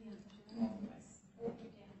might be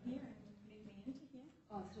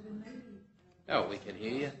Oh, we can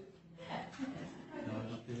hear you.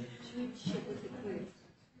 Should we check with the crew?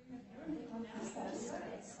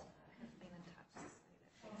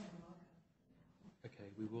 Okay,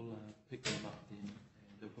 we will pick them up then, and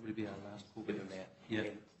they'll probably be our last call. Get them out. Yeah.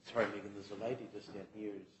 And, sorry, Megan, there's a lady just down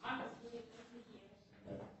here who's... I'll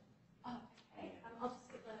just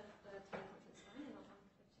get the teleconference line and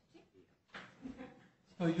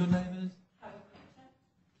I'll Oh, your name is?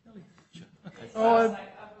 Kelly. Okay. Oh,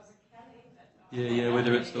 Yeah,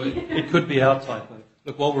 whether it's it could be our typo.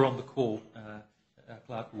 Look, while we're on the call, our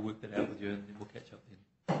clerk will work that out with you, and then we'll catch up then.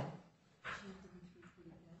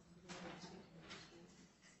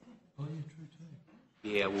 Oh, yeah, true too.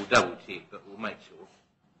 Yeah, we'll double check, but we'll make sure.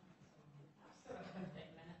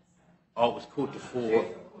 Oh, it was 4:45,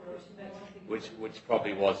 which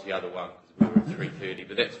probably was the other one because we were at 3:30,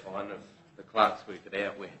 but that's fine. If the clerks work it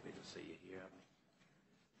out, we're happy to see you here, aren't we?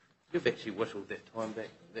 You've actually whistled that time back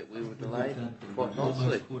that we were delayed quite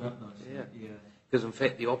nicely. Caught up nicely. Yeah. Because in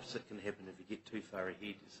fact the opposite can happen if you get too far ahead.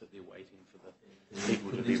 You sit there waiting for the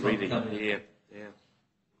people to be ready. Yeah.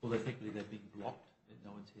 Well, effectively they've been blocked, and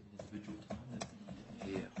no one's had an individual time.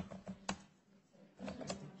 Yeah.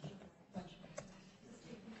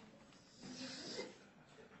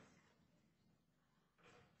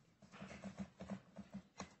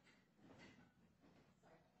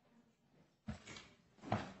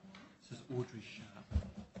 This is Audrey Sharp.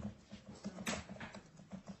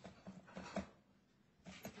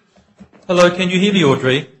 Hello, can you hear me,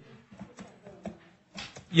 Audrey?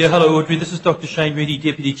 Yeah, hello, Audrey. This is Dr. Shane Reti,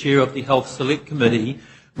 Deputy Chair of the Health Select Committee.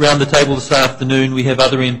 Round the table this afternoon, we have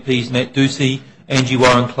other MPs, Matt Ducey, Angie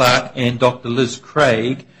Warren-Clark, and Dr. Liz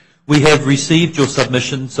Craig. We have received your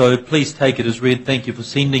submission, so please take it as read. Thank you for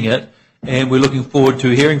sending it. And we're looking forward to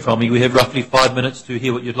hearing from you. We have roughly 5 minutes to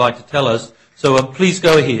hear what you'd like to tell us. So please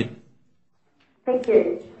go ahead. Thank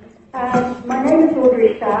you. My name is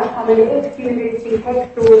Audrey Sharp. I'm an ex-university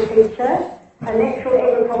pastoral teacher, a natural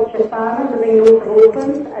agriculture farmer living north of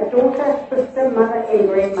Auckland, a daughter, sister, mother and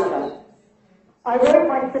grandmother. I wrote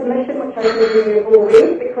my submission, which I believe you have all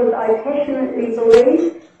read, because I passionately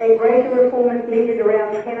believe that greater reform is needed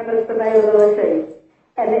around cannabis availability,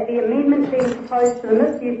 and that the amendment being proposed to the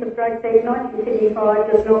Misuse of Drugs Act 1975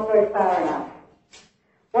 does not go far enough.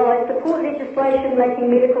 While I support legislation making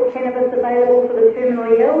medical cannabis available for the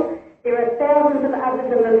terminally ill, there are thousands of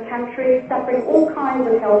others in this country suffering all kinds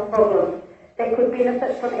of health problems that could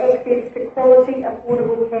benefit from access to quality,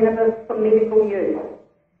 affordable cannabis for medical use.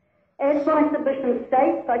 As my submission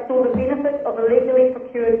states, I saw the benefit of illegally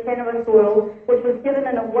procured cannabis oil, which was given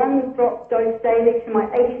in a one-drop dose daily to my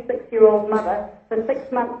 86-year-old mother for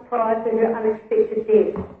 6 months prior to her unexpected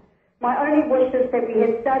death. My only wish is that we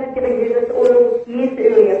had started giving her this oil years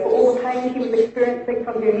earlier for all the pain she was experiencing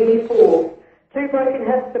from her many falls. 2 broken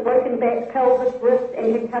hips, a broken back, pelvis, wrist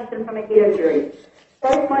and concussion from a head injury.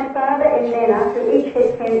 Both my father and Nana, who each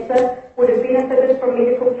had cancer, would have benefited from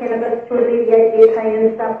medical cannabis to alleviate their pain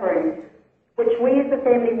and suffering, which we as a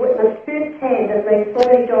family witnessed firsthand as they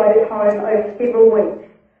slowly died at home over several weeks.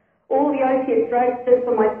 All the opiate drugs did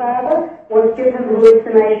for my father was give him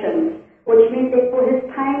hallucinations, which meant that for his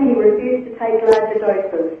pain he refused to take larger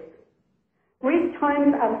doses. Rest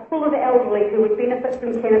homes are full of elderly who would benefit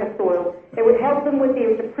from cannabis oil. It would help them with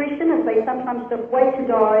their depression as they sometimes just wait to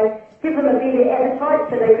die, give them a better appetite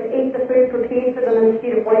so they could eat the food prepared for them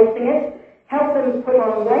instead of wasting it, help them put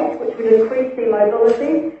on weight which would increase their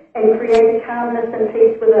mobility and create calmness and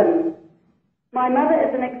peace within. My mother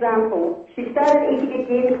is an example. She started eating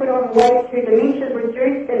again, put on weight, her dementia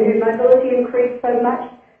reduced and her mobility increased so much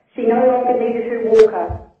she no longer needed her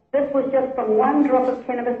walker. This was just from 1 drop of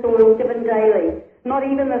cannabis oil given daily, not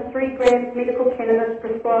even the 3 grams medical cannabis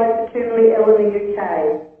prescribed for terminally ill in the UK.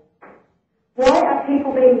 Why are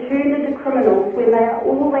people being turned into criminals when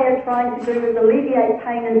all they are trying to do is alleviate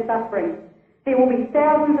pain and suffering? There will be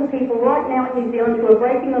thousands of people right now in New Zealand who are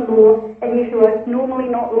breaking the law and yet who are normally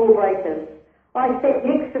not lawbreakers. I sat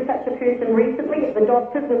next to such a person recently at the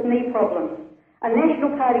doctor's with knee problems. A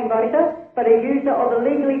National Party voter, but a user of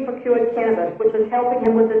illegally procured cannabis, which was helping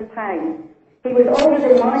him with his pain. He was older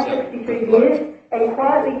than my 62 years and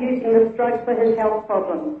quietly using this drug for his health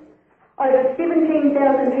problems. Over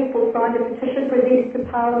 17,000 people signed a petition presented to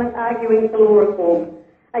Parliament arguing for law reform.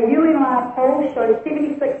 A UMR poll showed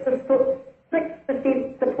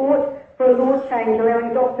 76% support for a law change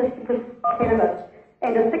allowing doctors to prescribe cannabis,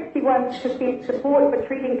 and a 61% support for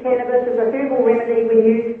treating cannabis as a herbal remedy when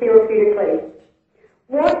used therapeutically.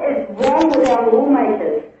 What is wrong with our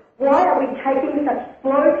lawmakers? Why are we taking such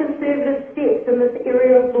slow conservative steps in this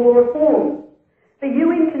area of law reform? The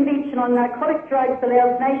UN Convention on Narcotic Drugs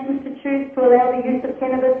allows nations to choose to allow the use of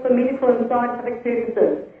cannabis for medical and scientific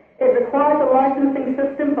purposes. It requires a licensing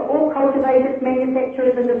system for all cultivators,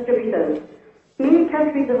 manufacturers and distributors. Many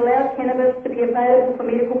countries have allowed cannabis to be available for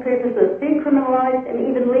medical purposes, decriminalised and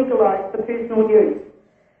even legalised for personal use.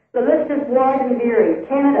 The list is wide and varied.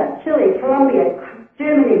 Canada, Chile, Colombia,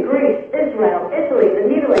 Germany, Greece, Israel, Italy, the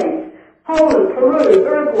Netherlands, Poland, Peru,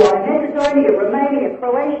 Uruguay, Macedonia, Romania,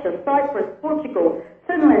 Croatia, Cyprus, Portugal,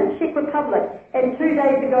 Finland, Czech Republic, and 2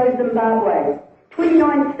 days ago Zimbabwe.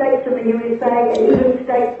 29 states in the USA and even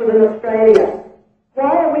states within Australia.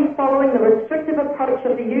 Why are we following the restrictive approach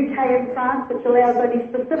of the UK and France, which allows only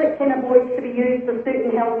specific cannabinoids to be used for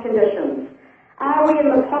certain health conditions? Are we in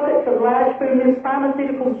the pockets of large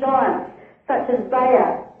pharmaceutical giants such as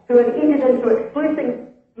Bayer, who have entered into exclusive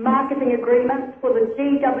marketing agreements for the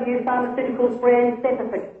GW Pharmaceuticals brand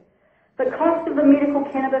certificate? The cost of the medical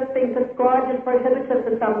cannabis being prescribed is prohibitive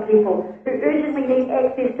for some people who urgently need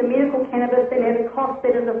access to medical cannabis and at a cost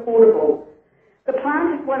that is affordable. The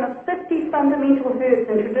plant is one of 50 fundamental herbs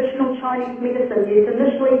in traditional Chinese medicine used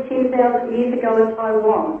initially 10,000 years ago in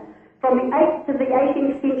Taiwan. From the 8th to the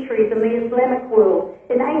 18th centuries in the Islamic world,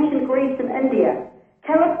 in ancient Greece and India.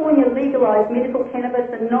 California legalized medical cannabis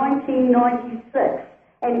in 1996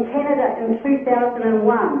 and Canada in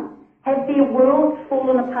 2001. Have their worlds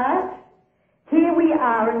fallen apart? Here we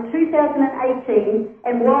are in 2018,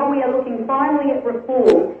 and while we are looking finally at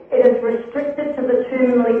reform, it is restricted to the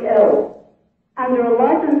terminally ill. Under a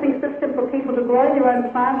licensing system for people to grow their own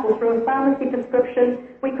plants or through a pharmacy prescription,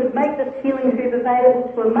 we could make this healing herb available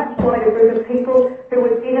to a much wider group of people who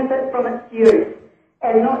would benefit from its use,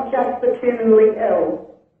 and not just the terminally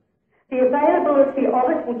ill. The availability of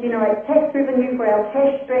it will generate tax revenue for our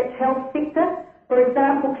cash-strapped health sector. For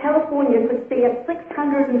example, California could see a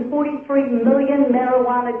 $643 million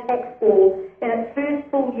marijuana tax fall in its first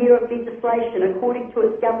full year of legislation, according to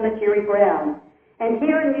its Governor Jerry Brown. And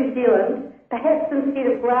here in New Zealand, perhaps instead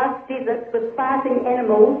of grass deserts with farting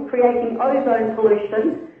animals creating ozone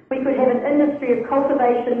pollution, we could have an industry of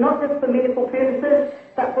cultivation not just for medical purposes,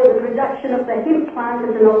 but for the production of the hemp plant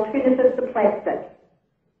as an alternative to plastic.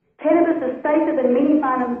 Cannabis is safer than many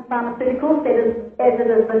pharmaceuticals, as it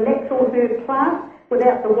is the natural herb plant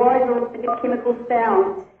without the wide variety of chemicals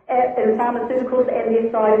found in pharmaceuticals and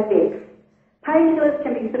their side effects. Painkillers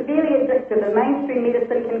can be severely addictive, and mainstream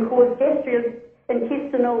medicine can cause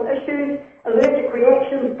gastrointestinal issues, allergic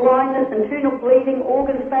reactions, blindness, internal bleeding,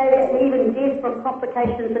 organ failure, and even death from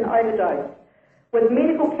complications and overdose. With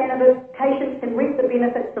medical cannabis, patients can reap the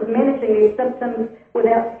benefits of managing these symptoms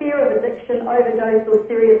without fear of addiction, overdose, or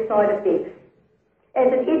serious side effects.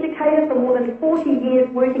 As an educator for more than 40 years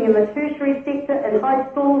working in the tertiary sector in high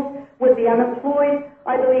schools with the unemployed,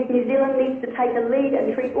 I believe New Zealand needs to take a lead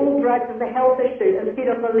and treat all drugs as a health issue instead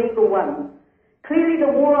of a legal one. Clearly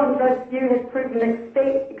the war on drugs view has proven an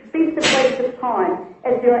expensive waste of time,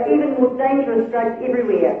 as there are even more dangerous drugs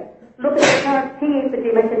everywhere. Look at the current tea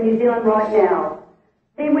epidemic in New Zealand right now.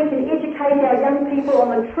 Then we can educate our young people on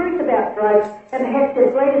the truth about drugs and perhaps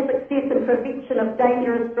have greater success in prevention of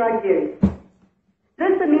dangerous drug use.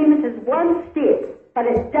 This amendment is one step, but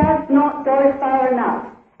it does not go far enough.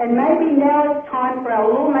 And maybe now is time for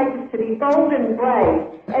our lawmakers to be bold and brave,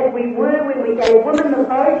 as we were when we gave women the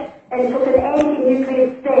vote and took an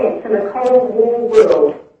anti-nuclear stance in a Cold War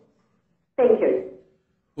world. Thank you.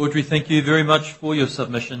 Audrey, thank you very much for your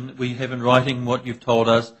submission. We have in writing what you've told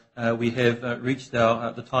us. We have reached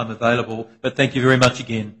the time available, but thank you very much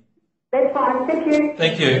again. That's fine. Thank you.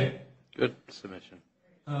 Thank you. Good submission.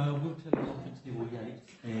 We'll teleconference level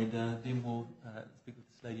 8, and then we'll speak with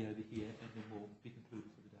this lady over here, and then we'll be concluded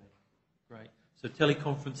for the day. Great. So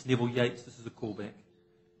teleconference level 8, this is a callback.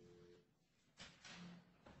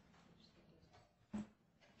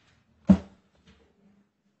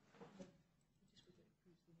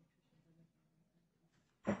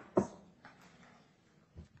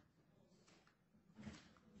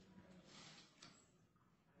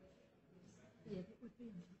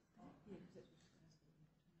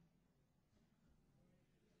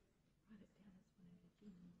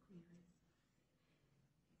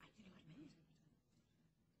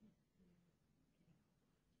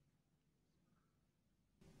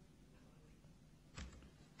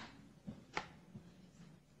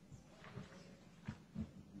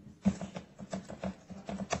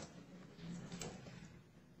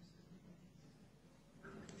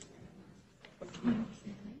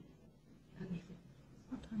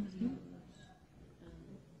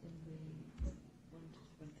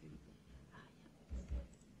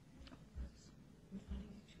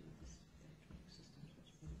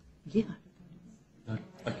 Yeah. No,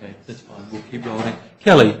 okay, that's fine. We'll keep rolling.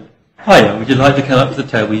 Kelly, hiya. Would you like to come up to the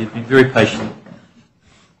table? You've been very patient.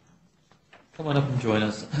 Come on up and join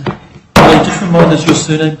us. Kelly, just remind us your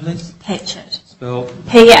surname, please. Patchett. Spell?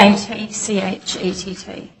 P-A-T-C-H-E-T-T.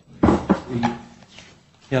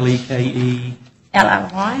 Kelly, K-E?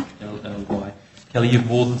 L-L-Y. L-L-Y. Kelly, you've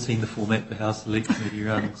more than seen the format the House Select Committee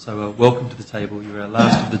run, so welcome to the table. You're our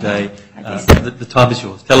last of the day. The time is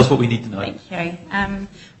yours. Tell us what we need to know. Thank you.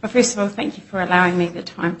 Well, first of all, thank you for allowing me the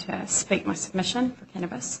time to speak my submission for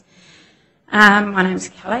cannabis. My name's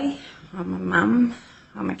Kelly. I'm a mum.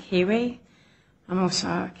 I'm a Kiwi. I'm also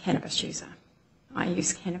a cannabis user. I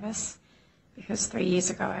use cannabis because 3 years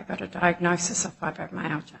ago I got a diagnosis of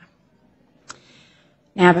fibromyalgia.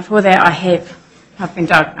 Now, before that, I've been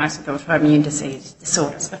diagnosed with autoimmune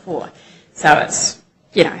disorders before. So it's,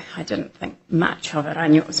 I didn't think much of it. I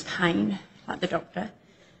knew it was pain, like the doctor.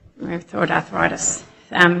 Rheumatoid arthritis.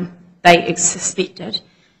 They suspected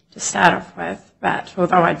to start off with, but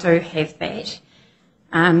although I do have that,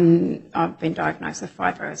 I've been diagnosed with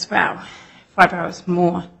fibro as well. Fibro is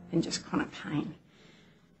more than just chronic pain.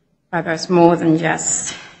 Fibro is more than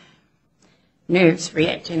just nerves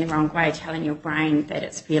reacting the wrong way, telling your brain that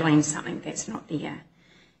it's feeling something that's not there.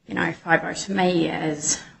 Fibro to me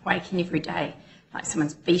is waking every day like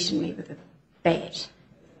someone's beaten me with a bat,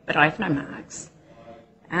 but I have no marks.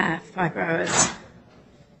 Fibro is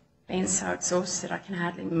being so exhausted I can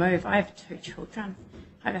hardly move. I have 2 children.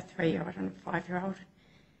 I have a 3-year-old and a 5-year-old,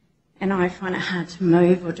 and I find it hard to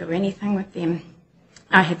move or do anything with them.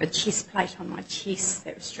 I have a chest plate on my chest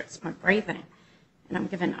that restricts my breathing, and I'm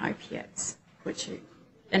given opiates which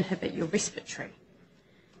inhibit your respiratory.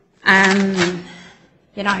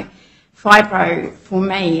 Fibro for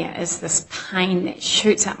me is this pain that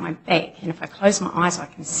shoots up my back, and if I close my eyes I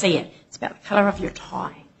can see it. It's about the colour of your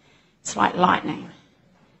tie. It's like lightning,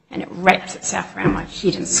 and it wraps itself around my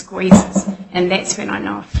head and squeezes, and that's when I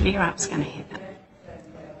know a flare-up's going to happen.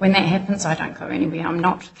 When that happens, I don't go anywhere. I'm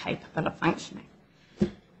not capable of functioning.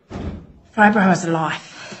 Fibro is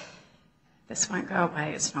life. This won't go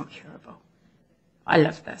away. It's not curable. I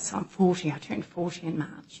live this. I'm 40. I turned 40 in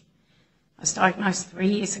March. I was diagnosed 3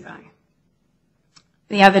 years ago.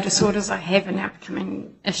 The other disorders I have are now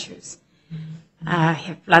becoming issues. I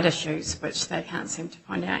have blood issues, which they can't seem to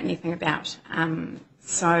find out anything about.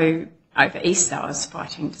 So over Easter, I was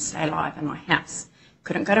fighting to stay alive in my house.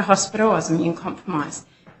 Couldn't go to hospital. I was immune compromised.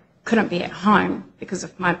 Couldn't be at home because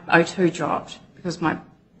if my O2 dropped, because my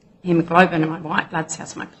hemoglobin and my white blood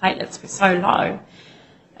cells, my platelets were so low,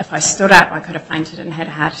 if I stood up, I could have fainted and had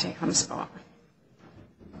a heart attack on the spot.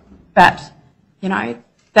 But,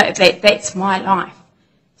 that's my life.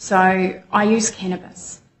 So I use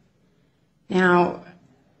cannabis. Now,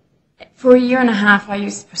 for 1.5 years, I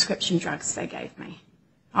used the prescription drugs they gave me.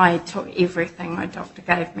 I took everything my doctor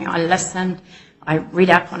gave me. I listened. I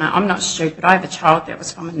read up on it. I'm not stupid. I have a child that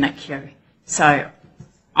was from a NICU. So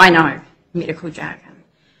I know medical jargon.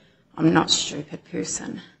 I'm not a stupid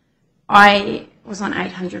person. I was on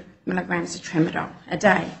 800 milligrams of tramadol a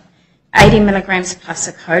day, 80 milligrams plus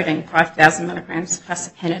a codeine, 5,000 milligrams plus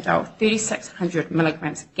a Panadol, 3,600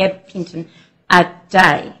 milligrams of gabapentin a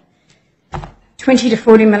day, 20 to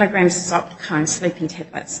 40 milligrams of Zopicone sleeping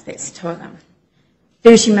tablets, that's 2 of them,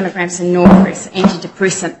 30 milligrams of Norpress,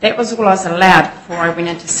 antidepressant. That was all I was allowed before I went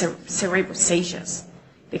into cerebral seizures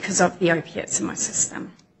because of the opiates in my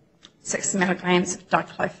system. 6 milligrams of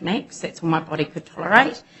diclofenac, that's all my body could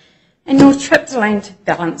tolerate, and nortriptyline to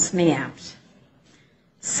balance me out.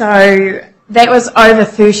 So that was over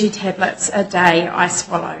 30 tablets a day I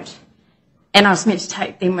swallowed, and I was meant to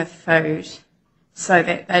take them with food so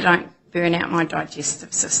that they don't burn out my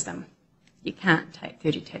digestive system. You can't take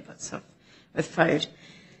 30 tablets with food.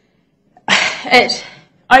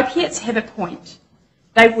 Opiates have a point.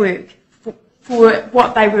 They work for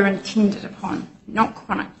what they were intended upon, not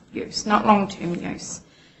chronic use, not long-term use.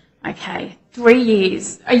 Okay, 3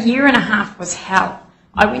 years, 1.5 years was hell.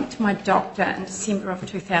 I went to my doctor in December of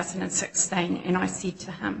 2016 and I said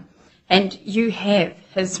to him, and you have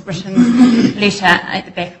his written letter at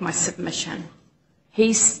the back of my submission.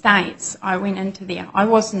 He states I went into there. I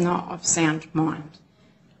was not of sound mind.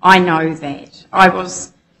 I know that. I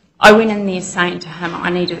went in there saying to him I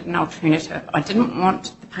needed an alternative. I didn't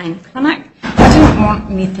want the pain clinic. I didn't want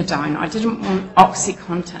methadone. I didn't want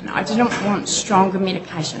OxyContin. I didn't want stronger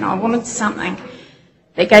medication. I wanted something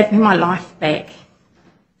that gave me my life back.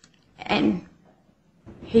 And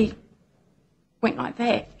he went like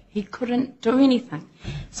that. He couldn't do anything.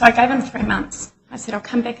 So I gave him 3 months. I said, I'll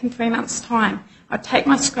come back in 3 months' time. I'll take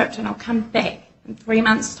my script and I'll come back in 3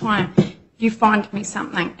 months' time. You find me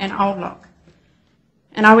something and I'll look.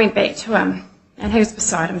 And I went back to him and he was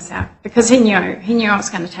beside himself because he knew I was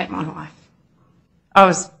going to take my life. I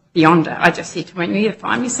was beyond it. I just said to him, you either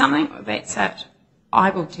find me something or that's it. I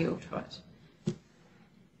will deal to it.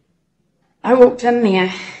 I walked in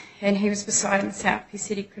there and he was beside himself. He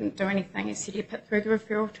said he couldn't do anything. He said he put through the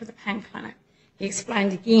referral to the pain clinic. He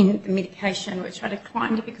explained again the medication, which I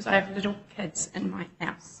declined because I have little kids in my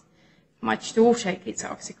house. My daughter gets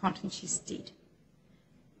OxyContin, she's dead.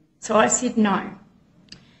 So I said no.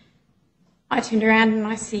 I turned around and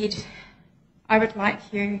I said, I would like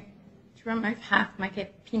you to remove half my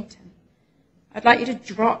gabapentin. I'd like you to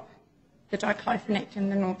drop the diclofenac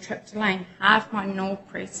and the nortriptyline, half my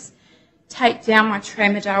Norpress, take down my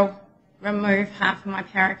tramadol, remove half of my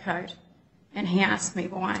Paracode. And he asked me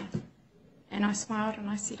why. And I smiled and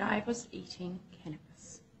I said, I was eating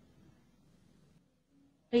cannabis.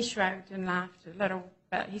 He shrugged and laughed a little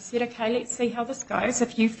bit. He said, okay, let's see how this goes.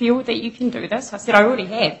 If you feel that you can do this. I said, I already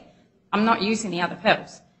have. I'm not using the other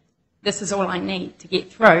pills. This is all I need to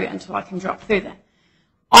get through until I can drop further.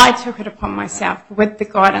 I took it upon myself with the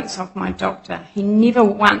guidance of my doctor. He never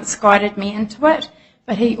once guided me into it,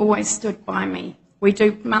 but he always stood by me. We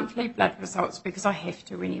do monthly blood results because I have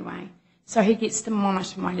to anyway. So he gets to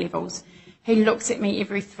monitor my levels. He looks at me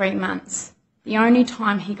every 3 months. The only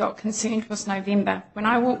time he got concerned was November, when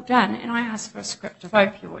I walked in and I asked for a script of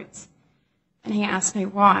opioids. And he asked me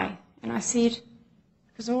why. And I said,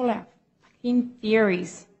 because all our fucking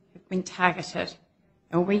theories have been targeted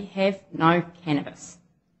and we have no cannabis.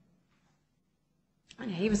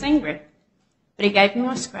 And he was angry. But he gave me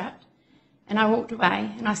my script and I walked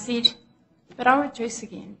away and I said, but I'll reduce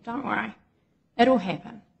again, don't worry. It'll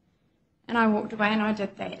happen. And I walked away and I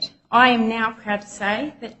did that. I am now proud to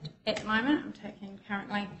say that at the moment I'm taking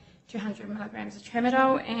currently 200 milligrams of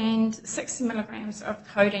tramadol and 60 milligrams of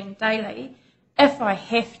codeine daily if I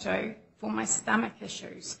have to for my stomach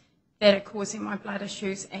issues that are causing my blood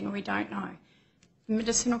issues, and we don't know.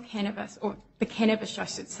 Medicinal cannabis, or the cannabis I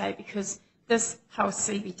should say, because this whole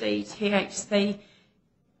CBD, THC,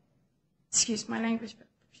 excuse my language,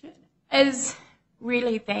 is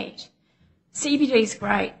really that. CBD is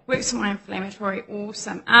great, works on my inflammatory,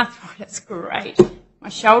 awesome. Arthritis, great. My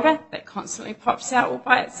shoulder, that constantly pops out all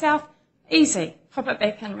by itself, easy. Pop it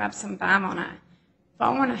back and rub some balm on it. If I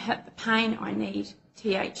want to hit the pain, I need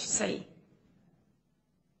THC.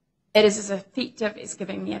 It is as effective as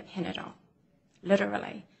giving me a Panadol,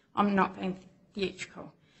 literally. I'm not being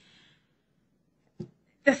theatrical.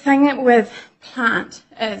 The thing with plant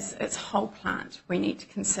is it's whole plant we need to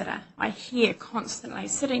consider. I hear constantly,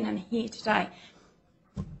 sitting in here today,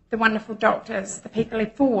 the wonderful doctors, the people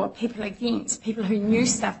for, people against, people who knew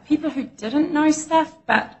stuff, people who didn't know stuff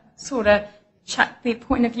but sort of chucked their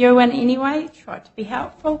point of view in anyway, tried to be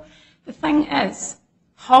helpful. The thing is,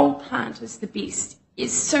 whole plant is the best.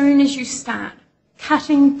 As soon as you start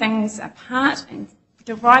cutting things apart and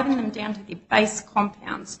deriving them down to their base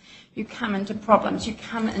compounds, you come into problems. You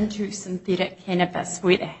come into synthetic cannabis.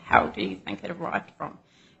 Where the hell do you think it arrived from?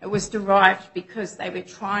 It was derived because they were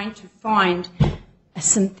trying to find a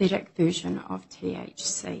synthetic version of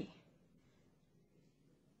THC.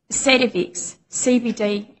 Sativex,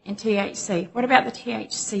 CBD and THC. What about the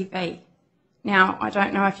THCV? Now, I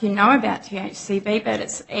don't know if you know about THCV, but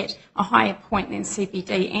it's at a higher point than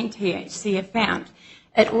CBD and THC are found.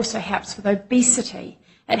 It also helps with obesity.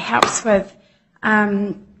 It helps with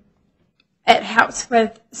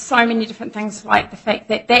so many different things, like the fact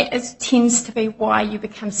that tends to be why you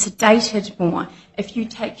become sedated more. If you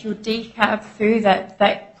take your decarb further,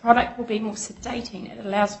 that product will be more sedating. It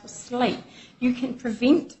allows for sleep. You can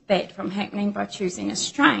prevent that from happening by choosing a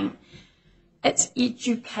strain. It's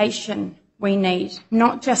education we need,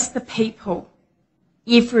 not just the people.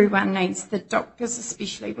 Everyone needs, the doctors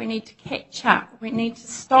especially. We need to catch up. We need to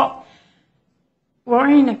stop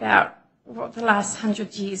worrying about what the last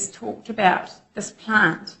 100 years talked about, this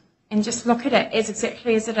plant, and just look at it as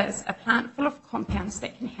exactly as it is, a plant full of compounds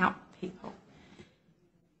that can help people.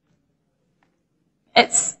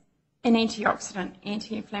 It's an antioxidant,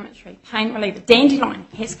 anti-inflammatory, pain reliever. Dandelion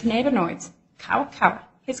has cannabinoids. Kawa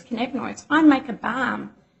has cannabinoids. I make a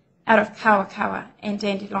balm out of kawa and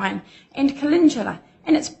dandelion and calendula,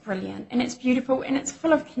 and it's brilliant, and it's beautiful, and it's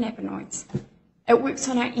full of cannabinoids. It works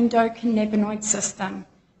on our endocannabinoid system.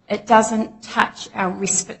 It doesn't touch our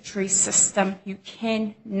respiratory system. You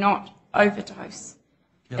cannot overdose.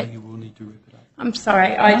 Kelly, you will need to wrap it up. I'm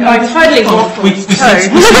sorry, I totally waffled. We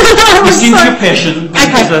sense your passion.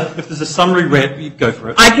 Okay. If there's a summary wrap, you go for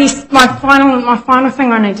it. I guess my final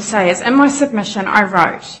thing I need to say is, in my submission I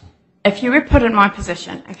wrote, if you were put in my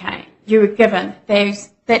position, okay, you were given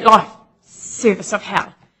that life service of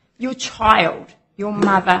hell. Your child, your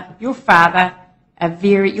mother, your father,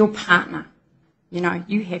 your partner. You know,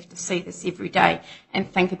 you have to see this every day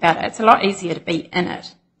and think about it. It's a lot easier to be in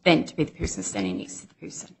it than to be the person standing next to the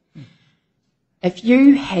person. If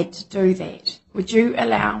you had to do that, would you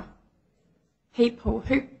allow people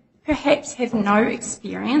who perhaps have no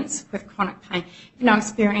experience with chronic pain, no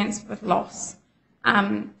experience with loss,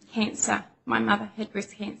 cancer? My mother had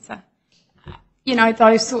breast cancer.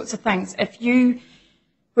 Those sorts of things. If you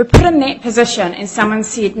were put in that position and someone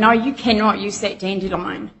said, no, you cannot use that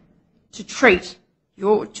dandelion to treat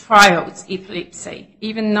your child's epilepsy,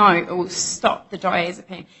 even though it will stop the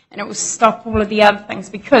diazepam and it will stop all of the other things,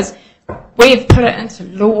 because we've put it into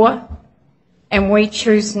law and we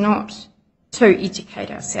choose not to educate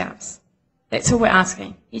ourselves. That's all we're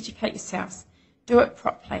asking. Educate yourselves. Do it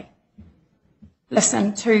properly.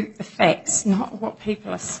 Listen to the facts, not what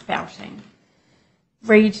people are spouting.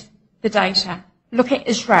 Read the data. Look at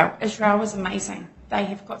Israel. Israel was amazing. They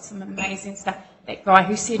have got some amazing stuff. That guy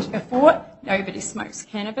who said before, nobody smokes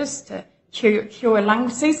cannabis to cure lung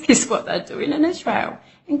disease, guess what they're doing in Israel?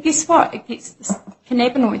 And guess what? It gets the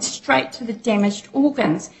cannabinoids straight to the damaged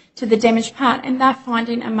organs, to the damaged part, and they're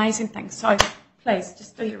finding amazing things. So please,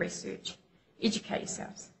 just do your research. Educate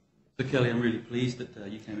yourselves. So Kelly, I'm really pleased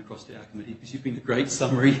that you came across to our committee, because you've been a great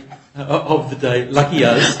summary of the day. Lucky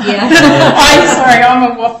us. Yeah. I'm sorry,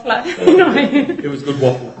 I'm a waffler. It was good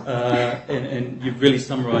waffle. And you've really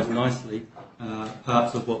summarised nicely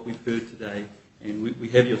parts of what we've heard today. And we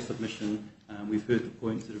have your submission. We've heard the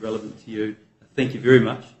points that are relevant to you. Thank you very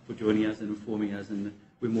much for joining us and informing us. And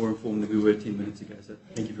we're more informed than we were 10 minutes ago. So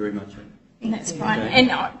thank you very much. And that's fine. Okay.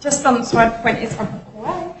 And just on the side point, as I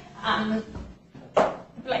walk away, the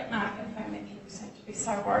black market thing that people seem to be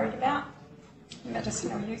so worried about,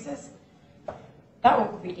 medicinal users, they're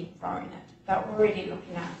already growing it. They're already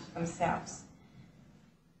looking after themselves.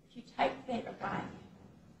 If you take that away,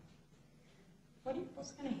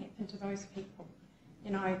 what's going to happen to those people?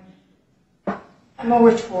 A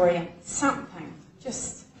moratorium, something.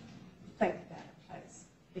 Just think about it, please.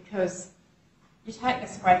 Because you take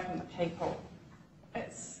this away from the people,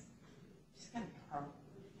 it's just going to be horrible.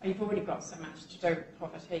 You've already got so much to do with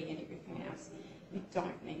poverty and everything else. You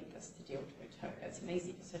don't need this to deal with too. It's an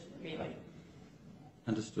easy decision, really.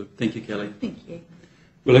 Understood. Thank you, Kelly. Thank you.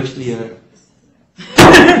 Well, actually...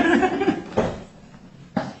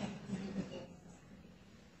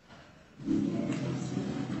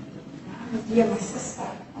 Yeah, my sister.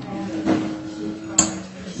 Let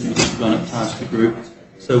me just run it past the group.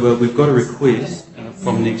 So we've got a request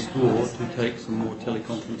from next door to take some more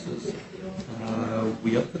teleconferences.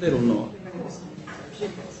 We up for that or not? Yeah.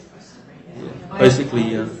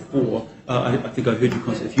 Basically, 4. I think I heard your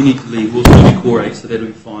concept. If you need to leave, we'll still be core 8, so that'll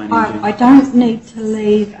be fine. I don't need to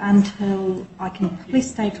leave until I can probably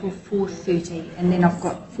stay till 4:30, and then I've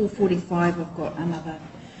got 4:45. I've got another.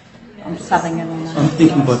 I'm subbing in on that. I'm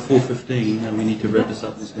thinking by 4:15 we need to wrap this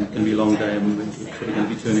up. It's going to be a long day, and we're probably going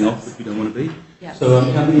to be turning off if we don't want to be. Yeah. So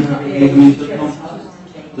how many are we coming to the conference?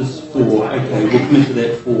 There's 4. Okay, we'll commit to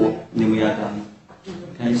that 4, and then we are done.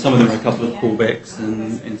 Okay, some of them are a couple of callbacks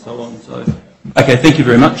and so on. So, okay, thank you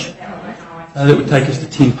very much. That would take us to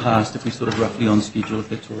 10 past if we sort of roughly on schedule, if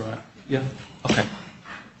that's all right. Yeah. Okay.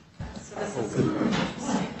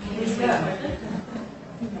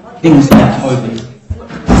 Kingsley Tobin.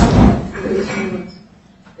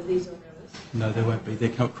 No, there won't be. They're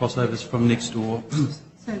crossovers from next door.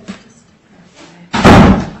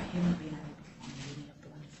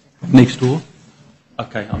 Next door?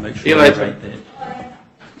 Okay, I'll make sure I rate that.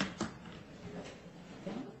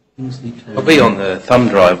 I'll be on the thumb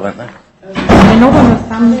drive, won't they? They're not on the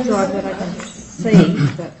thumb drive that I can see,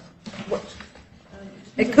 but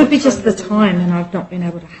it could be just the time, and I've not been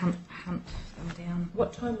able to hunt them down.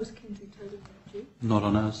 What time was Kingsley Tobin due? Not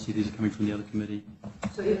on ours. See, these are coming from the other committee.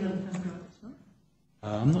 So even on the thumb drive, it's not?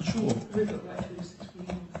 I'm not sure. We've got right through the 6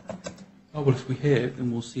 weeks. Oh, well, if we have,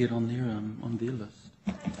 then we'll see it on their list.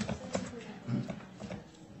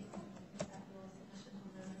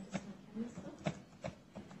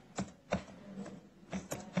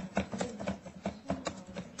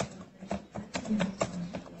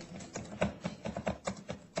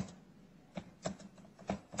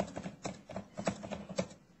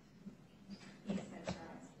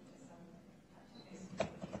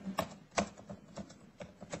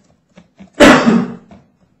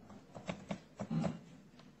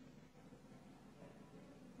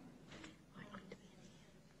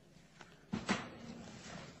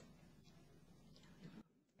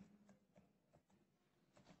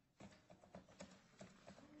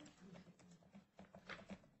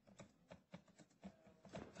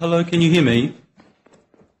 Hello, can you hear me?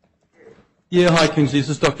 Yeah, hi Kingsley, this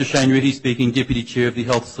is Dr. Shane Reti speaking, Deputy Chair of the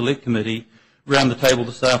Health Select Committee. Around the table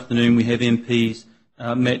this afternoon we have MPs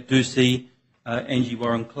Matt Ducey, Angie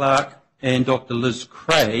Warren-Clark and Dr. Liz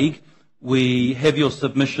Craig. We have your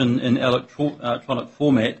submission in electronic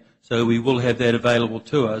format, so we will have that available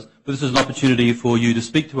to us. But this is an opportunity for you to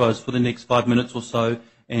speak to us for the next 5 minutes or so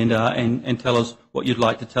and tell us what you'd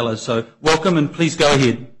like to tell us. So welcome, and please go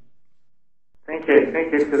ahead. Thank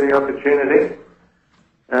you for the opportunity.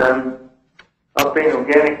 I've been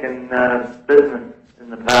organic in business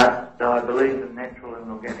in the past, so I believe in natural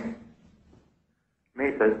and organic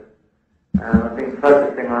methods. I've been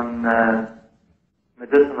focusing on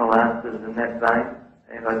medicinal answers in that vein,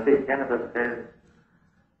 and I see cannabis has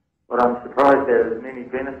what I'm surprised at is many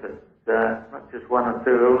benefits, not just one or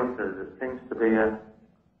two illnesses. It seems to be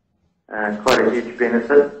quite a huge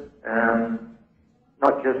benefit.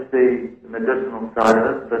 Not just the medicinal side of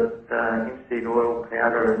it, but hemp oil,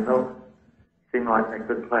 powder and milk seem like they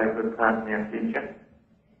could play a good part in our future.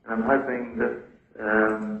 And I'm hoping that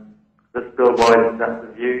this bill widens up the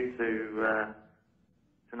view to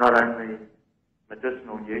not only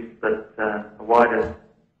medicinal use, but a wider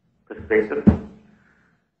perspective.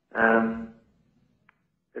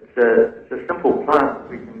 It's a simple plant that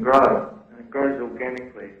we can grow, and it grows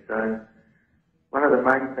organically. So one of the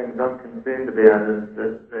main things I'm concerned about is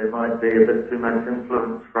that there might be a bit too much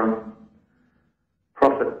influence from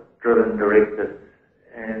profit-driven directives.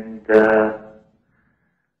 And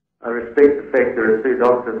I respect the fact there are two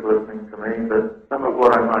doctors listening to me, but some of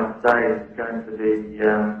what I might say is going to be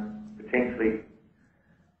potentially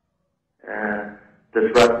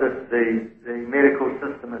disruptive. The medical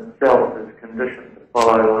system itself is conditioned to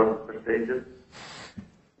follow a lot of procedures,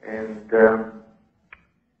 and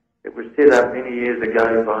it was set up many years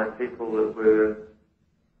ago by people that were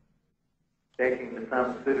backing the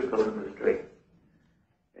pharmaceutical industry,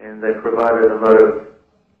 and they provided a lot of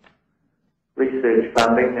research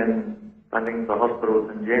funding and funding for hospitals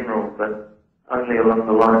in general, but only along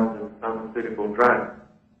the lines of pharmaceutical drugs.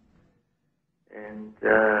 And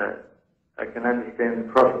I can understand the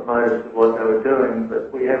profit motives of what they were doing,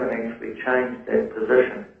 but we haven't actually changed that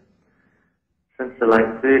position. Since the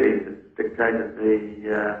late 30s, it's dictated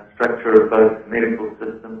the structure of both the medical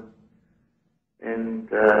system and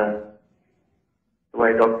the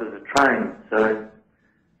way doctors are trained. So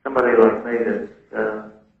somebody like me that's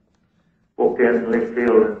walked out in left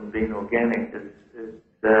field and been organic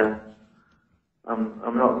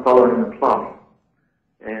I'm not following the plot.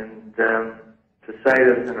 And to say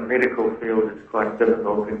this in a medical field is quite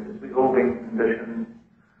difficult because we've all been conditioned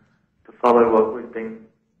to follow what we've been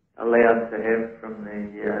allowed to have from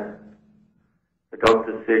the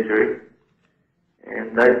doctor's surgery,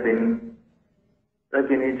 and they've been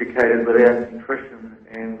educated without nutrition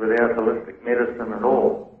and without holistic medicine at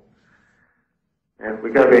all. And if we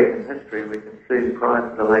go back in history, we can see prior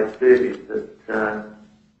to the late 30s that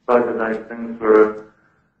both of those things were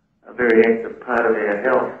a very active part of our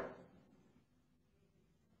health.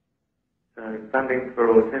 So funding for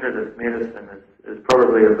alternative medicine is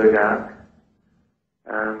probably a big ask.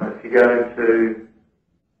 If you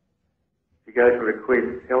go to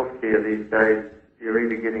request healthcare these days, you're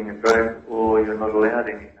either getting a drug or you're not allowed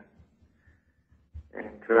anything. And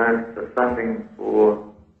to ask for funding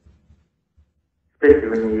for, especially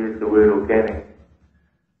when you use the word organic,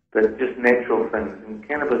 but just natural things. And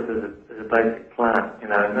cannabis is a basic plant. You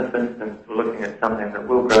know, in this instance, we're looking at something that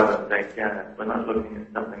will grow in the backyard. We're not looking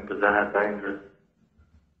at something bizarre, dangerous,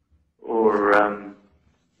 or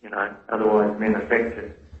otherwise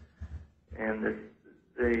manufactured. And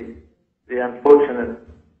the unfortunate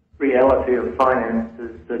reality of finance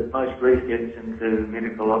is that most research into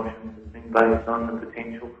medical options has been based on the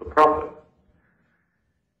potential for profit.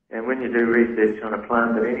 And when you do research on a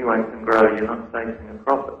plant that anyone can grow, you're not facing a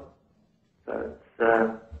profit.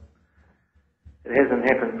 So it hasn't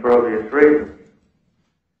happened for obvious reasons.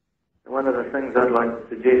 And one of the things I'd like to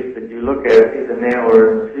suggest that you look at either now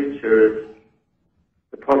or in the future is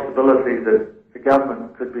the possibility that the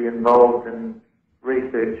government could be involved in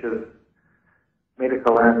research of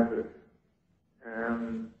medical answers.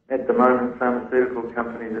 At the moment, pharmaceutical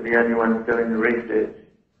companies are the only ones doing the research,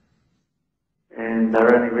 and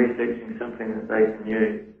they're only researching something that they can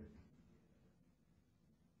use.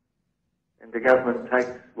 And the government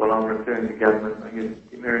takes, well, I'm referring to government, I guess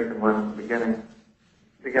the American one at the beginning,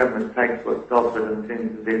 the government takes what's offered in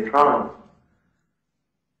terms of their trials.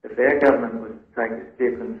 If our government was to take a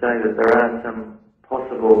step and say that there are some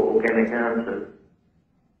possible organic answers,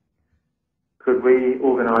 could we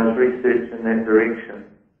organise research in that direction?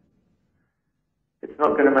 It's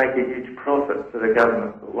not going to make a huge profit for the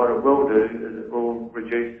government, but what it will do is it will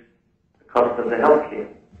reduce the cost of the healthcare.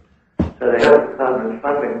 So the health department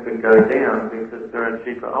funding could go down because there are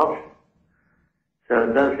cheaper options. So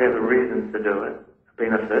it does have a reason to do it, a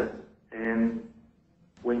benefit, and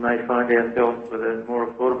we may find ourselves with a more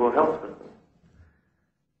affordable health system.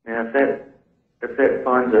 Now, if that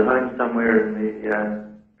finds a home somewhere in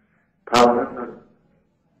the Parliament, I'd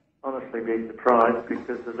honestly be surprised,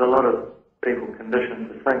 because there's a lot of people conditioned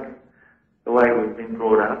to think the way we've been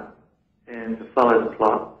brought up and to follow the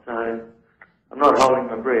plot. So I'm not holding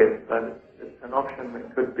my breath, but it's an option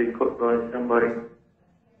that could be put by somebody,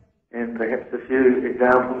 and perhaps a few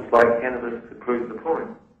examples like cannabis could prove the point.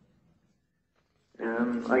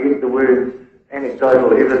 I get the word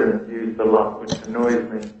anecdotal evidence used a lot, which annoys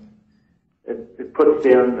me. It puts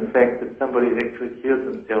down the fact that somebody's actually cured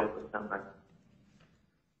themselves with something.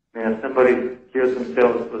 Now, if somebody's cured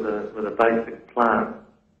themselves with a basic plant,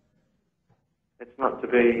 it's not to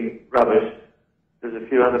be rubbish. There's a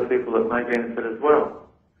few other people that may benefit as well.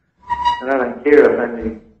 And I don't care if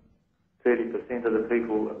only 30% of the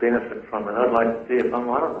people benefit from it. I'd like to see if I'm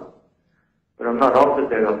one of them. But I'm not offered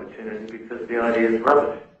that opportunity because the idea is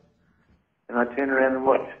rubbish. And I turn around and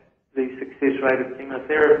watch the success rate of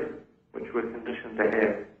chemotherapy, which we're conditioned to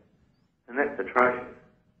have. And that's atrocious.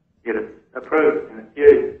 Yet it's approved and it's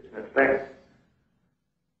used and it's backed.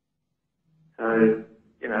 So,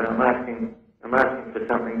 you know, I'm asking for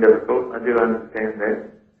something difficult. I do understand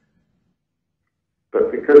that.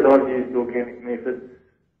 But because I've used organic methods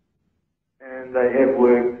and they have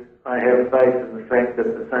worked, I have faith in the fact that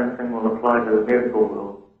the same thing will apply to the medical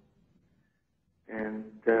world. And,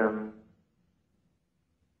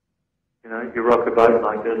 you know, you rock a boat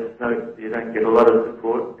like this, no, you don't get a lot of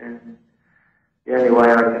support, and the only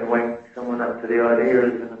way I can wake someone up to the idea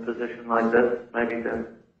is in a position like this, maybe to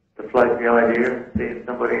float the idea and see if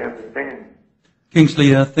somebody understands.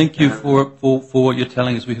 Kingsley, thank you for what you're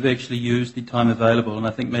telling us. We've actually used the time available, and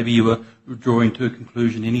I think maybe you were drawing to a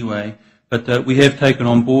conclusion anyway. But we have taken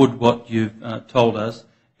on board what you've told us,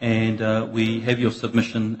 and we have your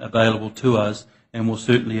submission available to us, and we'll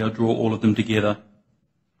certainly draw all of them together.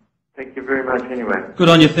 Thank you very much anyway. Good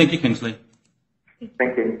on you. Thank you, Kingsley.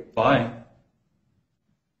 Thank you. Bye.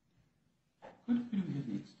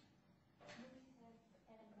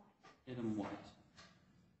 Adam White.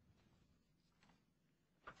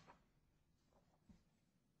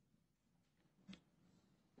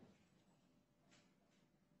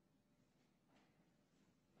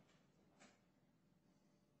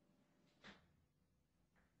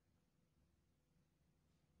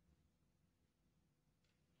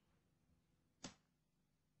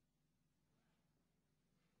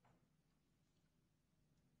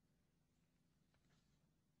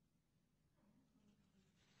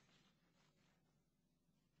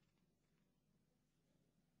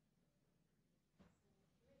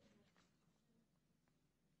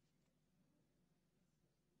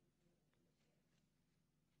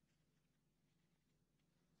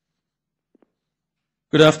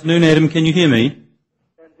 Good afternoon, Adam. Can you hear me?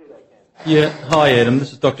 Yeah. Hi, Adam.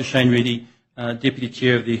 This is Dr. Shane Reti, Deputy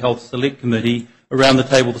Chair of the Health Select Committee. Around the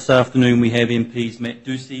table this afternoon we have MPs Matt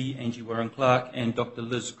Ducey, Angie Warren-Clark and Dr.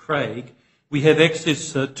 Liz Craig. We have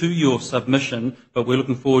access to your submission, but we're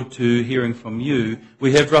looking forward to hearing from you.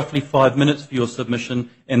 We have roughly 5 minutes for your submission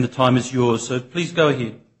and the time is yours, so please go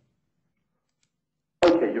ahead.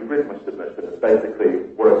 Okay, you've read my submission. It's basically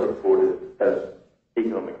what I've reported as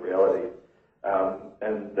economic reality.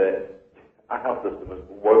 And that our health system is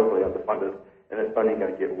woefully underfunded, and it's only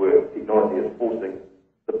going to get worse. Technology is forcing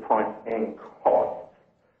the price and cost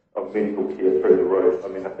of medical care through the roof. I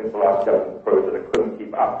mean, I think the last government proved that it couldn't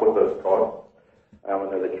keep up with those costs. I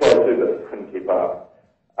know they tried to, but it couldn't keep up.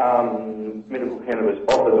 Medical cannabis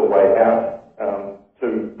offers a way out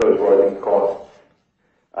to those rising costs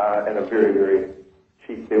at a very, very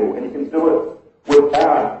cheap level, and you can do it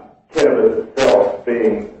without cannabis itself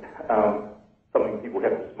being something people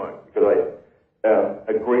have to smoke, because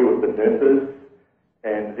I agree with the nurses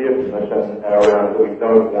and their position around that we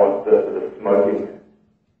don't want the smoking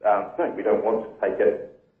thing. We don't want to take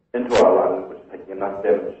it into our lungs, which is taking enough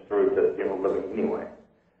damage through to general living anyway.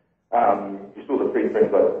 You saw the three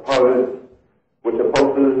things I proposed, which are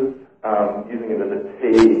pulses, using it as a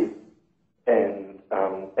tea, and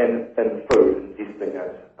food, ingesting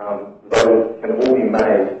it. Those can all be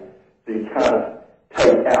made, so you can't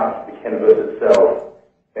take out the cannabis itself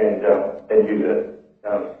and use it.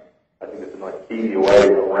 I think there's a nice easier way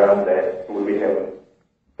around that, where we have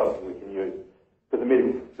something we can use. Because the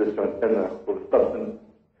medical system or the substance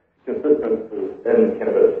consistent in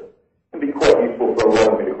cannabis can be quite useful for a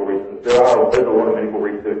lot of medical reasons. There's a lot of medical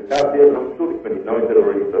research out there, but I'm sure the committee knows that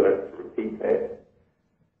already, so I don't have to repeat that.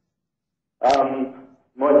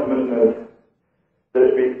 My submission is that it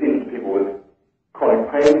should be extended to people with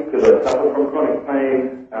chronic pain, because I suffer from chronic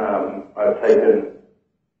pain. I've taken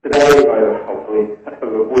today, I hopefully have a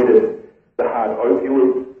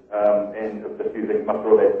just using muscle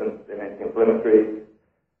relaxants and anti-inflammatories.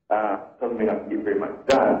 Doesn't mean I can get very much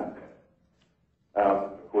done,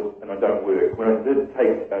 of course, and I don't work. When I did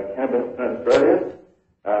take cannabis in Australia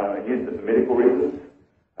and used it for medical reasons,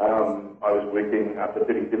 I was working up to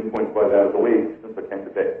 37.5 hours a week since I came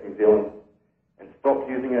back to New Zealand and stopped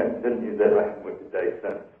using it and didn't use it. I haven't worked a day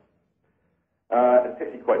since. It's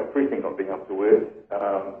actually quite depressing not being able to work,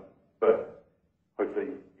 but hopefully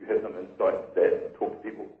you have some insight to that and talk to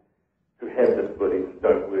people who have disabilities and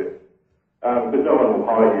don't work. Because no one will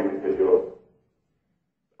hire you because you're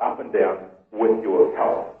up and down with your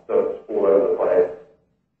health, so it's all over the place.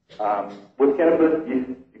 With cannabis, yes,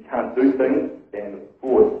 you can't do things, and of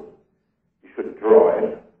course, you shouldn't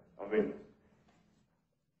drive. I mean,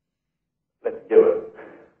 that's a given.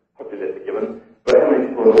 Hopefully that's a given. But how many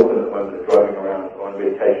people in Auckland at the moment are driving around on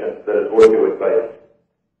medication that is opioid-based?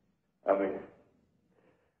 I mean,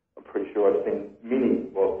 I'm pretty sure I've seen many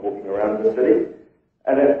whilst walking around the city,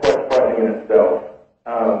 and that's quite frightening in itself.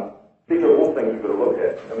 These are all things we've got to look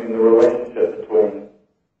at. I mean, the relationship between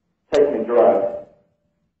taking a drug,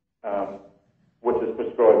 which is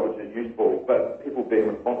prescribed, which is useful, but people being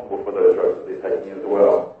responsible for those drugs that they're taking as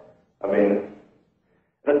well. I mean,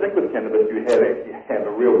 and I think with cannabis you have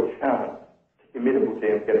a real chance, your medical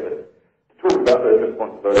team cannabis, to talk about those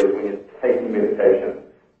responsibilities when you're taking medication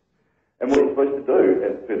and what you're supposed to do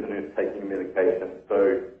as a person who's taking medication. So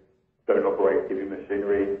don't operate heavy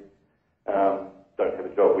machinery, don't have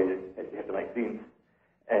a job where you actually have to make sense,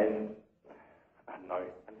 and I don't know,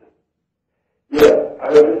 I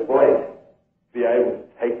would just like to be able to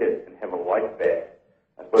take it and have a life back.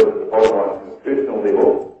 I suppose it's the bottom line from a personal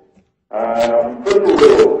level. From a personal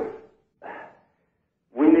level,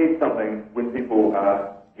 we need something when people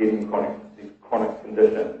are getting these chronic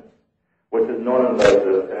conditions, which is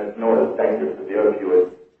non-invasive and it's not as dangerous as the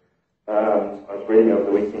opioids. I was reading over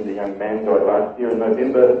the weekend a young man died last year in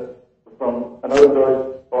November from an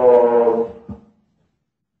overdose of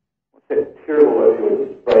what's that terrible opioid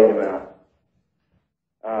you spray in your mouth?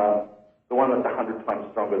 The one that's 100 times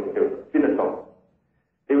stronger than phenytoin.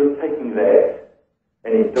 He was taking that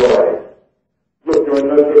and he died. Look, there are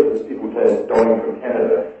no cases of people dying from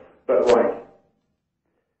cannabis, but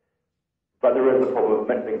there is the problem of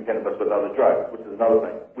mixing cannabis with other drugs, which is another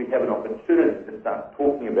thing. We have an opportunity to start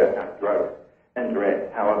talking about how drugs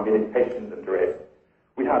interact, how our medications interact.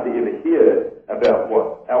 We hardly ever hear about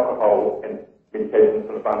what alcohol and medications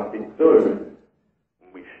from the pharmacy do.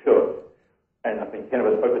 We should. And I think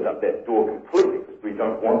cannabis opens up that door completely because we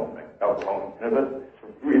don't want to mix alcohol and cannabis.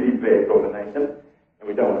 It's a really bad combination and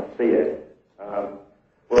we don't want to see it.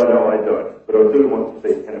 Well, no, I don't. But I do want to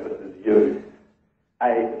see cannabis as used, A,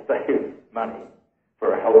 to save money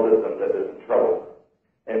for a health system that is in trouble,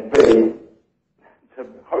 and B, to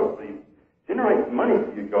hopefully generate money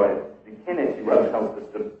for you guys so you can actually run the health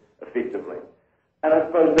system effectively. And I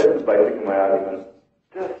suppose that's the basic of my argument.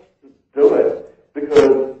 Just do it,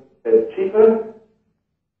 because it's cheaper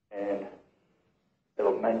and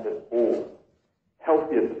it'll make us all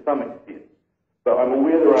healthier to some extent. But I'm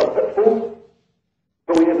aware there are pitfalls,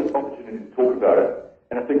 but we have this opportunity to talk about it,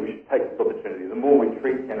 and I think we should take this opportunity. The more we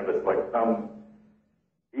treat cannabis like some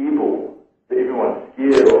evil that everyone's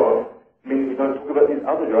scared of, means we don't talk about these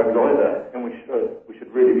other drugs either, and we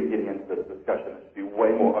should really be getting into this discussion. It should be way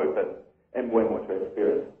more open and way more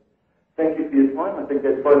transparent. Thank you for your time. I think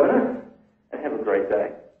that's 5 minutes, and have a great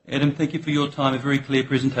day. Adam, thank you for your time. A very clear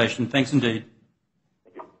presentation. Thanks indeed.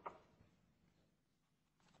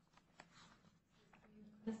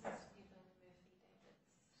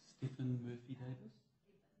 Stephen Murphy-Davis?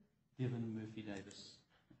 Devon Murphy-Davis.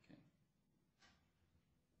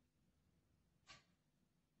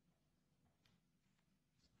 Okay.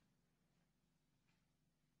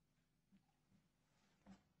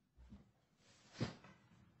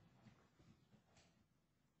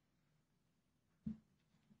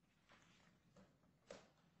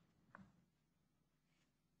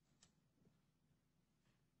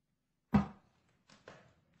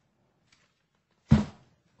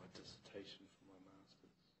 Dissertation for my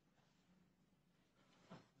master's.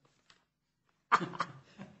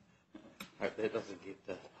 Hope that doesn't get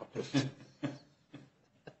published.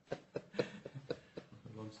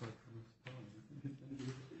 Alongside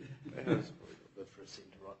It's probably not good for a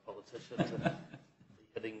centre-right politician to be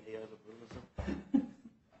hitting neoliberalism.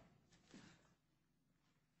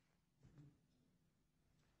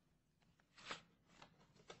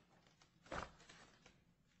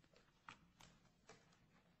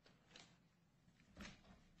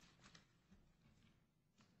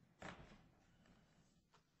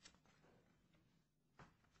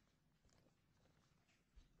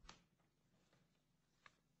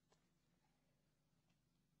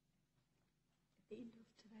 the end of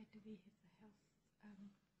today, do we have the health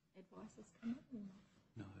advisors come in or not?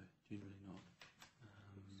 No, generally not.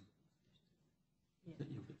 You'll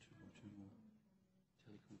get two more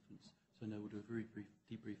teleconference. So no, we'll do a very brief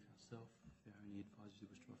debrief ourselves. If there are any advisors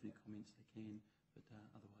who wish to offer any comments, they can. But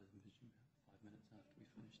otherwise, I'm envisioning about 5 minutes after we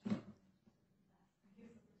finish today.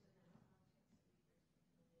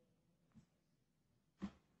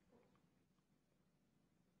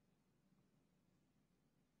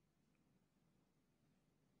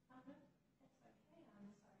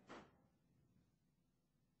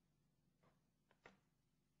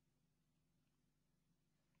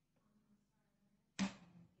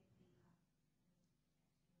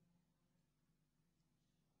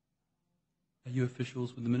 Are you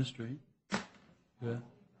officials with the ministry? Yeah.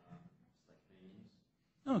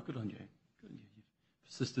 Oh, good on you. Good on you. You've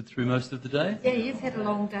persisted through most of the day. Yeah, you've had a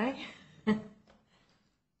long day.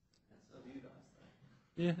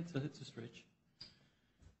 Yeah, it's a stretch.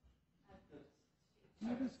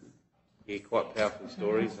 No, that's good. Yeah, quite powerful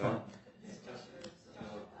stories, huh?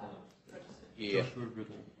 Yeah,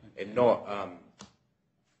 and not a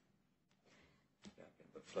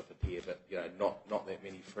bit flippant here, but not that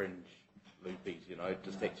many fringe loopies,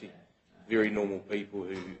 just actually very normal people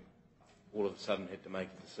who all of a sudden had to make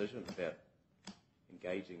a decision about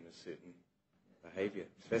engaging with certain behaviour.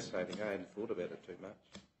 It's fascinating. I hadn't thought about it too much.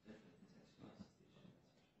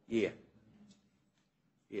 Yeah,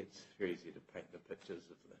 it's very easy to paint the pictures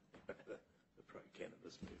of the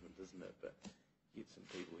pro-cannabis movement, isn't it? But get some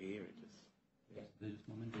people here and just they're just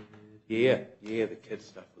mum and dad. Yeah, the kids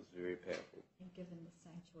stuff was very powerful. And given the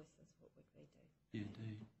same choices, what would we do? Yeah,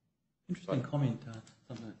 indeed. Interesting comment.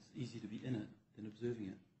 Something that's easy to be in it than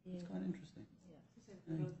observing it. Yeah. It's quite interesting. Yeah.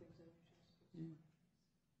 Yeah.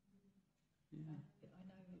 Yeah. I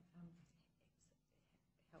know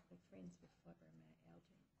helping friends with fibromyalgia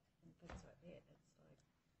and things like that. It's like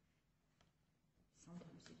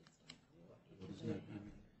sometimes you just don't know what you can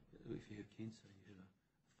do. If you have cancer, you have a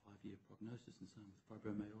 5-year prognosis, and same with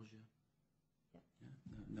fibromyalgia.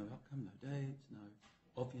 Yeah. No outcome, no dates, no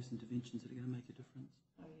obvious interventions that are going to make a difference.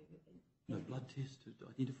 No blood test to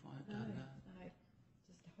identify it. No,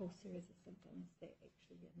 just a whole series of symptoms that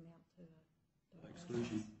actually amount to By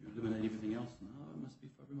exclusion, you eliminate everything else. No, it must be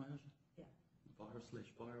fibromyalgia. Yeah.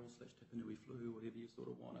 Virus/viral/Tepinui flu, whatever you sort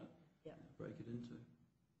of want to break it into.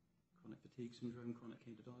 Chronic fatigue syndrome, chronic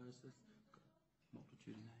candidiasis, got a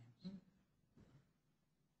multitude of names.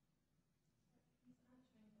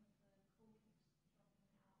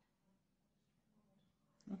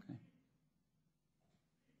 Okay.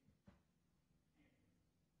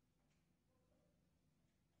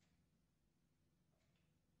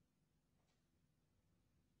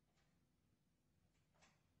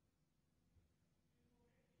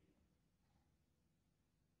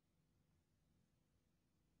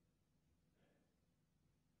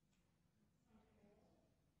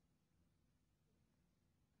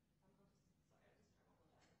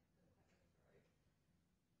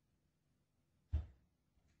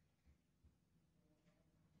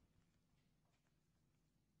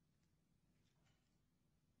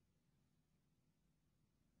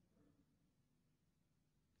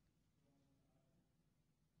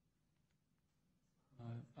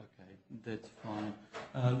 Okay, that's fine.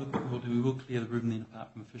 Look, what we'll do, we will clear the room then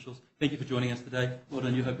apart from officials. Thank you for joining us today. Well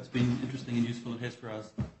done, you. Hope it's been interesting and useful. It has for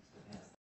us.